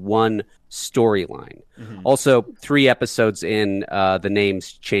season to one storyline. Also, 3 episodes in, the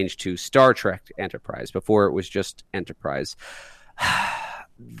name's changed to Star Trek Enterprise. Before it was just Enterprise.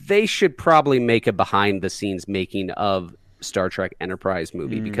 They should probably make a behind-the-scenes making of Star Trek Enterprise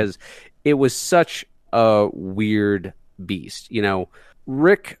movie because it was such a weird beast.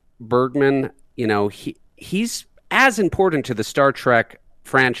 Rick Bergman, he's as important to the Star Trek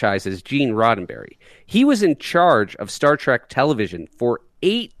franchise as Gene Roddenberry. He was in charge of Star Trek television for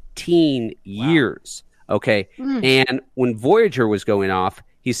 18 years. Okay. And when Voyager was going off,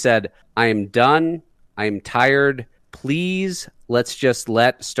 he said, I am done. I'm tired. Please, let's just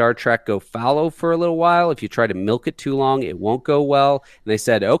let Star Trek go fallow for a little while. If you try to milk it too long, it won't go well. And they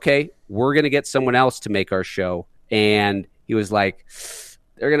said, okay, we're going to get someone else to make our show. And he was like,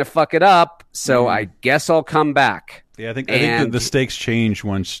 they're going to fuck it up, so I guess I'll come back. Yeah, I think the stakes changed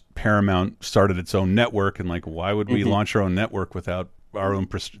once Paramount started its own network, and like, why would we launch our own network without our own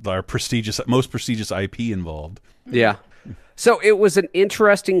most prestigious IP involved? Yeah. So it was an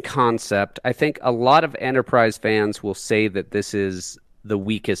interesting concept. I think a lot of Enterprise fans will say that this is the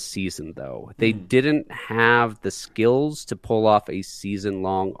weakest season, though. They didn't have the skills to pull off a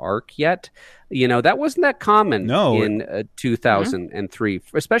season-long arc yet. You know, that wasn't that common in 2003,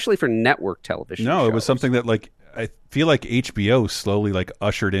 especially for network television shows. It was something that, like, I feel like HBO slowly, like,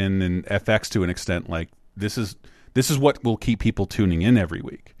 ushered in, and FX to an extent. Like, this is what will keep people tuning in every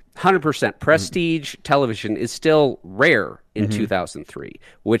week. 100%. Prestige television is still rare in 2003,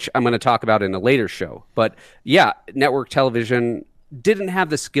 which I'm going to talk about in a later show. But yeah, network television didn't have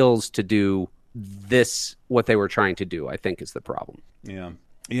the skills to do this, what they were trying to do, I think, is the problem. Yeah.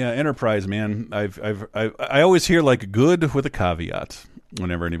 Yeah, Enterprise, man. I always hear, like, good with a caveat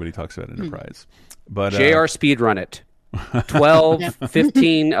whenever anybody talks about Enterprise. But JR speedrun it. 12,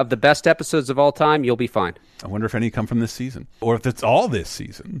 15 of the best episodes of all time, you'll be fine. I wonder if any come from this season. Or if it's all this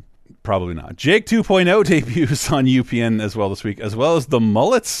season. Probably not. Jake 2.0 debuts on UPN as well this week, as well as The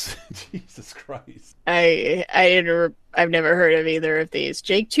Mullets. Jesus Christ. I've never heard of either of these.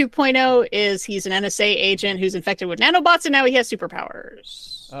 Jake 2.0 he's an NSA agent who's infected with nanobots, and now he has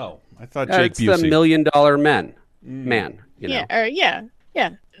superpowers. Oh, I thought Jake Busey. It's the $1 Million Man. You know. Yeah.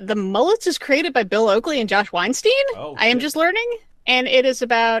 The Mullets is created by Bill Oakley and Josh Weinstein. I am just learning. And it is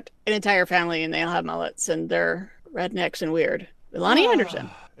about an entire family, and they all have mullets, and they're rednecks and weird. Lonnie Anderson.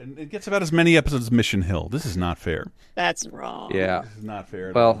 And it gets about as many episodes as Mission Hill. This is not fair. That's wrong. Yeah. This is not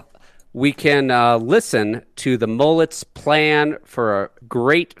fair at all. all. We can listen to the Mullets' plan for a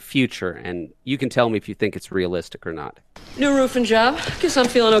great future, and you can tell me if you think it's realistic or not. New roofing job. Guess I'm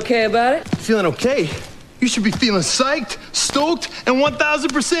feeling okay about it. Feeling okay? You should be feeling psyched, stoked, and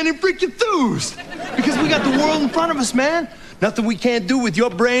 1,000% in freaking enthused. Because we got the world in front of us, man. Nothing we can't do with your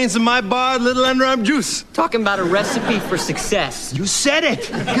brains and my barred little underarm juice. Talking about a recipe for success. You said it.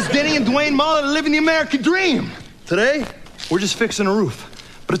 Because Denny and Dwayne Muller are living the American dream. Today, we're just fixing a roof.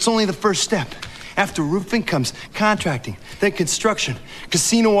 But it's only the first step. After roofing comes contracting, then construction,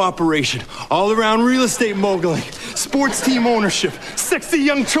 casino operation, all-around real estate moguling, sports team ownership, sexy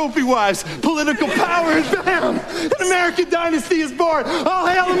young trophy wives, political power, and bam! An American dynasty is born! All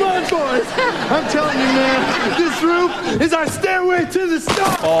hail the Mud Boys! I'm telling you, man, this roof is our stairway to the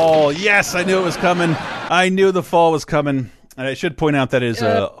stars! Oh, yes, I knew it was coming. I knew the fall was coming. And I should point out that is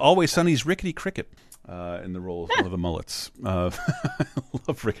Always Sunny's Rickety Cricket. In the role of one of the Mullets. I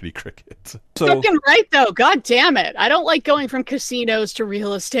love Rickety Cricket. So, fucking right, though. God damn it. I don't like going from casinos to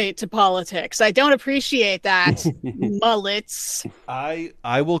real estate to politics. I don't appreciate that. Mullets. I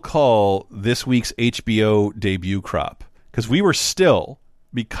will call this week's HBO debut crop, because we were still,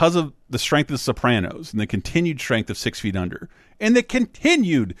 because of the strength of The Sopranos and the continued strength of 6 Feet Under and the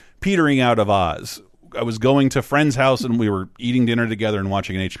continued petering out of Oz, I was going to friend's house and we were eating dinner together and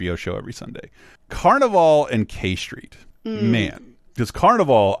watching an HBO show every Sunday. Carnival and K Street. Man. Because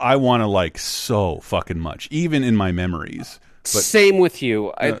Carnival, I want to like so fucking much, even in my memories. But, same with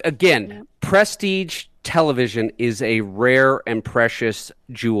you. Again, prestige television is a rare and precious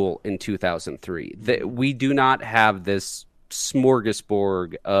jewel in 2003. We do not have this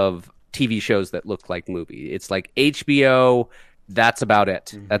smorgasbord of TV shows that look like movie. It's like HBO... That's about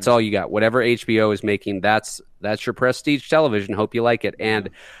it. That's all you got. Whatever HBO is making, that's your prestige television. Hope you like it. And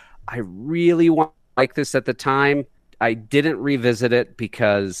I really like this at the time. I didn't revisit it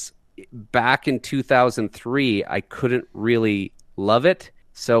because back in 2003, I couldn't really love it.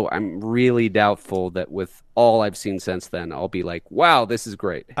 So I'm really doubtful that with all I've seen since then, I'll be like, wow, this is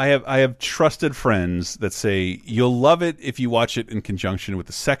great. I have trusted friends that say you'll love it if you watch it in conjunction with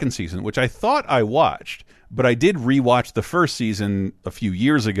the second season, which I thought I watched. But I did rewatch the first season a few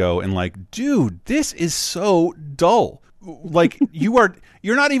years ago and like, dude, this is so dull. Like you're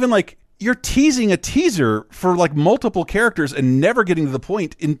not even like, you're teasing a teaser for like multiple characters and never getting to the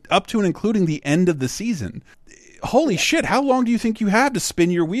point up to and including the end of the season. Holy shit, how long do you think you have to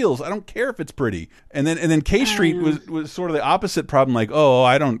spin your wheels? I don't care if it's pretty. And then K Street was sort of the opposite problem, like, oh,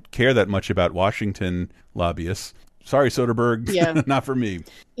 I don't care that much about Washington lobbyists. Sorry, Soderbergh. Yeah. Not for me.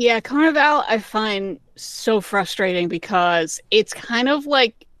 Yeah, Carnival I find so frustrating because it's kind of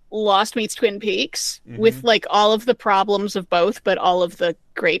like Lost meets Twin Peaks with like all of the problems of both, but all of the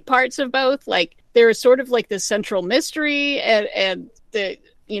great parts of both. Like there is sort of like this central mystery and the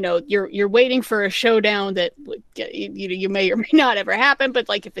you're waiting for a showdown that you may or may not ever happen, but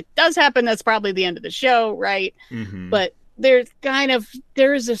like if it does happen, that's probably the end of the show, right? But there's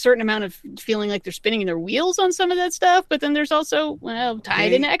a certain amount of feeling like they're spinning their wheels on some of that stuff, but then there's also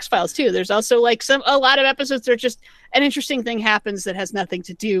tied into X-Files too. There's also like a lot of episodes that are just an interesting thing happens that has nothing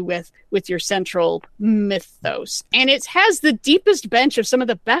to do with your central mythos, and it has the deepest bench of some of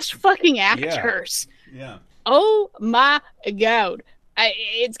the best fucking actors. Yeah. Oh my god.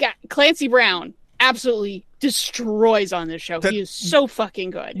 It's got Clancy Brown absolutely destroys on this show. He is so fucking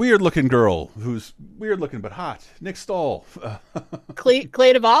good. Weird looking girl who's weird looking but hot. Nick Stahl. Clay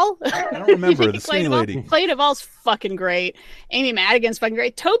Duvall? I don't remember the skinny lady. Clay Duvall's fucking great. Amy Madigan's fucking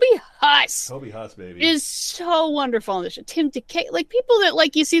great. Toby Huss. Baby. Is so wonderful on this show. Tim DeKay, like people that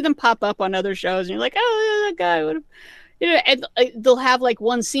like you see them pop up on other shows and you're like, oh, that guy would have, and they'll have like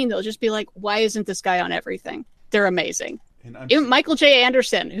one scene that'll just be like, why isn't this guy on everything? They're amazing. Even Michael J.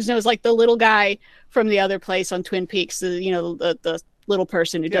 Anderson, who's knows like the little guy from The Other Place on Twin Peaks, the little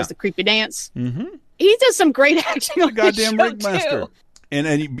person who does the creepy dance. Mm-hmm. He does some great acting on goddamn this show Ringmaster. too.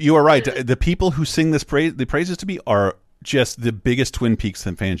 And you are right. The people who sing the praises to me are just the biggest Twin Peaks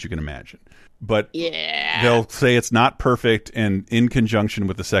fans you can imagine. But they'll say it's not perfect, and in conjunction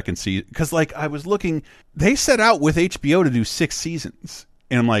with the second season, because like I was looking, they set out with HBO to do 6 seasons.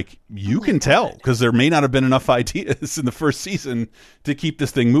 And I'm like, you can tell, because there may not have been enough ideas in the first season to keep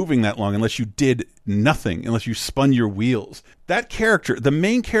this thing moving that long unless you did nothing, unless you spun your wheels. That character, the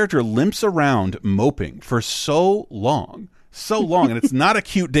main character, limps around moping for so long, and it's not a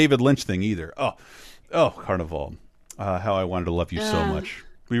cute David Lynch thing either. Oh, Carnival. How I wanted to love you so much.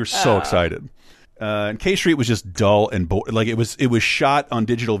 We were so excited. And K Street was just dull and like it was shot on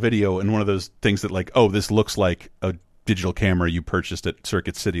digital video, and one of those things that like, oh, this looks like a digital camera you purchased at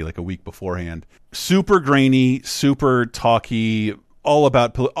Circuit City like a week beforehand. Super grainy, super talky, all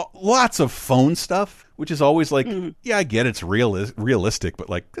about lots of phone stuff, which is always like, yeah, I get it's realistic, but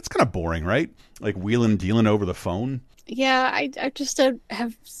like it's kind of boring, right? Like wheeling and dealing over the phone. Yeah, I just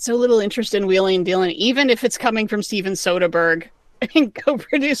have so little interest in wheeling and dealing, even if it's coming from Steven Soderbergh and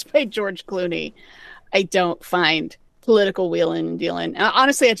co-produced by George Clooney. I don't find political wheeling and dealing.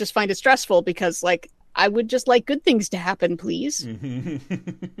 Honestly, I just find it stressful because like I would just like good things to happen, please.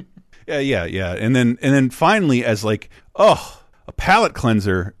 Yeah. And then finally, as like, a palate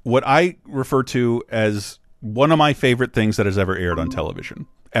cleanser, what I refer to as one of my favorite things that has ever aired on television,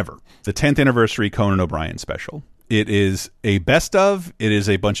 ever. The 10th anniversary Conan O'Brien special. It is a best of. It is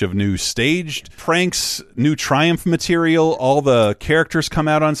a bunch of new staged pranks, new Triumph material. All the characters come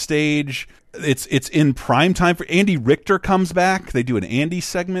out on stage. It's in prime time. For Andy Richter comes back. They do an Andy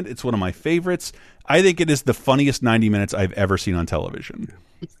segment. It's one of my favorites. I think it is the funniest 90 minutes I've ever seen on television.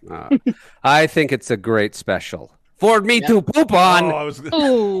 I think it's a great special. For me to poop on.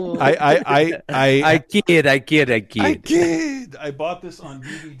 I kid. I bought this on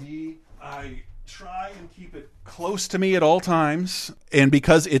DVD. I try and keep it close to me at all times. And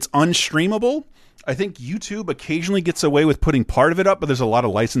because it's unstreamable, I think YouTube occasionally gets away with putting part of it up, but there's a lot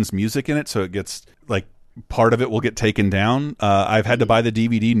of licensed music in it, so it gets like part of it will get taken down. I've had to buy the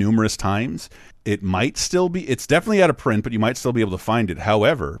DVD numerous times. It might still be, it's definitely out of print, but you might still be able to find it.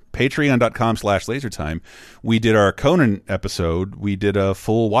 However, patreon.com/lasertime, we did our Conan episode. We did a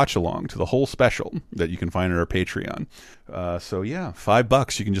full watch along to the whole special that you can find on our Patreon. So yeah,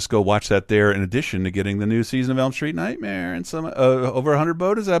 $5. You can just go watch that there in addition to getting the new season of Elm Street Nightmare and some over 100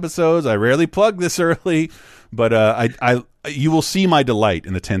 bonus episodes. I rarely plug this early, but you will see my delight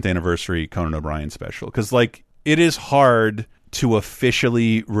in the 10th anniversary Conan O'Brien special, because like it is hard to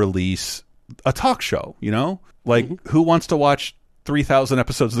officially release a talk show, like who wants to watch 3,000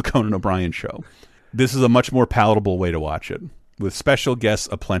 episodes of the Conan O'Brien show? This is a much more palatable way to watch it, with special guests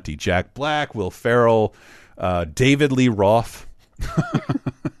aplenty. Jack Black, Will Ferrell, David Lee Roth,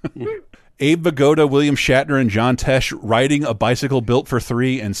 Abe Vigoda, William Shatner, and John Tesh riding a bicycle built for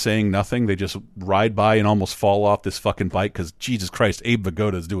 3 and saying nothing. They just ride by and almost fall off this fucking bike because, Jesus Christ, Abe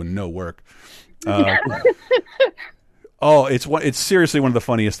Vigoda is doing no work. Oh, it's seriously one of the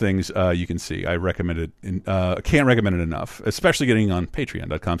funniest things you can see. I recommend it. Can't recommend it enough, especially getting on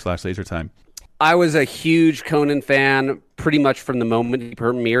patreon.com/lasertime. I was a huge Conan fan pretty much from the moment he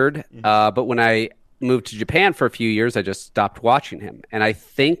premiered. But when I moved to Japan for a few years, I just stopped watching him. And I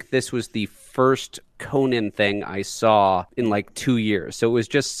think this was the first Conan thing I saw in like 2 years. So it was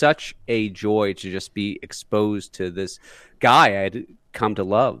just such a joy to just be exposed to this guy I had come to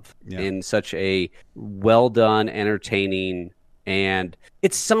love in such a well done, entertaining, and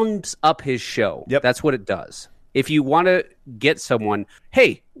it sums up his show. That's what it does. If you want to get someone,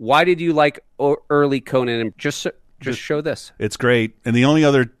 hey, why did you like early Conan? And just Just show this. It's great. And the only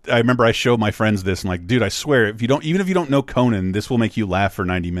other, I remember I showed my friends this, and like, dude, I swear, even if you don't know Conan, this will make you laugh for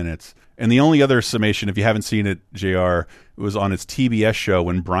 90 minutes. And the only other summation, if you haven't seen it, JR, it was on its TBS show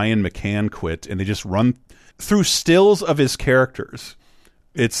when Brian McCann quit, and they just run through stills of his characters.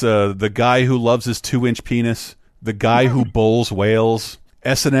 It's the guy who loves his 2-inch penis, the guy who bowls whales,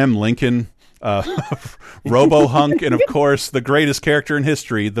 S&M Lincoln, Robo Hunk, and of course the greatest character in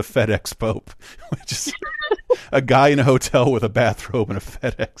history, the FedEx Pope, which is a guy in a hotel with a bathrobe and a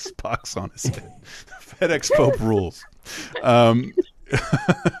FedEx box on his head. FedEx Pope rules.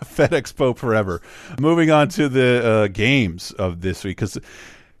 FedEx Pope forever. Moving on to the games of this week, because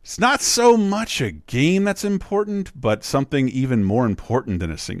it's not so much a game that's important, but something even more important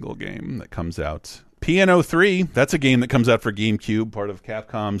than a single game that comes out. Piano 3, that's a game that comes out for GameCube, part of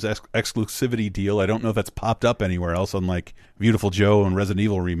Capcom's exclusivity deal. I don't know if that's popped up anywhere else, unlike Beautiful Joe and Resident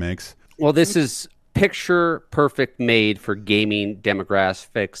Evil remakes. Well, this is picture perfect made for gaming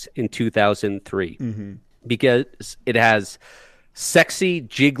demographics in 2003 because it has sexy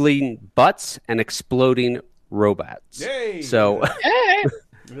jiggling butts and exploding robots. Yay! So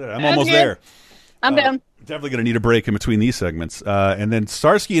I'm almost there. I'm down. Definitely going to need a break in between these segments. And then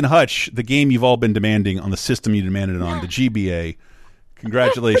Starsky and Hutch, the game you've all been demanding on the system you demanded it on, the GBA.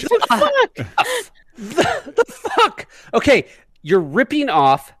 Congratulations. The fuck? Okay, you're ripping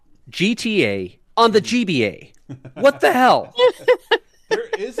off GTA on the GBA. What the hell? There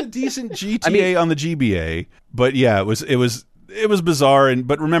is a decent GTA on the GBA, but yeah, it was bizarre.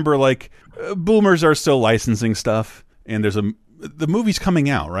 But remember, like, boomers are still licensing stuff, and the movie's coming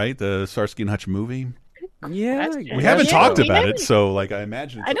out, right? The Starsky and Hutch movie. Yeah, we haven't talked about it, so like I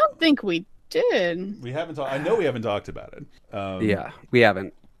imagine. I don't think we did. We haven't. I know we haven't talked about it. Yeah, we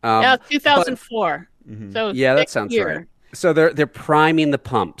haven't. Yeah, 2004. So yeah, that sounds right. So they're priming the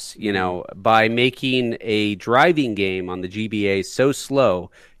pumps, by making a driving game on the GBA so slow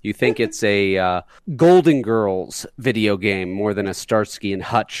you think it's a Golden Girls video game more than a Starsky and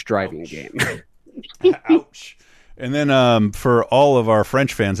Hutch driving game. Ouch. And then for all of our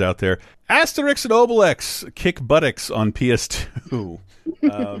French fans out there, Asterix and Obelix kick buttocks on PS2.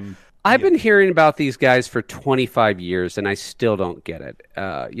 I've been hearing about these guys for 25 years, and I still don't get it.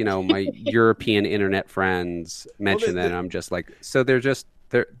 My European internet friends mention that, and I'm just like, so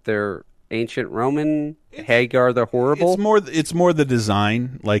they're ancient Roman Hagar the Horrible? It's more the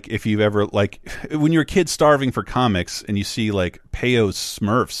design. Like, if you've ever, like, when you're a kid starving for comics and you see like Peyo's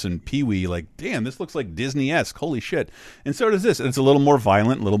Smurfs and Pee-wee, like, damn, this looks like Disney-esque. Holy shit. And so does this. And it's a little more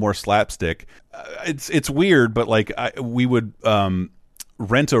violent, a little more slapstick. It's weird, but like we would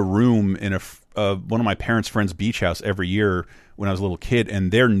rent a room in one of my parents' friends' beach house every year when I was a little kid,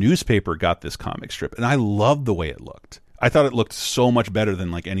 and their newspaper got this comic strip, and I loved the way it looked. I thought it looked so much better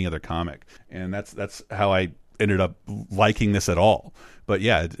than like any other comic, and that's how I ended up liking this at all. But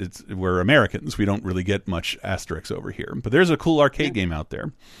yeah, we're Americans. We don't really get much Asterix over here. But there's a cool arcade game out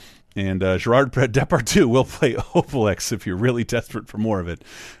there. And Gerard Depardieu will play Obelix if you're really desperate for more of it.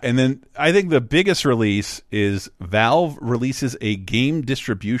 And then I think the biggest release is Valve releases a game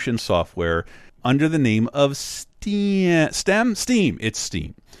distribution software under the name of Steam. It's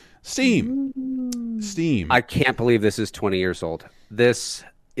Steam. Steam. I can't believe this is 20 years old. This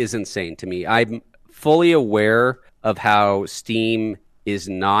is insane to me. I'm fully aware of how Steam is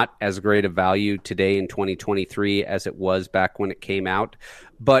not as great a value today in 2023 as it was back when it came out.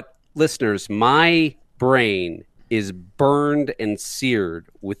 But listeners, my brain is burned and seared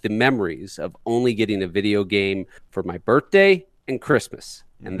with the memories of only getting a video game for my birthday and Christmas.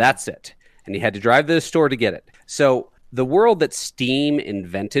 And that's it. And you had to drive to the store to get it. So the world that Steam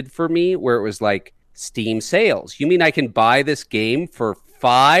invented for me, where it was like Steam sales. You mean I can buy this game for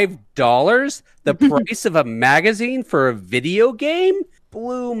 $5? The price of a magazine for a video game?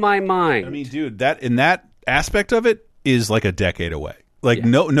 Blew my mind. I mean, dude, that in that aspect of it is like a decade away. Like,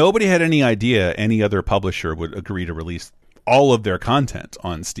 nobody had any idea any other publisher would agree to release all of their content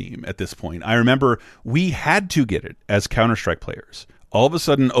on Steam at this point. I remember we had to get it as Counter-Strike players. All of a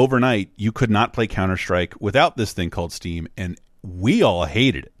sudden, overnight, you could not play Counter-Strike without this thing called Steam, and we all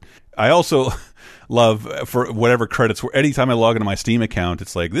hated it. I also love, for whatever credits, anytime I log into my Steam account,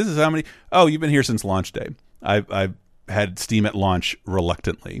 it's like, this is how many... Oh, you've been here since launch day. I've had Steam at launch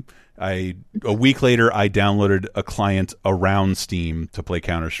reluctantly. A week later, I downloaded a client around Steam to play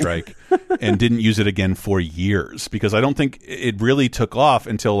Counter-Strike and didn't use it again for years because I don't think it really took off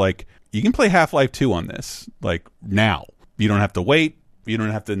until, like, you can play Half-Life 2 on this, like, now. You don't have to wait. You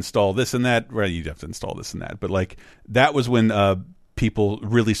don't have to install this and that. Well, you have to install this and that. But, like, that was when people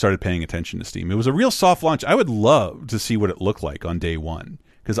really started paying attention to Steam. It was a real soft launch. I would love to see what it looked like on day one.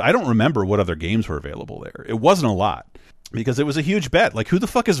 because I don't remember what other games were available there. It wasn't a lot. Because it was a huge bet. Like, who the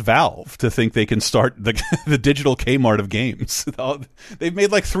fuck is Valve to think they can start the digital Kmart of games? They've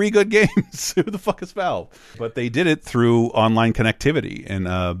made like 3 good games. Who the fuck is Valve? But they did it through online connectivity and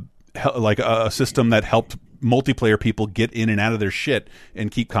like a system that helped multiplayer people get in and out of their shit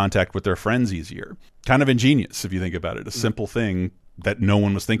and keep contact with their friends easier. Kind of ingenious if you think about it. A simple thing that no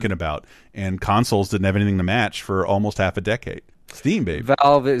one was thinking about. And consoles didn't have anything to match for almost half a decade. Steam, baby.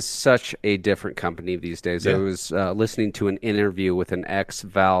 Valve is such a different company these days. Yeah. I was listening to an interview with an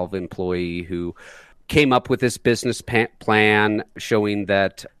ex-Valve employee who came up with this business plan showing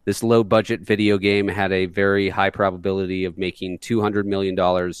that this low-budget video game had a very high probability of making $200 million.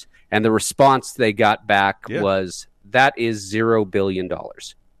 And the response they got back was, that is $0 billion.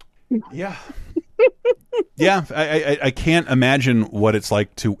 Yeah. Yeah, I can't imagine what it's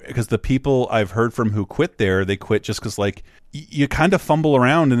like to, because the people I've heard from who quit there, they quit just because like you kind of fumble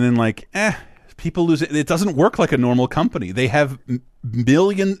around and then like people lose it. It doesn't work like a normal company. They have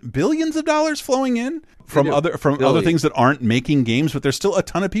billions of dollars flowing in from other things that aren't making games, but there's still a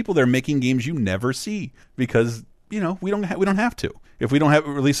ton of people that are making games you never see because we don't have to. If we don't have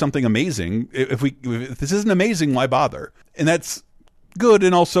release something amazing, if this isn't amazing, why bother? And that's good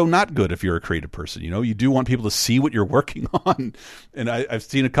and also not good if you're a creative person. You do want people to see what you're working on. And I've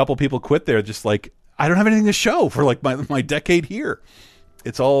seen a couple people quit there just like, I don't have anything to show for like my decade here.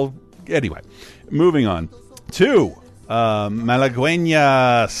 It's all... Anyway, moving on to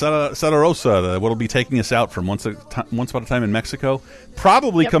Malagueña Salarosa, what will be taking us out from Once Upon a Time in Mexico.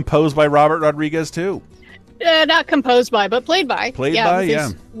 Probably composed by Robert Rodriguez, too. Not composed by, but played by.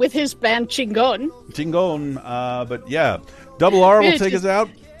 With his band Chingon. But yeah, Double R will take us out.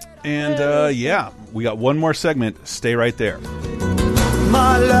 And we got one more segment. Stay right there.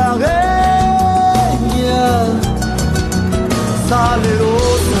 Malagueña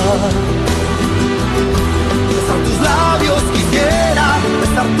salerosa, besar tus labios quisiera,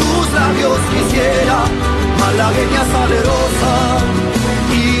 besar tus labios quisiera, malagueña salerosa,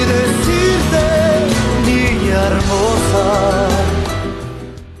 y decirte, niña hermosa.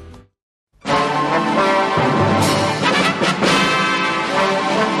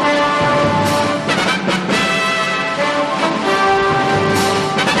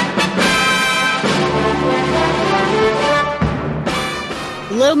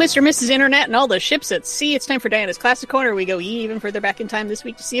 Hello, Mr. and Mrs. Internet and all the ships at sea. It's time for Diana's Classic Corner. We go even further back in time this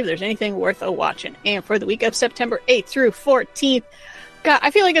week to see if there's anything worth a watching. And for the week of September 8th through 14th, God,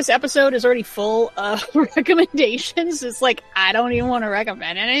 I feel like this episode is already full of recommendations. It's like, I don't even want to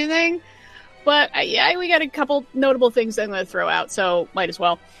recommend anything. But we got a couple notable things I'm going to throw out, so might as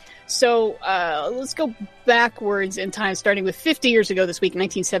well. So let's go backwards in time, starting with 50 years ago this week, in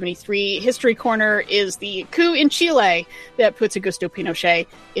 1973. History Corner is the coup in Chile that puts Augusto Pinochet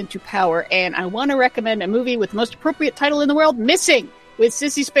into power. And I want to recommend a movie with the most appropriate title in the world, Missing, with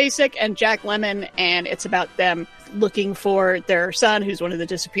Sissy Spacek and Jack Lemmon. And it's about them looking for their son, who's one of the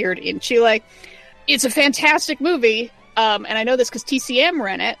disappeared in Chile. It's a fantastic movie. And I know this because TCM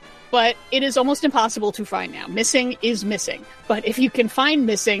ran it. But it is almost impossible to find now. Missing is missing. But if you can find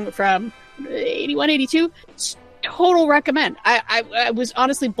Missing from 81, 82, total recommend. I was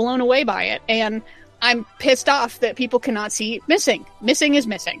honestly blown away by it. And I'm pissed off that people cannot see Missing. Missing is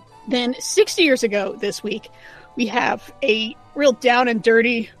missing. Then 60 years ago this week, we have a real down and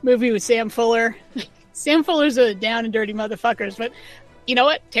dirty movie with Sam Fuller. Sam Fuller's a down and dirty motherfuckers, but... You know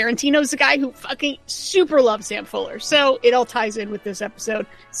what? Tarantino's the guy who fucking super loves Sam Fuller. So it all ties in with this episode.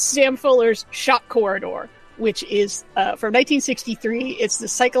 Sam Fuller's Shock Corridor, which is from 1963. It's the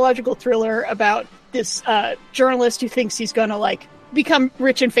psychological thriller about this journalist who thinks he's going to become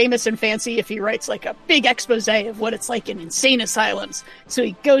rich and famous and fancy if he writes a big expose of what it's like in insane asylums. So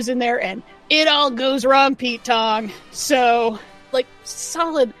he goes in there and it all goes wrong, Pete Tong. So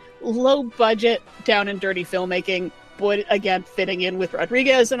solid, low budget, down and dirty filmmaking. But again, fitting in with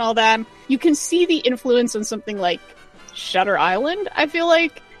Rodriguez and all that. You can see the influence on something like Shutter Island, I feel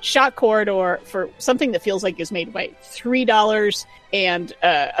like. Shock Corridor, for something that feels like is made by $3 and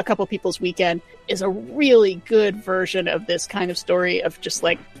a couple people's weekend, is a really good version of this kind of story of just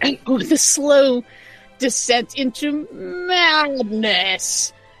the slow descent into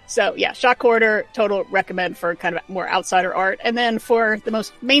madness. So yeah, Shock Corridor, total recommend for kind of more outsider art. And then for the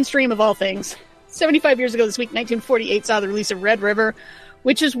most mainstream of all things, 75 years ago this week, 1948, saw the release of Red River,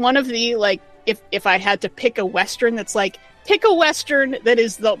 which is one of the, if I had to pick a Western that's pick a Western that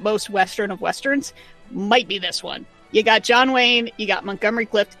is the most Western of Westerns, might be this one. You got John Wayne, you got Montgomery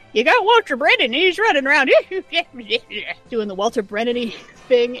Clift, you got Walter Brennan, he's running around doing the Walter Brennan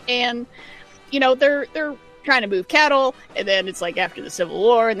thing, and, they're trying to move cattle, and then it's like after the Civil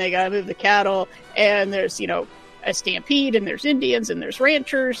War, and they got to move the cattle, and there's, a stampede, and there's Indians, and there's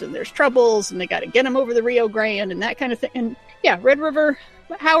ranchers, and there's troubles, and they got to get them over the Rio Grande, and that kind of thing. And yeah, Red River,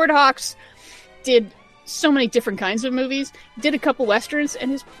 Howard Hawks did so many different kinds of movies, did a couple westerns,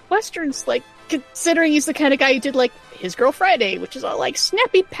 and his westerns, like, considering he's the kind of guy who did, like, His Girl Friday, which is all, like,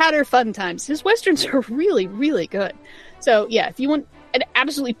 snappy patter fun times, his westerns are really, really good. So, yeah, if you want an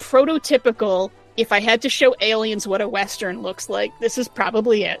absolutely prototypical, if I had to show aliens what a western looks like, this is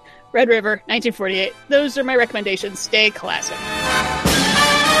probably it. Red River, 1948. Those are my recommendations. Stay classic.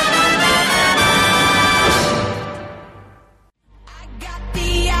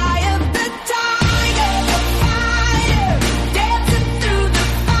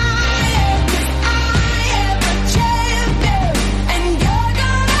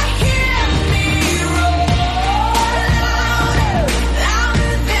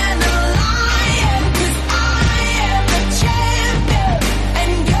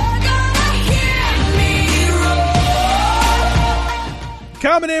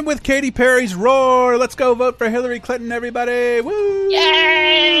 Coming in with Katy Perry's Roar. Let's go vote for Hillary Clinton, everybody. Woo!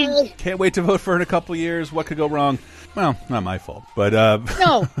 Yay! Can't wait to vote for her in a couple of years. What could go wrong? Well, not my fault, but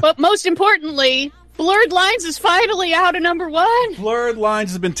No, but most importantly, Blurred Lines is finally out at number 1. Blurred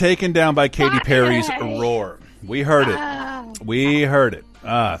Lines has been taken down by Katy Perry's Roar. We heard it. We heard it.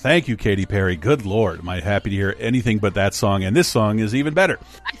 Thank you, Katy Perry. Good Lord. Am I happy to hear anything but that song, and this song is even better.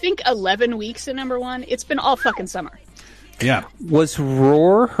 I think 11 weeks at number 1. It's been all fucking summer. Yeah. Was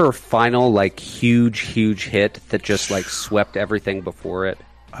Roar her final, like, huge hit that just, like, swept everything before it?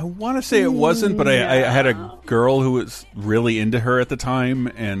 I want to say it wasn't, but I had a girl who was really into her at the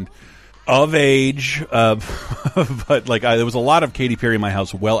time and of age. But, like, there was a lot of Katy Perry in my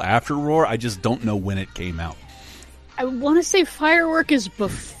house well after Roar. I just don't know when it came out. I want to say Firework is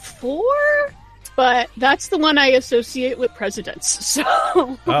before, but that's the one I associate with presidents. So.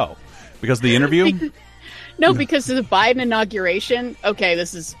 Oh, because of the interview? No, because of the Biden inauguration. Okay,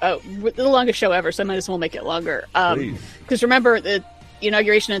 this is the longest show ever, so I might as well make it longer. Because remember, the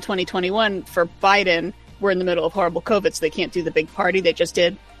inauguration in 2021 for Biden, we're in the middle of horrible COVID, so they can't do the big party. They just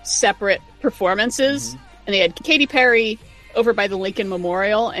did separate performances. And they had Katy Perry over by the Lincoln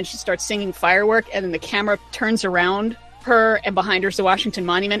Memorial, and she starts singing Firework, and then the camera turns around her, and behind her is the Washington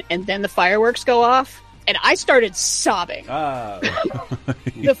Monument, and then the fireworks go off. And I started sobbing.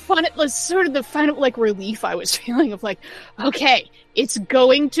 The fun, it was sort of the final, like, relief I was feeling of, like, okay, it's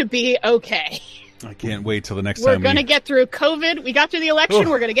going to be okay. I can't wait till the next We're time. We're going to get through COVID. We got through the election.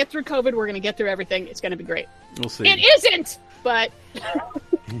 We're going to get through COVID. We're going to get through everything. It's going to be great. We'll see. It isn't, but...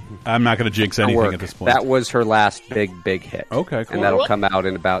 I'm not going to jinx anything at this point. That was her last big hit. Okay, cool. And that'll come out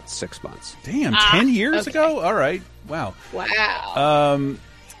in about 6 months. Damn, 10 years ago? All right. Wow.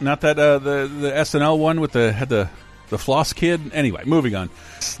 Not that the SNL one with had the floss kid. Anyway, moving on.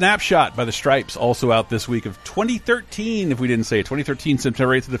 Snapshot by the Stripes, also out this week of 2013, if we didn't say it. 2013,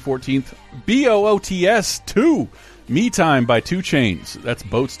 September 8th to the 14th. BOOTS 2, Me Time by 2 Chainz. That's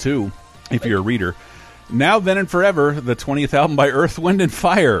Boats 2, if you're a reader. Now, Then, and Forever, the 20th album by Earth, Wind, and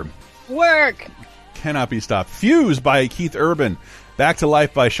Fire. Work! Cannot be stopped. Fuse by Keith Urban. Back to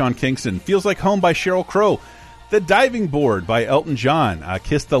Life by Sean Kingston. Feels Like Home by Sheryl Crow. The Diving Board by Elton John.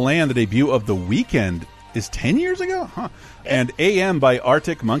 Kiss the Land, the debut of The Weeknd, is 10 years ago? Huh. And AM by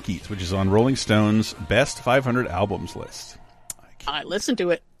Arctic Monkeys, which is on Rolling Stone's Best 500 Albums list. I listened to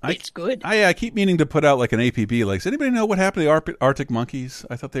it. It's good. I keep meaning to put out like an APB. Like, does anybody know what happened to the Arctic Monkeys?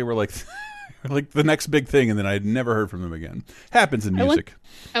 I thought they were like... like the next big thing, and then I'd never heard from them again. Happens in music.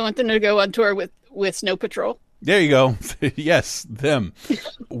 I want them to go on tour with Snow Patrol. There you go. Yes, them.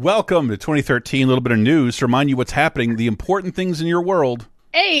 Welcome to 2013. A little bit of news to remind you what's happening, the important things in your world.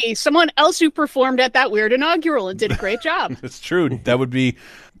 Hey, someone else who performed at that weird inaugural and did a great job. It's true. That would be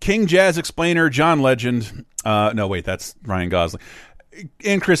King Jazz Explainer, John Legend. No, wait, that's Ryan Gosling.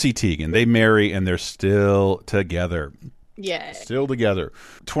 And Chrissy Teigen. They marry, and they're still together. Yeah. Still together.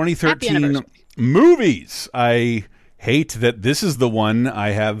 2013 movies. I hate that this is the one I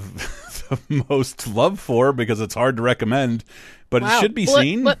have the most love for because it's hard to recommend, but it should be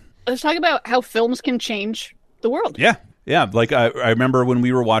seen. Let's talk about how films can change the world. Yeah. Yeah. Like I remember when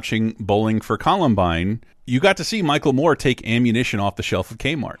we were watching Bowling for Columbine, you got to see Michael Moore take ammunition off the shelf of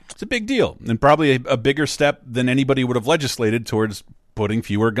Kmart. It's a big deal, and probably a bigger step than anybody would have legislated towards putting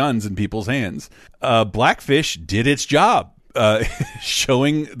fewer guns in people's hands. Blackfish did its job,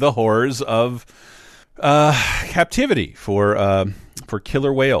 showing the horrors of captivity for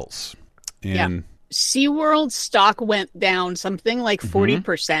killer whales. And SeaWorld stock went down something like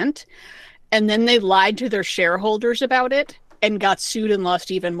 40%, and then they lied to their shareholders about it and got sued and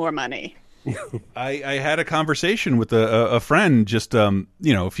lost even more money. I had a conversation with a friend. Just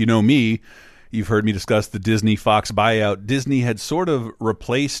if you know me, you've heard me discuss the Disney Fox buyout. Disney had sort of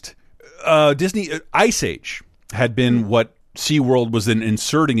replaced Disney. Ice Age had been what SeaWorld was then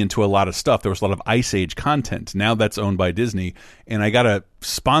inserting into a lot of stuff. There was a lot of Ice Age content. Now that's owned by Disney. And I got a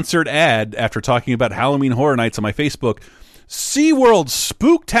sponsored ad after talking about Halloween Horror Nights on my Facebook. SeaWorld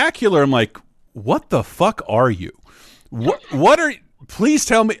Spooktacular. I'm like, what the fuck are you? What are? Please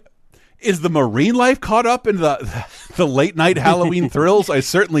tell me. Is the marine life caught up in the late night Halloween thrills? I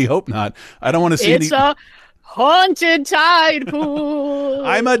certainly hope not. I don't want to see It's a haunted tide pool.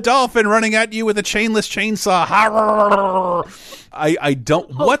 I'm a dolphin running at you with a chainless chainsaw. I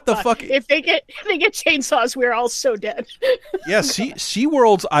don't. What the fuck? If they get chainsaws, we're all so dead. Yeah,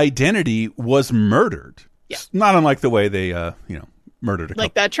 SeaWorld's identity was murdered. Yeah. Not unlike the way they murdered a couple.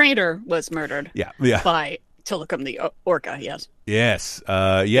 Like that trainer was murdered. Yeah. By Tilikum the orca. Yes. Yes.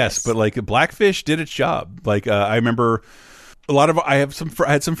 But like Blackfish did its job. Like I remember I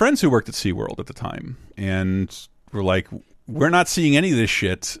had some friends who worked at SeaWorld at the time, and were like, we're not seeing any of this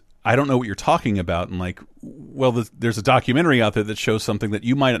shit. I don't know what you're talking about. And like, well, there's a documentary out there that shows something that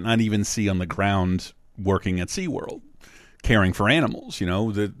you might not even see on the ground working at SeaWorld, caring for animals.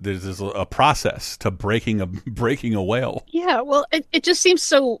 There's a process to breaking a whale. Yeah, well, it just seems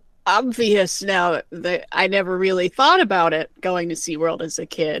so obvious now that I never really thought about it going to SeaWorld as a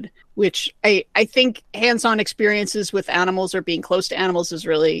kid, which I think hands-on experiences with animals or being close to animals is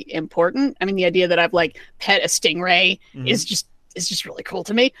really important. I mean, the idea that I've like pet a stingray is just really cool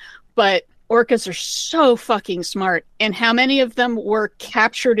to me. But orcas are so fucking smart, and how many of them were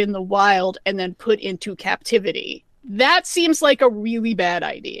captured in the wild and then put into captivity? That seems like a really bad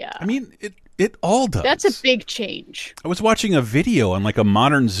idea. I mean, it all does. That's a big change. I was watching a video on like a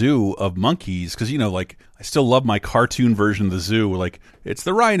modern zoo of monkeys because like I still love my cartoon version of the zoo. Like it's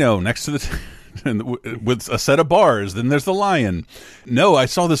the rhino next to the with a set of bars. Then there's the lion. No, I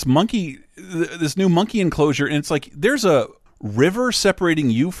saw this new monkey enclosure, and it's like there's a river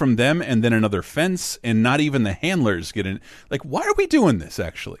separating you from them, and then another fence, and not even the handlers get in. Like, why are we doing this?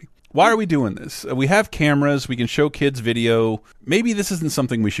 Actually. Why are we doing this? We have cameras. We can show kids video. Maybe this isn't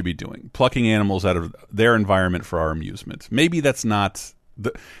something we should be doing, plucking animals out of their environment for our amusement. Maybe that's not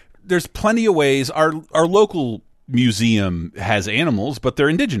there's plenty of ways. Our local museum has animals, but they're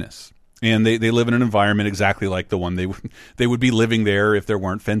indigenous, and they live in an environment exactly like the one they would be living there if there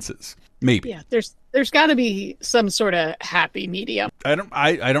weren't fences. Maybe. Yeah, there's got to be some sort of happy medium. I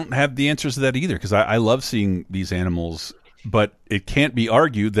don't have the answers to that either, because I love seeing these animals. But it can't be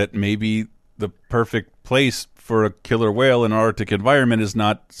argued that maybe the perfect place for a killer whale in an Arctic environment is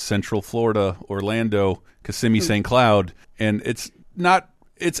not Central Florida, Orlando, Kissimmee, St. Cloud. And it's not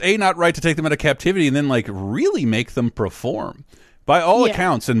right to take them out of captivity and then like really make them perform. By all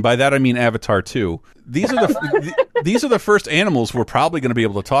accounts, and by that I mean Avatar 2, these are the first animals we're probably going to be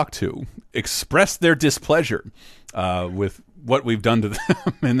able to talk to, express their displeasure with what we've done to them.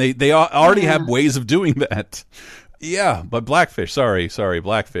 And they already have ways of doing that. Yeah, but Blackfish, sorry,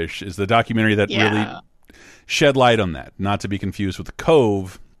 Blackfish is the documentary that really shed light on that. Not to be confused with The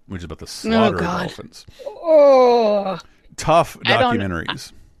Cove, which is about the slaughter of dolphins. Oh, tough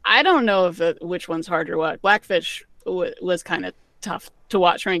documentaries. I don't know which one's harder. What Blackfish was kind of tough to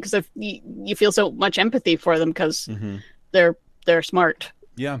watch, right? Because you feel so much empathy for them because they're smart.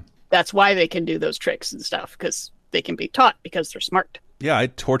 Yeah, that's why they can do those tricks and stuff, because they can be taught because they're smart. Yeah, I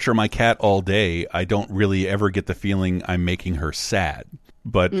torture my cat all day. I don't really ever get the feeling I'm making her sad.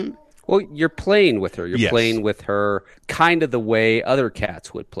 But well, you're playing with her. You're playing with her kind of the way other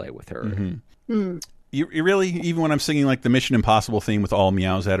cats would play with her. You really, even when I'm singing like the Mission Impossible theme with all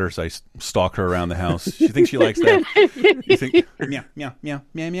meows at her, as I stalk her around the house, she thinks she likes that. You think meow meow meow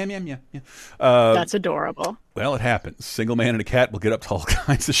meow meow meow meow. That's adorable. Well, it happens. Single man and a cat will get up to all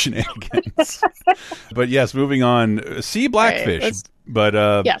kinds of shenanigans. But yes, moving on. See Blackfish, right,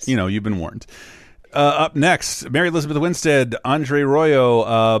 but yes. You've been warned. Up next, Mary Elizabeth Winstead, Andre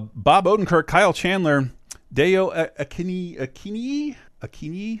Royo, Bob Odenkirk, Kyle Chandler, Deo Akini,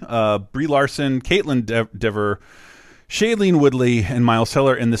 Brie Larson, Caitlin Dever, Shailene Woodley, and Miles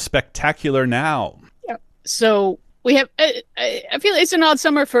Teller in The Spectacular Now. Yeah. So we have, I feel it's an odd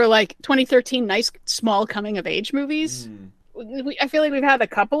summer for like 2013 nice small coming of age movies. I feel like we've had a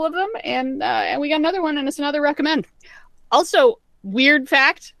couple of them, and we got another one, and it's another recommend. Also, weird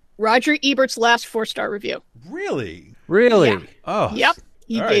fact, Roger Ebert's last 4-star review. Really? Yeah. Oh. Yep.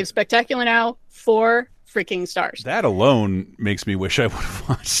 He gave Spectacular Now 4 freaking stars. That alone makes me wish I would have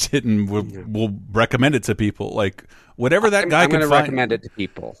watched it and will recommend it to people. Like, whatever that guy can find. I'm going to recommend it to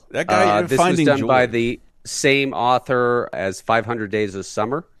people. That guy this finding was done joy. by the same author as 500 Days of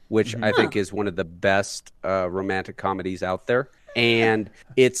Summer. which I think is one of the best romantic comedies out there. And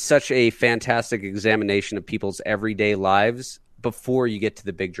it's such a fantastic examination of people's everyday lives before you get to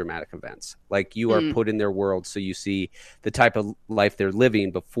the big dramatic events. Like, you are put in their world, so you see the type of life they're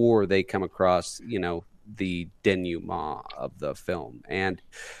living before they come across, the denouement of the film. And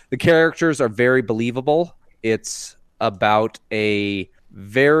the characters are very believable. It's about a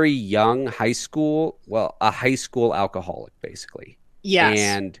very young high school alcoholic, basically. Yes.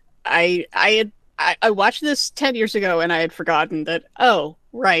 And I watched this 10 years ago, and I had forgotten that, oh,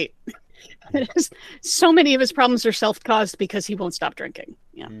 right. So many of his problems are self-caused because he won't stop drinking.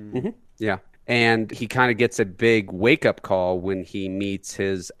 Yeah. Yeah. And he kind of gets a big wake-up call when he meets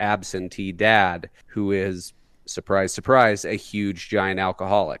his absentee dad, who is, surprise, surprise, a huge, giant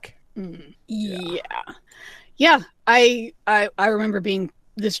alcoholic. Yeah. I remember being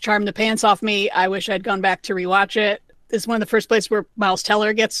this charmed the pants off me. I wish I'd gone back to rewatch it. This is one of the first places where Miles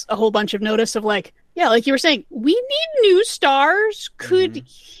Teller gets a whole bunch of notice of, like, yeah, like you were saying, we need new stars. Could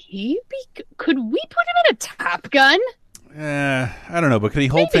we put him in a Top Gun? I don't know, but could he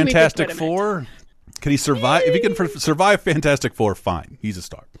hold Fantastic Four? Can he survive? If he can survive Fantastic Four, fine. He's a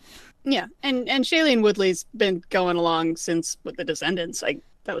star. Yeah, and Shailene Woodley's been going along since with The Descendants.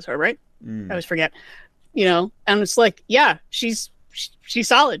 That was her, right? I always forget. And it's like, yeah, she's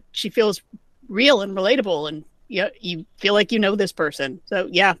solid. She feels real and relatable, and you feel like you know this person. So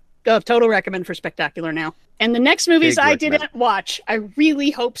yeah, total recommend for Spectacular Now. And the next movies I didn't watch, I really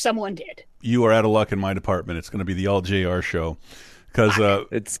hope someone did. You are out of luck in my department. It's going to be the all JR show. Because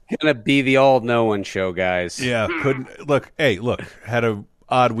it's going to be the all no one show, guys. Yeah, had a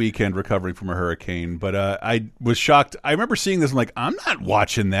odd weekend recovering from a hurricane, but I was shocked. I remember seeing this, I'm like, I'm not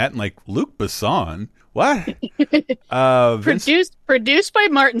watching that. And like, Luc Besson, what? Produced by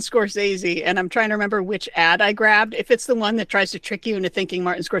Martin Scorsese, and I'm trying to remember which ad I grabbed. If it's the one that tries to trick you into thinking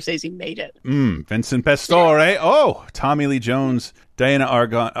Martin Scorsese made it. Vincent Pastore. Oh, Tommy Lee Jones,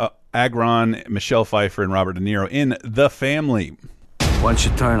 Diana Agron, Michelle Pfeiffer, and Robert De Niro in The Family. Once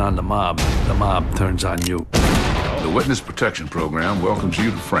you turn on the mob turns on you. The Witness Protection Program welcomes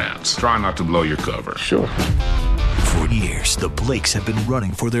you to France. Try not to blow your cover. Sure. For years, the Blakes have been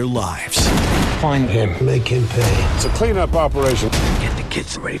running for their lives. Find him. Make him pay. It's a cleanup operation. Get the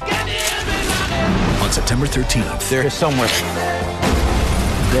kids ready. On September 13th, They're somewhere.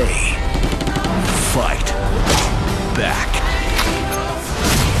 they fight back.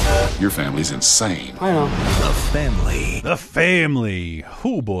 Your family's insane. I know. The Family. The Family.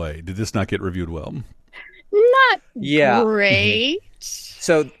 Oh boy, did this not get reviewed well? Not great.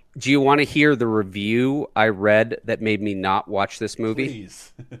 So, do you want to hear the review I read that made me not watch this movie?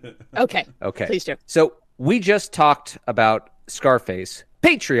 Please. Okay. Please do. So, we just talked about Scarface,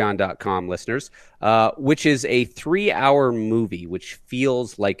 Patreon.com listeners, which is a 3-hour movie, which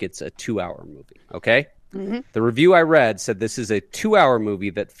feels like it's a 2-hour movie. Okay? The review I read said this is a 2-hour movie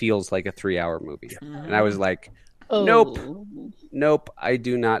that feels like a 3-hour movie. And I was like, nope, I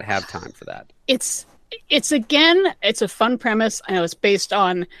do not have time for that. It's a fun premise. I know it's based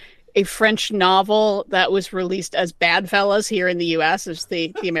on a French novel that was released as Badfellas here in the U.S. is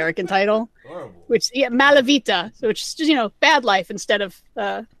the American title. Horrible. Which, Malavita, which is just, Bad Life instead of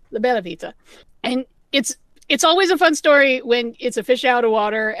the Bella Vita. And it's always a fun story when it's a fish out of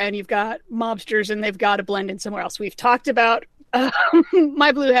water and you've got mobsters and they've got to blend in somewhere else. We've talked about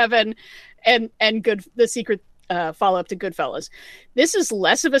My Blue Heaven and the secret follow-up to Goodfellas. This is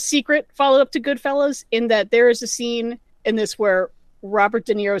less of a secret follow-up to Goodfellas in that there is a scene in this where Robert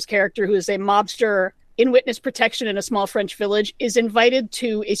De Niro's character, who is a mobster in witness protection in a small French village, is invited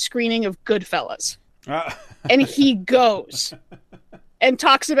to a screening of Goodfellas. And he goes and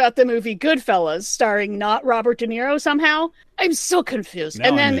talks about the movie Goodfellas, starring not Robert De Niro somehow. I'm so confused. Now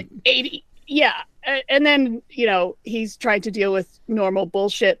and then and then, he's trying to deal with normal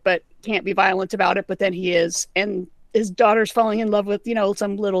bullshit, but can't be violent about it, but then he is. And his daughter's falling in love with,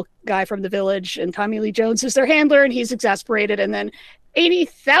 some little guy from the village, and Tommy Lee Jones is their handler, and he's exasperated, and then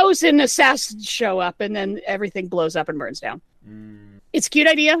 80,000 assassins show up, and then everything blows up and burns down. It's a cute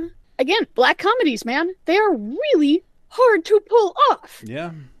idea. Again, black comedies, man, they are really hard to pull off.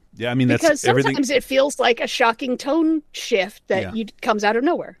 Yeah. I mean, that's because sometimes everything. It feels like a shocking tone shift that comes out of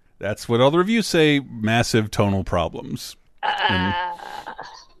nowhere. That's what all the reviews say. Massive tonal problems.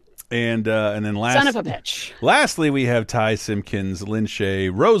 And then son of a bitch. Lastly, we have Ty Simpkins, Lin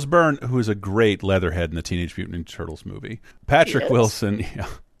Shaye, Rose Byrne, who is a great Leatherhead in the Teenage Mutant Ninja Turtles movie. Patrick Wilson.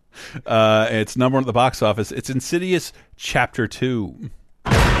 It's number 1 at the box office. It's Insidious Chapter 2.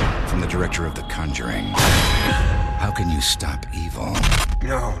 From the director of The Conjuring. How can you stop evil?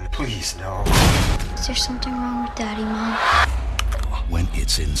 No, please, no. Is there something wrong with Daddy, Mom? when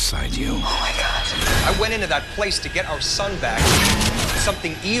it's inside you. I went into that place to get our son back.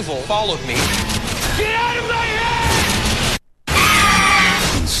 Something evil followed me. Get out of my head!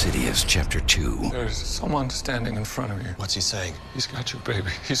 Insidious Chapter 2. There's someone standing in front of you. What's he saying? He's got your baby.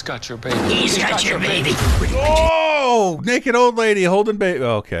 He's got your baby. He's got your baby. Oh, naked old lady holding baby.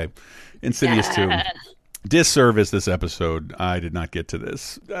 Okay. Insidious 2. Disservice this episode. I did not get to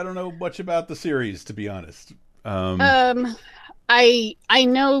this. I don't know much about the series, to be honest. I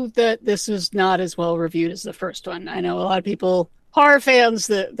know that this is not as well reviewed as the first one. I know a lot of people, horror fans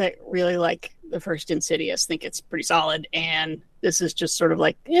that really like the first Insidious, think it's pretty solid, and this is just sort of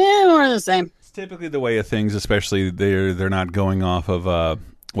like, more of the same. It's typically the way of things, especially they're not going off of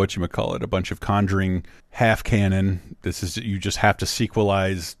whatchamacallit, a bunch of Conjuring half canon. This is, you just have to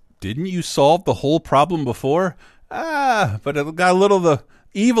sequelize. Didn't you solve the whole problem before? But it got a little of the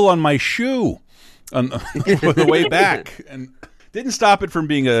evil on my shoe on the way back, and didn't stop it from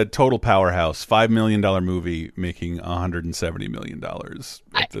being a total powerhouse. $5 million movie making $170 million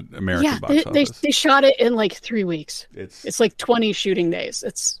at the American box office. They shot it in like 3 weeks. It's like 20 shooting days.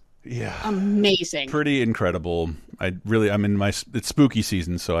 It's amazing. Pretty incredible. I'm in it's spooky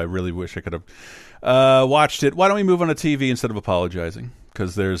season, so I really wish I could have watched it. Why don't we move on to TV instead of apologizing?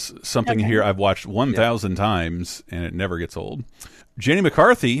 Because there's something here I've watched 1,000 times, and it never gets old. Jenny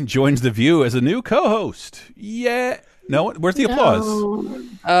McCarthy joins The View as a new co-host. Yeah. No, where's the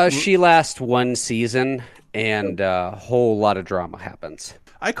applause? She lasts one season, and a whole lot of drama happens.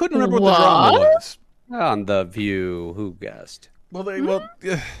 I couldn't remember what the drama was. On The View, who guessed? Well,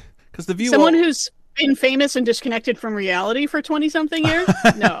 because The View... Someone who's been famous and disconnected from reality for 20-something years?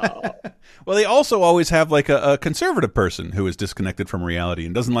 No. Well, they also always have like a conservative person who is disconnected from reality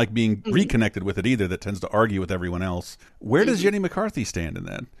and doesn't like being reconnected with it either, that tends to argue with everyone else. Where does Jenny McCarthy stand in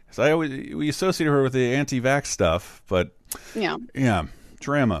that? Because we associate her with the anti-vax stuff, but yeah,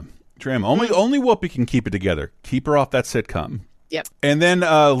 drama. Only Whoopi can keep it together. Keep her off that sitcom. Yep. And then,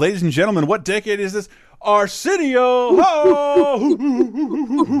 ladies and gentlemen, what decade is this? Arsenio! Oh!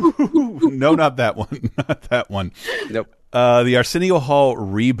 No, not that one. Not that one. Nope. The Arsenio Hall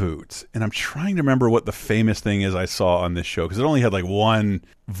reboot. And I'm trying to remember what the famous thing is I saw on this show, because it only had like one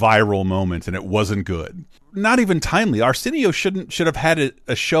viral moment, and it wasn't good. Not even timely. Arsenio should have had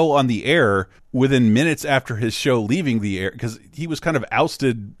a show on the air within minutes after his show leaving the air, because he was kind of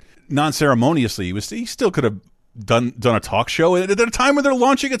ousted non-ceremoniously. He still could have done a talk show at a time when they're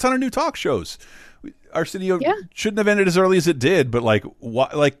launching a ton of new talk shows. Arsenio shouldn't have ended as early as it did, but like,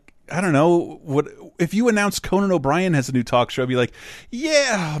 I don't know, what if you announce Conan O'Brien has a new talk show? I'd be like,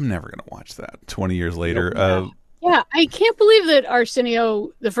 yeah, I'm never gonna watch that 20 years later. Yeah, I can't believe that Arsenio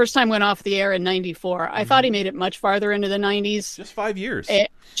the first time went off the air in '94. I thought he made it much farther into the '90s. Just 5 years.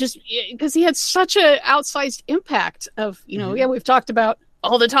 Just because he had such a outsized impact of, we've talked about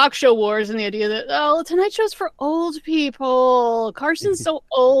all the talk show wars and the idea that, Tonight Show's for old people. Carson's so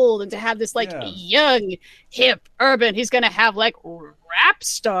old. And to have this young, hip, urban, he's going to have like rap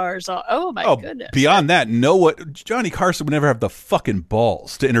stars. Oh my goodness. Beyond that, Johnny Carson would never have the fucking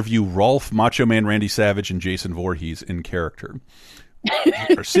balls to interview Rolf, Macho Man Randy Savage, and Jason Voorhees in character.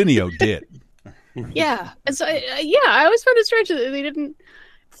 Arsenio did. Yeah. And so, I always found it strange that they didn't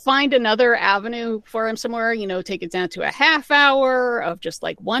find another avenue for him somewhere, take it down to a half hour of just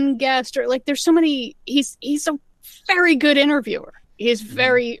like one guest, or like there's so many. He's a very good interviewer. He's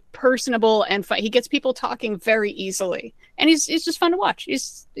very personable and fun. He gets people talking very easily, and he's just fun to watch.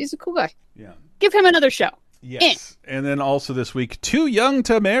 He's a cool guy. Yeah. Give him another show. Yes. And then also this week, Too Young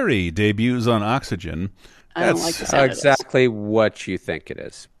to Marry debuts on Oxygen. I don't like the sound of this. Exactly what you think it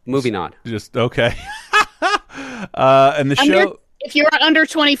is. Moving on. Just okay. And the show. If you're under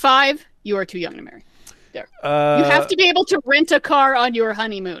 25, you are too young to marry. There. You have to be able to rent a car on your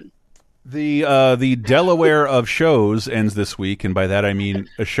honeymoon. The Delaware of shows ends this week, and by that I mean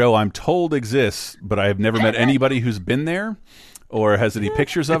a show I'm told exists, but I have never met anybody who's been there or has any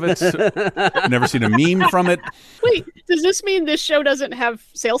pictures of it. Never seen a meme from it. Wait, does this mean this show doesn't have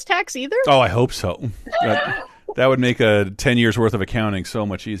sales tax either? Oh, I hope so. That would make a 10 years worth of accounting so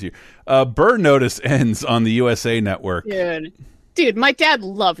much easier. Burn Notice ends on the USA Network. Dude, my dad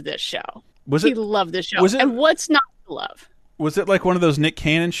loved this show. He loved this show. And what's not to love? Was it like one of those Nick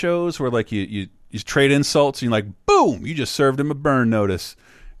Cannon shows where like you trade insults and you're like, boom, you just served him a burn notice.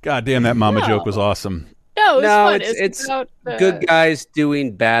 God damn, that mama joke was awesome. No, it's about, good guys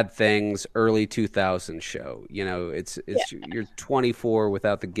doing bad things. Early 2000s show. You're 24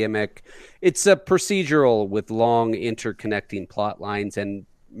 without the gimmick. It's a procedural with long interconnecting plot lines, and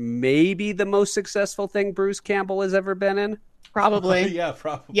maybe the most successful thing Bruce Campbell has ever been in. Probably. Yeah,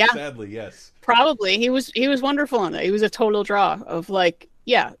 probably. Yeah. Sadly, yes. Probably. He was wonderful on that. He was a total draw of like,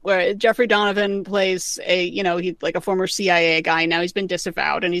 yeah, where Jeffrey Donovan plays he's like a former CIA guy. Now he's been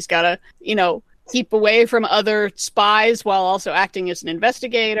disavowed and he's got to, keep away from other spies while also acting as an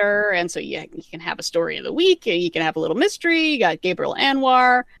investigator. And so, yeah, you can have a story of the week. You can have a little mystery. You got Gabriel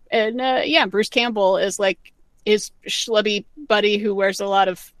Anwar. And, Bruce Campbell is like his schlubby buddy who wears a lot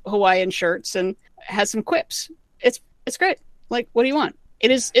of Hawaiian shirts and has some quips. It's great. Like, what do you want?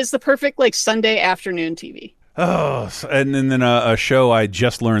 It's the perfect, like, Sunday afternoon TV. Oh, and then a show I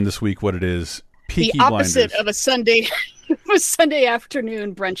just learned this week what it is. Peaky The opposite Blinders. of a Sunday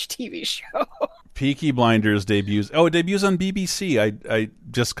afternoon brunch TV show. Peaky Blinders debuts. Oh, it debuts on BBC. I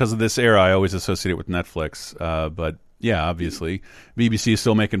just because of this era, I always associate it with Netflix. But yeah, obviously, BBC is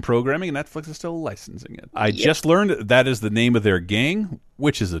still making programming, and Netflix is still licensing it. I just learned that is the name of their gang,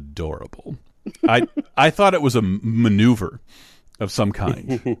 which is adorable. I thought it was a maneuver of some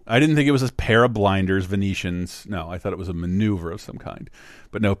kind. I didn't think it was a pair of blinders, Venetians. No, I thought it was a maneuver of some kind.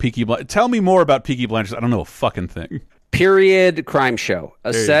 But no, Peaky Blinders. Tell me more about Peaky Blinders. I don't know a fucking thing. Period crime show.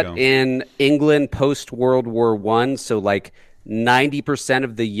 There you Set go. in England post World War I. So like 90%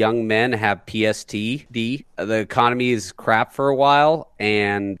 of the young men have PTSD. The economy is crap for a while,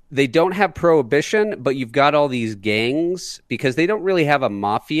 and they don't have prohibition, but you've got all these gangs because they don't really have a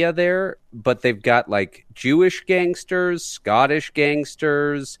mafia there, but they've got like Jewish gangsters, Scottish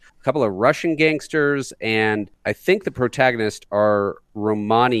gangsters, a couple of Russian gangsters, and I think the protagonists are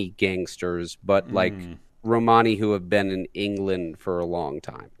Romani gangsters, but like Romani who have been in England for a long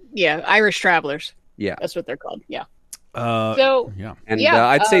time. Yeah, Irish travelers. Yeah. That's what they're called. Yeah. And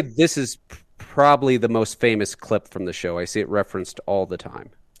I'd say this is probably the most famous clip from the show. I see it referenced all the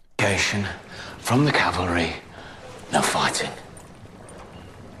time. From the cavalry, no fighting.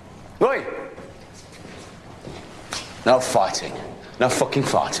 Oi! No fighting. No fucking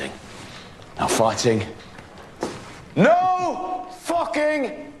fighting. No fighting. No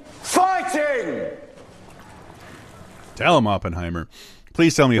fucking fighting! Tell him, Oppenheimer.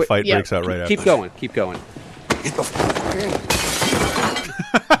 Please tell me a fight breaks out right after. Keep going. Keep going.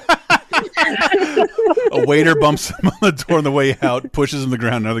 A waiter bumps him on the door on the way out, pushes him to the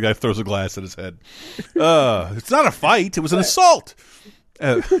ground. Another guy throws a glass at his head. It's not a fight. It was an assault.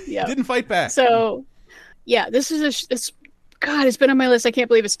 Didn't fight back. So, yeah, this is it's been on my list. I can't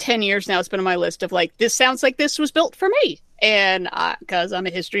believe it's 10 years now. It's been on my list of like, this sounds like this was built for me. And because I'm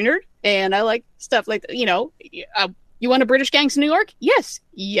a history nerd and I like stuff like, you want a British gangs in New York? Yes,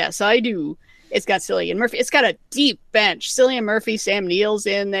 I do. It's got Cillian Murphy. It's got a deep bench. Cillian Murphy, Sam Neill's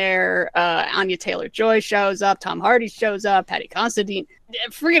in there. Anya Taylor-Joy shows up. Tom Hardy shows up. Patty Considine.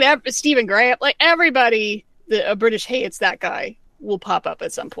 Forget Stephen Graham. Like everybody, a British hates that guy will pop up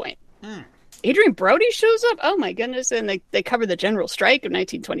at some point. Adrian Brody shows up. Oh my goodness! And they cover the general strike of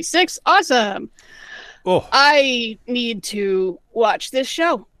 1926. Awesome. Oh, I need to watch this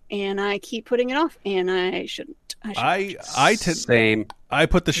show, and I keep putting it off, and I shouldn't. Same. I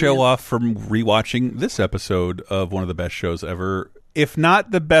put the show off from rewatching this episode of one of the best shows ever. If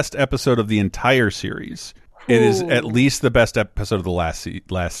not the best episode of the entire series, it is at least the best episode of the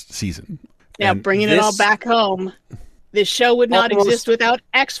last season. Now, bringing it all back home, this show would not exist without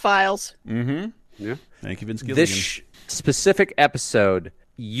X-Files. Mm-hmm. Yeah. Thank you, Vince Gilligan. This specific episode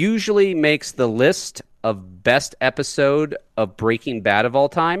usually makes the list of best episode of Breaking Bad of all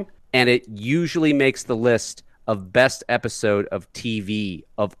time, and it usually makes the list of best episode of TV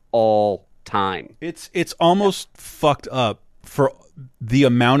of all time. It's almost fucked up for the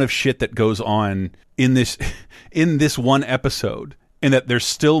amount of shit that goes on in this one episode, and that there's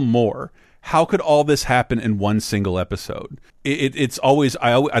still more. How could all this happen in one single episode? It's always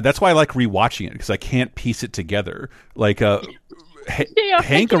that's why I like rewatching it, because I can't piece it together. Like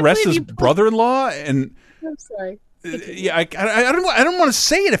Hank arrests his brother-in-law, and I'm sorry. Yeah, I don't want to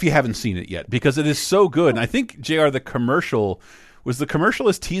say it if you haven't seen it yet, because it is so good. And I think, JR, the commercial as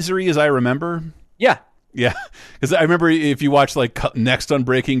teasery as I remember. Yeah, because I remember if you watch like next on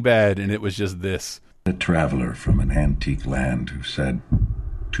Breaking Bad, and it was just this. A traveler from an antique land who said,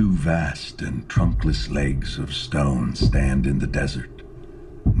 "Two vast and trunkless legs of stone stand in the desert.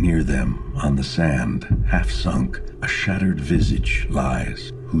 Near them, on the sand, half sunk, a shattered visage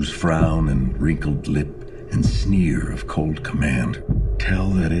lies, whose frown and wrinkled lip and sneer of cold command tell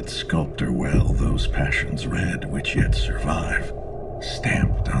that its sculptor well those passions read which yet survive,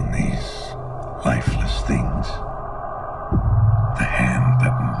 stamped on these lifeless things. The hand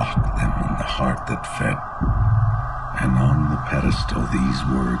that mocked them and the heart that fed, and on the pedestal these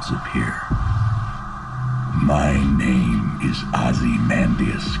words appear: My name is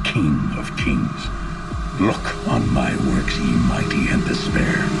Ozymandias, King of Kings. Look on my works, ye mighty, and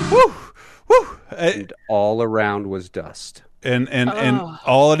despair. Woo! Woo! And all around was dust. And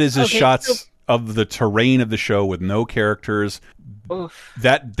all it is Okay, shots of the terrain of the show with no characters. Oof.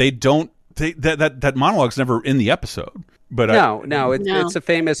 That they don't. That monologue's never in the episode. But No, it's a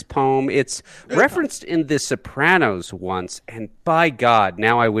famous poem. It's referenced in The Sopranos once, and by God,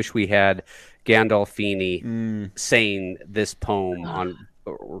 now I wish we had Gandolfini saying this poem on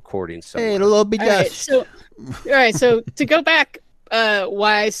recording somewhere. Hey, a little bit All right, so to go back,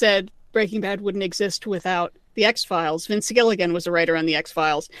 why I said Breaking Bad wouldn't exist without the X-Files. Vince Gilligan was a writer on the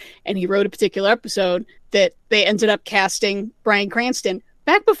X-Files, and he wrote a particular episode that they ended up casting Bryan Cranston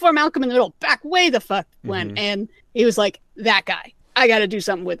back before Malcolm in the Middle, back way the fuck when, and he was like, that guy. I got to do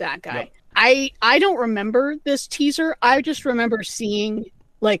something with that guy. Yep. I don't remember this teaser. I just remember seeing,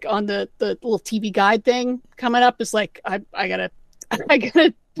 like, on the little TV guide thing coming up, is like, I gotta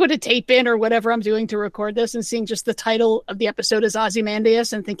put a tape in or whatever I'm doing to record this, and seeing just the title of the episode is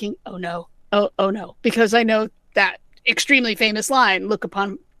Ozymandias and thinking, oh no, because I know that extremely famous line, look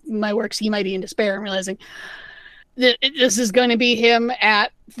upon my works, ye mighty, in despair, and realizing that this is going to be him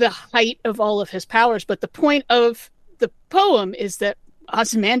at the height of all of his powers. But the point of the poem is that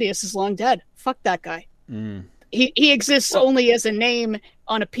Ozymandias is long dead. Fuck that guy. He exists only as a name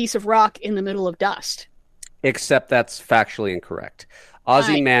on a piece of rock in the middle of dust. Except that's factually incorrect.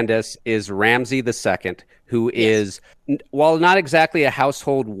 Ozymandias is Ramsay II, who is, while not exactly a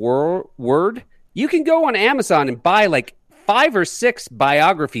household word, you can go on Amazon and buy like 5 or 6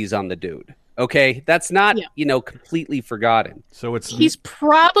 biographies on the dude. Okay, that's not, completely forgotten. So he's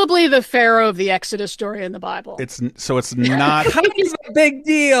probably the Pharaoh of the Exodus story in the Bible. It's not He's a big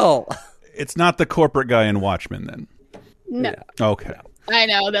deal. It's not the corporate guy in Watchmen then. No. Okay. I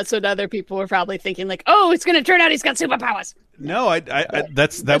know, that's what other people were probably thinking, like, oh, it's going to turn out he's got superpowers. No,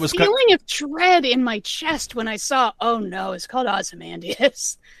 that was feeling of dread in my chest when I saw, oh no, it's called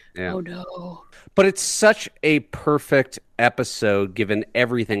Ozymandias. Yeah. Oh no. But it's such a perfect episode given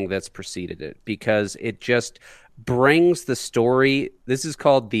everything that's preceded it, because it just brings the story. This is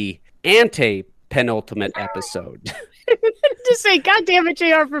called the ante-penultimate episode. Just say, God damn it,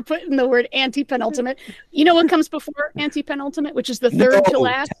 JR, for putting the word anti-penultimate. You know what comes before anti-penultimate, which is the third to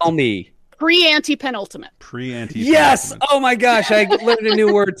last? Tell me. Pre-anti-penultimate. Pre-anti-penultimate. Yes! Oh my gosh, I learned a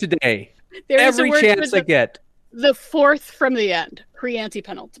new word today. There is Every a word chance for I get. The fourth from the end.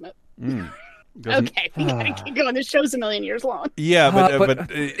 Pre-anti-penultimate. Doesn't- Okay, we gotta keep going. This show's a million years long. Yeah,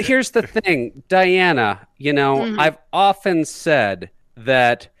 but here's the thing, Diana. I've often said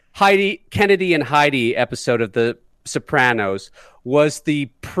that Kennedy and Heidi episode of The Sopranos was the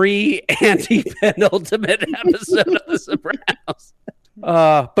pre-anti-penultimate episode of The Sopranos.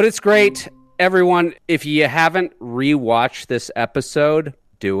 But it's great, everyone. If you haven't rewatched this episode,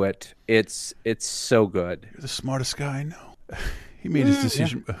 do it. It's so good. You're the smartest guy I know. He made his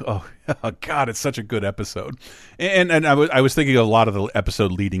decision. Yeah. Oh God, it's such a good episode. And I was thinking a lot of the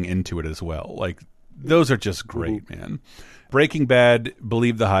episode leading into it as well. Like, those are just great, man. Breaking Bad,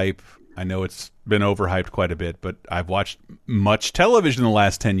 believe the hype. I know it's been overhyped quite a bit, but I've watched much television in the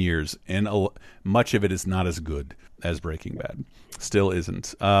last 10 years, and much of it is not as good as Breaking Bad. Still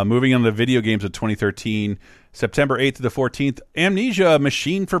isn't. Moving on to the video games of 2013, September 8th to the 14th, Amnesia: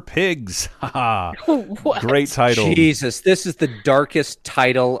 Machine for Pigs. Great title. Jesus, this is the darkest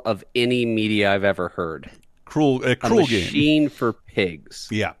title of any media I've ever heard. Cruel game. Machine for Pigs.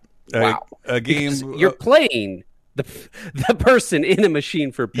 Yeah. Wow. A game. Because you're playing the person in a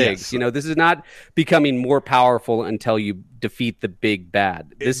machine for pigs. Yes. This is not becoming more powerful until you defeat the big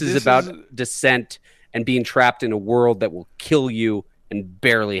bad. This is about descent and being trapped in a world that will kill you and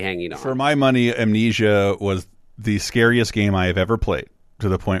barely hanging on. For my money, Amnesia was the scariest game I have ever played, to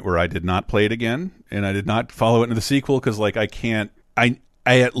the point where I did not play it again, and I did not follow it into the sequel because, like, I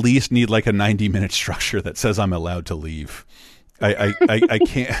at least need like a 90-minute structure that says I'm allowed to leave. I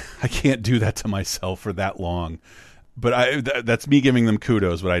can't do that to myself for that long. But that's me giving them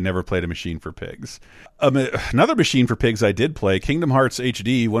kudos, but I never played a Machine for Pigs. Another Machine for Pigs I did play, Kingdom Hearts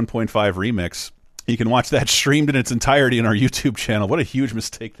HD 1.5 Remix. You can watch that streamed in its entirety on our YouTube channel. What a huge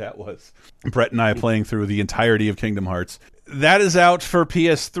mistake that was. Brett and I playing through the entirety of Kingdom Hearts. That is out for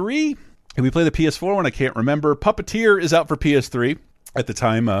PS3. Did we play the PS4 one? I can't remember. Puppeteer is out for PS3 at the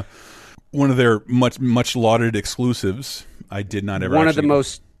time. One of their much lauded exclusives. I did not ever. One of the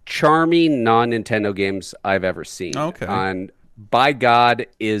most charming non-Nintendo games I've ever seen. Okay. And by God,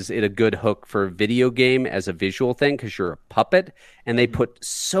 is it a good hook for a video game as a visual thing, because you're a puppet, and they put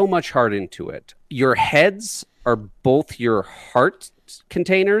so much heart into it. Your heads are both your heart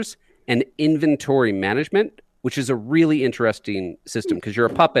containers and inventory management which is a really interesting system because you're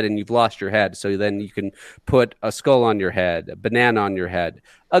a puppet and you've lost your head. So then you can put a skull on your head, a banana on your head,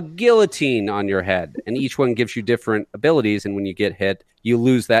 a guillotine on your head, and each one gives you different abilities. And when you get hit, you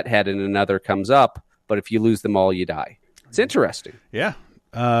lose that head and another comes up. But if you lose them all, you die. It's interesting. Yeah.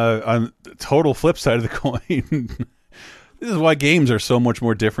 On the total flip side of the coin, this is why games are so much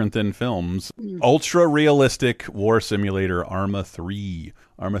more different than films. Ultra realistic war simulator Arma 3.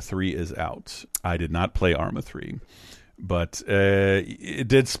 Arma 3 is out. I did not play Arma 3, but it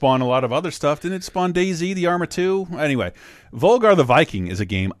did spawn a lot of other stuff. Didn't it spawn DayZ, the Arma 2? Anyway, Volgar the Viking is a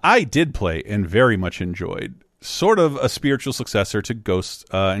game I did play and very much enjoyed. Sort of a spiritual successor to Ghosts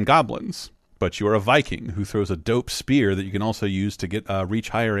and Goblins. But you're a Viking who throws a dope spear that you can also use to get reach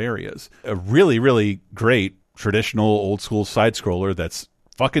higher areas. A really, really great traditional old school side scroller that's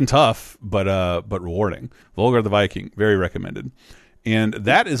fucking tough, but rewarding. Volgar the Viking, very recommended. And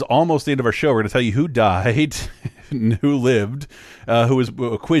that is almost the end of our show. We're going to tell you who died, and who lived, who was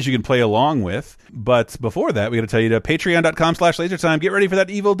a quiz you can play along with. But before that, we got to tell you to patreon.com/lasertime. Get ready for that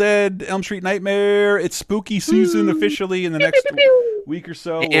Evil Dead Elm Street Nightmare. It's spooky season officially in the next week or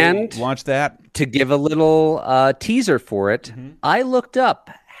so. And we'll launch that. To give a little teaser for it, I looked up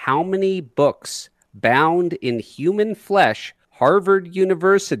how many books bound in human flesh Harvard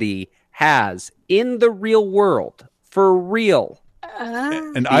University has in the real world. For real.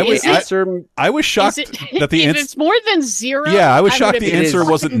 And I was shocked that the answer... It's more than 0? Yeah, I was shocked the answer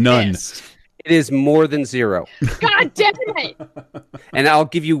wasn't none. It is more than 0. God damn it! And I'll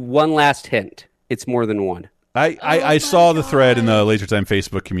give you one last hint. It's more than 1. I saw the thread in the Laser Time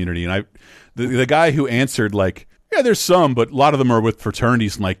Facebook community, and the guy who answered, like, yeah, there's some, but a lot of them are with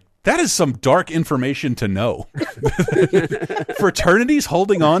fraternities, and like, that is some dark information to know. Fraternities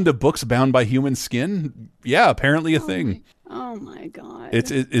holding on to books bound by human skin? Yeah, apparently a thing. Oh my God.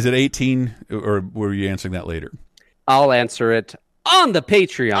 Is it 18, or were you answering that later? I'll answer it on the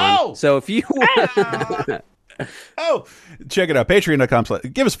Patreon. Oh! So if you... Check it out,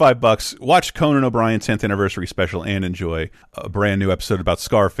 patreon.com. Give us $5. Watch Conan O'Brien's 10th anniversary special and enjoy a brand new episode about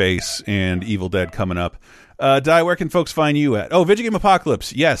Scarface and Evil Dead coming up. Di, where can folks find you at? Oh, Video Game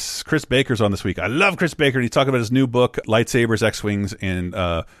Apocalypse. Yes, Chris Baker's on this week. I love Chris Baker. He's talking about his new book, Lightsabers, X-Wings, and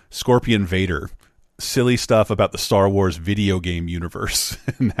Scorpion Vader. Silly stuff about the Star Wars video game universe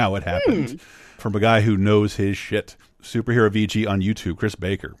and how it happened. From a guy who knows his shit. Superhero VG on YouTube. Chris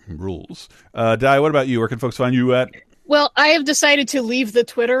Baker rules. Di, what about you? Where can folks find you at? Well, I have decided to leave the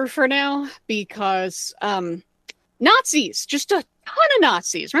Twitter for now because Nazis, just a ton of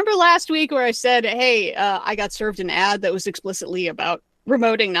Nazis. Remember last week where I said, hey, I got served an ad that was explicitly about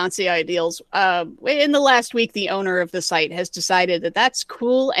promoting Nazi ideals? In the last week, the owner of the site has decided that that's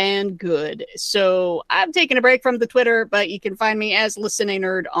cool and good. So I'm taking a break from the Twitter, but you can find me as Listening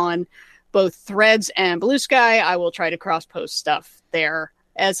Nerd on both Threads and Blue Sky. I will try to cross-post stuff there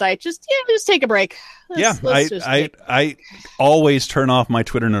as I just take a break. I always turn off my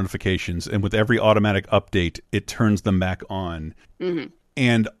Twitter notifications, and with every automatic update, it turns them back on.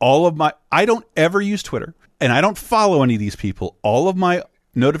 And I don't ever use Twitter, and I don't follow any of these people. All of my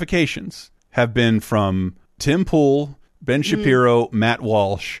notifications have been from Tim Pool, Ben Shapiro, Matt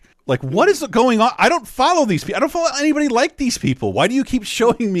Walsh. Like, what is going on? I don't follow these people. I don't follow anybody like these people. Why do you keep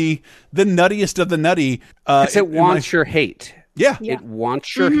showing me the nuttiest of the nutty? Because it wants your hate. Yeah. It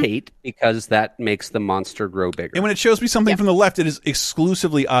wants your hate because that makes the monster grow bigger. And when it shows me something from the left, it is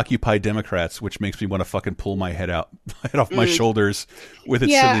exclusively Occupy Democrats, which makes me want to fucking pull my head off my shoulders with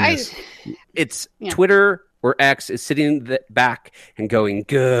its silliness. It's Twitter or X is sitting back and going,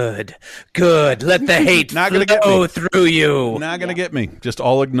 good, let the hate not gonna get me. through you. Not going to get me. Just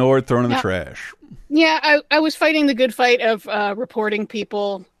all ignored, thrown in the trash. Yeah, I was fighting the good fight of reporting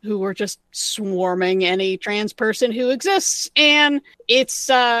people who were just swarming any trans person who exists. And it's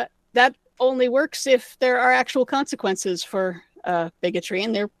that only works if there are actual consequences for bigotry,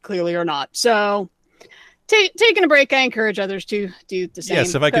 and there clearly are not. So taking a break, I encourage others to do the same.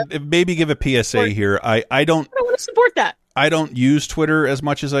 Yes, if I could maybe give a PSA here. I don't want to support that. I don't use Twitter as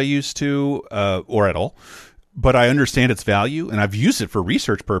much as I used to, or at all. But I understand its value, and I've used it for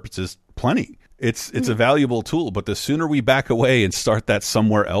research purposes plenty. It's a valuable tool, but the sooner we back away and start that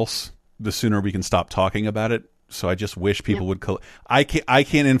somewhere else, the sooner we can stop talking about it. So I just wish people would. I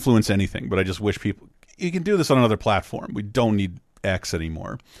can't influence anything, but I just wish people. You can do this on another platform. We don't need X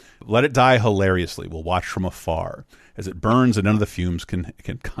anymore. Let it die hilariously. We'll watch from afar as it burns, and none of the fumes can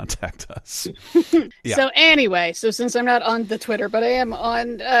contact us. So anyway, since I'm not on the Twitter, but I am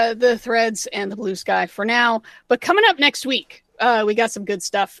on the Threads and the Blue Sky for now. But coming up next week, we got some good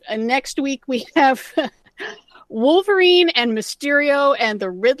stuff. And next week we have Wolverine and Mysterio and the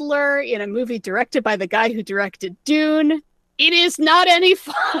Riddler in a movie directed by the guy who directed Dune. It is not any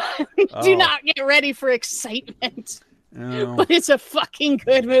fun. Do not get ready for excitement. Oh. But it's a fucking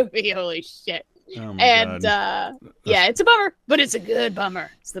good movie. Holy shit. Oh And God. yeah, it's a bummer, but it's a good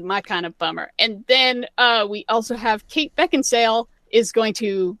bummer. It's my kind of bummer. And then we also have Kate Beckinsale is going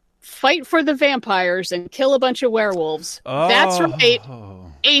to fight for the vampires and kill a bunch of werewolves. That's right.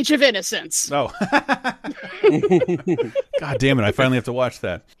 Age of Innocence. Oh. God damn it. I finally have to watch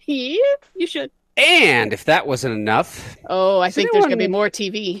that. Yeah, you should. And if that wasn't enough, I think there's going to be more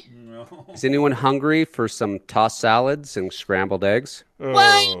TV. is anyone hungry for some tossed salads and scrambled eggs?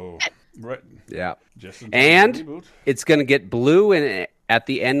 What? Right. Yeah. Just And it's going to get blue at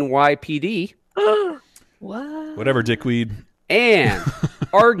the NYPD. What? Whatever, dickweed. And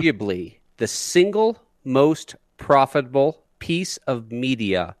arguably the single most profitable piece of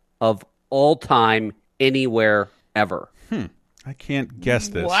media of all time, anywhere, ever. I can't guess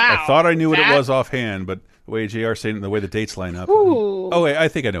this. Wow, I thought I knew what it that- was offhand, but the way JR saying it, the way the dates line up. Ooh. Oh, wait, I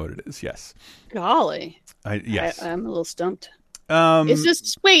think I know what it is. Yes. Golly. Yes. I'm a little stumped. Is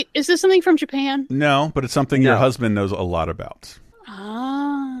is this something from Japan? No, but it's something your husband knows a lot about.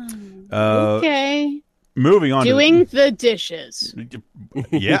 Ah. Uh, Okay. Moving on. Doing the dishes.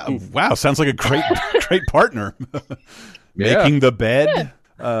 Yeah. Wow. Sounds like a great partner. Yeah. Making the bed.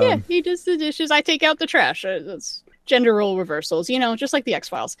 Yeah, he does the dishes. I take out the trash. It's gender role reversals, just like the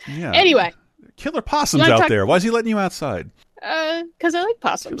X-Files. Yeah. Anyway. Killer possums out there. Why is he letting you outside? Because I like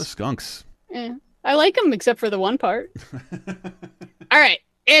possums. Killer skunks. Yeah. I like them except for the one part. All right.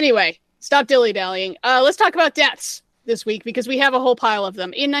 Anyway, stop dilly-dallying. Let's talk about deaths this week because we have a whole pile of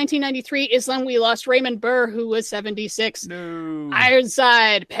them. In 1993 is when we lost Raymond Burr, who was 76. No.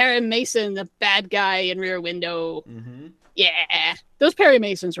 Ironside, Perry Mason, the bad guy in Rear Window. Mm-hmm. Yeah. Those Perry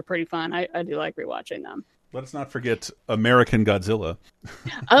Masons are pretty fun. I do like rewatching them. Let's not forget American Godzilla.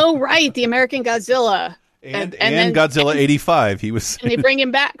 Oh, right. The American Godzilla. And then Godzilla 85. He was. And they bring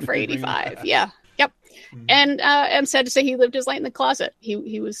him back for 85. Yeah. Yep. And I'm sad to say he lived his life in the closet.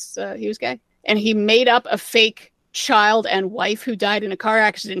 He was gay. And he made up a fake child and wife who died in a car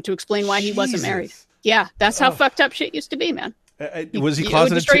accident to explain why he wasn't married. Yeah. That's how fucked up shit used to be, man. Was he It would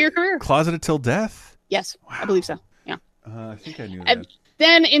closeted? destroy your career. Closeted till death? Yes. Wow. I believe so. Yeah. I think I knew that. And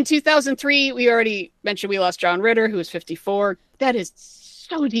then in 2003, we already mentioned we lost John Ritter, who was 54. That is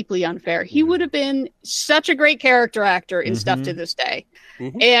so deeply unfair. He would have been such a great character actor in stuff to this day.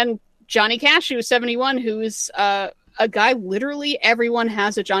 And Johnny Cash, who was 71, who is a guy literally everyone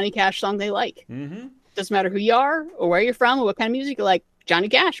has a Johnny Cash song they like. Doesn't matter who you are or where you're from or what kind of music you like. Johnny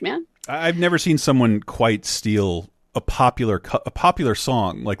Cash, man. I've never seen someone quite steal a popular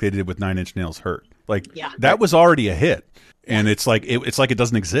song like they did with 9 Inch Nails' "Hurt." Like that was already a hit, and it's like it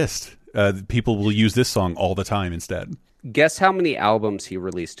doesn't exist. People will use this song all the time instead. Guess how many albums he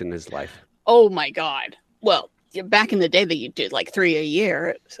released in his life? Oh my God. Well, back in the day that you did like 3 a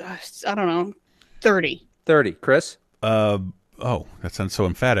year, I don't know, 30. 30. Chris? Oh, that sounds so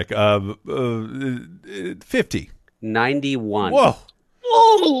emphatic. 50. 91. Whoa.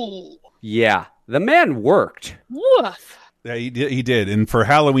 Whoa. Yeah. The man worked. Woof. Yeah, he did. And for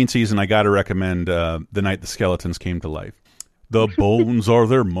Halloween season, I got to recommend The Night the Skeletons Came to Life. The bones are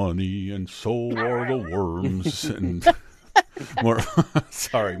their money, and so are the worms. And more.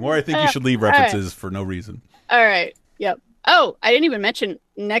 Sorry, more. I think you should leave references for no reason. All right. Yep. Oh, I didn't even mention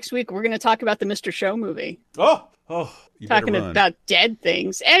next week we're going to talk about the Mr. Show movie. Oh. You Talking about dead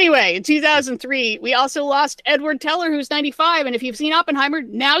things. Anyway, in 2003, we also lost Edward Teller, who's 95. And if you've seen Oppenheimer,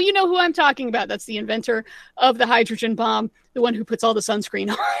 now you know who I'm talking about. That's the inventor of the hydrogen bomb, the one who puts all the sunscreen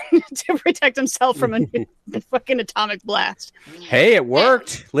on to protect himself from a fucking atomic blast. Hey, it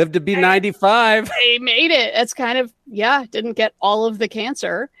worked. Lived to be 95. They made it. That's kind of, didn't get all of the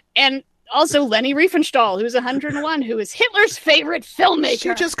cancer. And also Leni Riefenstahl, who's 101, who is Hitler's favorite filmmaker.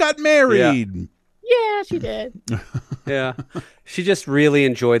 She just got married. Yeah, she did. Yeah. She just really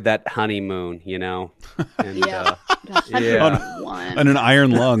enjoyed that honeymoon, And, Yeah. On an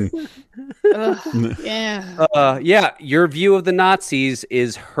iron lung. Yeah. Yeah. Your view of the Nazis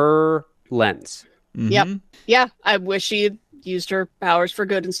is her lens. Yep. Yeah. I wish she had used her powers for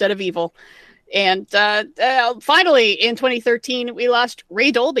good instead of evil. And finally, in 2013, we lost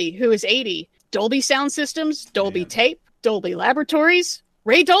Ray Dolby, who is 80. Dolby Sound Systems, Dolby Tape, Dolby Laboratories.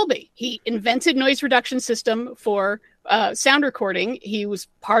 Ray Dolby. He invented noise reduction system for sound recording. He was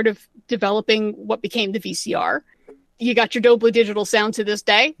part of developing what became the VCR. You got your Dolby digital sound to this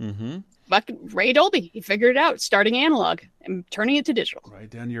day. But Ray Dolby, he figured it out, starting analog and turning it to digital. Right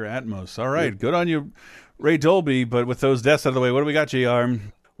down your Atmos. All right, good on you, Ray Dolby. But with those deaths out of the way, what do we got, JR?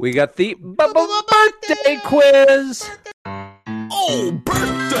 We got the birthday quiz. Oh,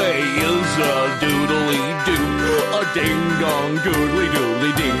 birthday is a doodly-doo, a ding-dong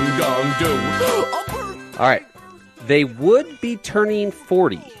doodly-doodly ding-dong-doo. All right. They would be turning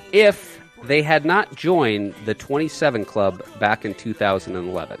 40 if they had not joined the 27 Club back in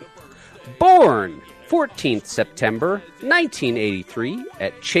 2011. Born 14th September 1983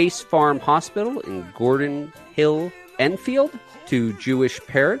 at Chase Farm Hospital in Gordon Hill, Enfield, to Jewish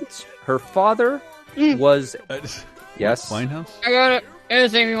parents. Her father was... Yes? Winehouse? I got it. It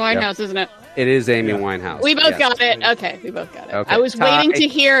was Amy Winehouse, isn't it? It is Amy Winehouse. We both yes. got it. Okay, we both got it. Okay. I was waiting to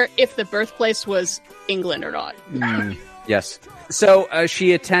hear if the birthplace was England or not. Yes. So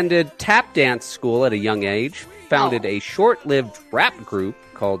she attended tap dance school at a young age, founded a short-lived rap group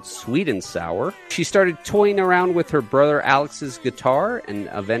called Sweet and Sour. She started toying around with her brother Alex's guitar and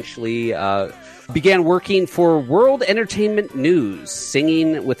eventually began working for World Entertainment News,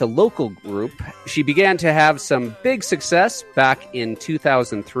 singing with a local group. She began to have some big success back in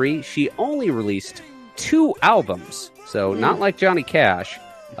 2003. She only released 2 albums, so not like Johnny Cash.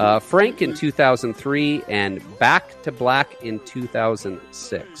 Frank in 2003 and Back to Black in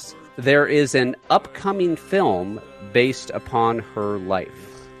 2006. There is an upcoming film based upon her life.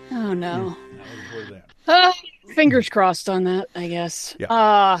 Oh, no. Fingers crossed on that, I guess.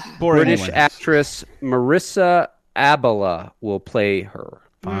 Yeah. British actress Marissa Abela will play her.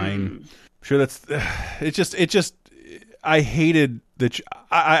 Fine. Sure, that's... It just... I hated that...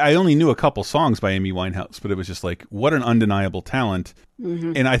 I only knew a couple songs by Amy Winehouse, but it was just like, what an undeniable talent.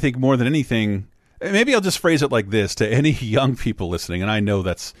 And I think more than anything... Maybe I'll just phrase it like this to any young people listening, and I know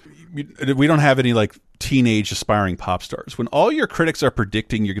that's... We don't have any, like, teenage aspiring pop stars. When all your critics are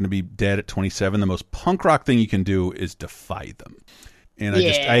predicting you're going to be dead at 27, the most punk rock thing you can do is defy them. And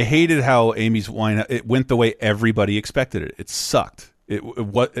I hated how Amy's Winehouse... It went the way everybody expected it. It sucked. It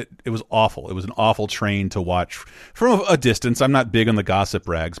was awful. It was an awful train to watch from a distance. I'm not big on the gossip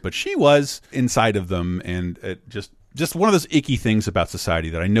rags, but she was inside of them, and it just one of those icky things about society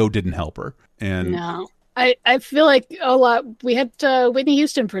that I know didn't help her. And no, I feel like a lot. We had Whitney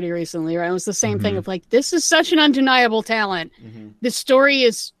Houston pretty recently, right? It was the same thing of like, this is such an undeniable talent. This story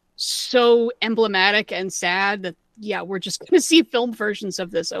is so emblematic and sad that, yeah, we're just going to see film versions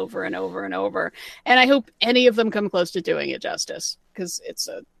of this over and over and over. And I hope any of them come close to doing it justice, because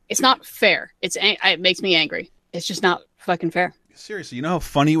it's not fair. It makes me angry. It's just not fucking fair. Seriously, you know how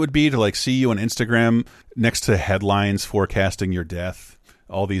funny it would be to like see you on Instagram next to headlines forecasting your death?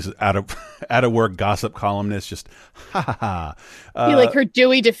 All these out of work gossip columnists just ha ha ha. Like her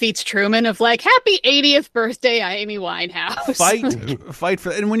Dewey defeats Truman of like, happy 80th birthday, Amy Winehouse. Fight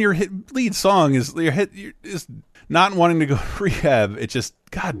for, and when your lead song is not wanting to go to rehab, it just,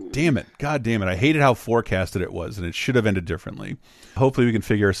 God damn it. I hated how forecasted it was, and it should have ended differently. Hopefully we can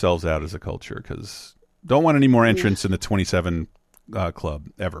figure ourselves out as a culture, because don't want any more entrants in the 27 club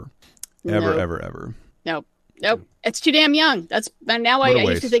ever. Nope. It's too damn young. I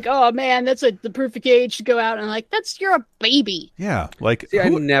used to think, oh man, that's the perfect age to go out. And I'm like, you're a baby. Yeah. Like, I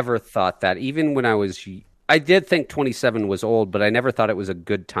never thought that. Even when I did think 27 was old, but I never thought it was a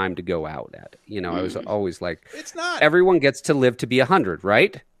good time to go out at. I was always like, it's not. Everyone gets to live to be 100,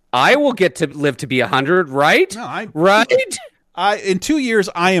 right? I will get to live to be 100, right? No, right? In 2 years,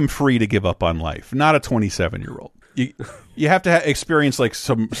 I am free to give up on life, not a 27-year-old. You have to experience like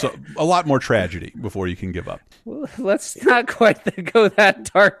a lot more tragedy before you can give up. Well, let's not quite go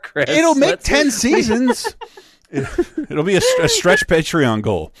that dark, Chris. It'll make 10 seasons. It'll be a stretch Patreon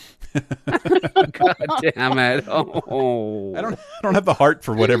goal. God damn it! Oh, I don't have the heart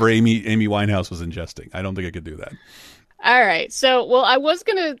for whatever Amy Winehouse was ingesting. I don't think I could do that. All right, so I was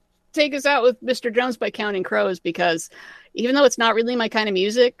gonna take us out with Mr. Jones by Counting Crows, because even though it's not really my kind of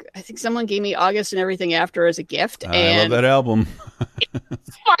music, I think someone gave me August and Everything After as a gift. I love that album. It's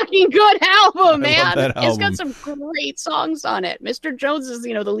a fucking good album, man. I love that album. It's got some great songs on it. Mr. Jones is,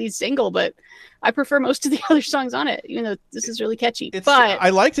 the lead single, but I prefer most of the other songs on it, even though this is really catchy. But I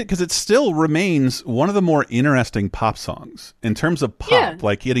liked it because it still remains one of the more interesting pop songs in terms of pop,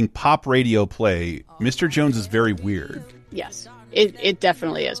 like getting pop radio play. Mr. Jones is very weird. Yes, it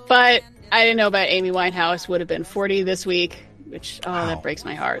definitely is. But I didn't know about Amy Winehouse. Would have been 40 this week, which, that breaks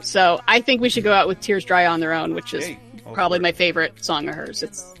my heart. So I think we should go out with Tears Dry on Their Own, which is probably my favorite song of hers.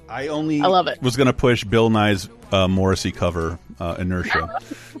 I love it. Was going to push Bill Nye's Morrissey cover, Inertia.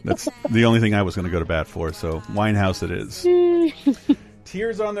 That's the only thing I was going to go to bat for. So Winehouse it is.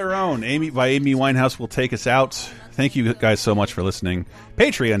 Tears on Their Own, by Amy Winehouse, will take us out. Thank you guys so much for listening.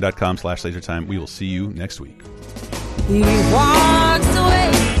 Patreon.com/lasertime. We will see you next week. He walks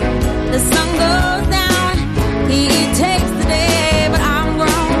away, the sun goes down, he takes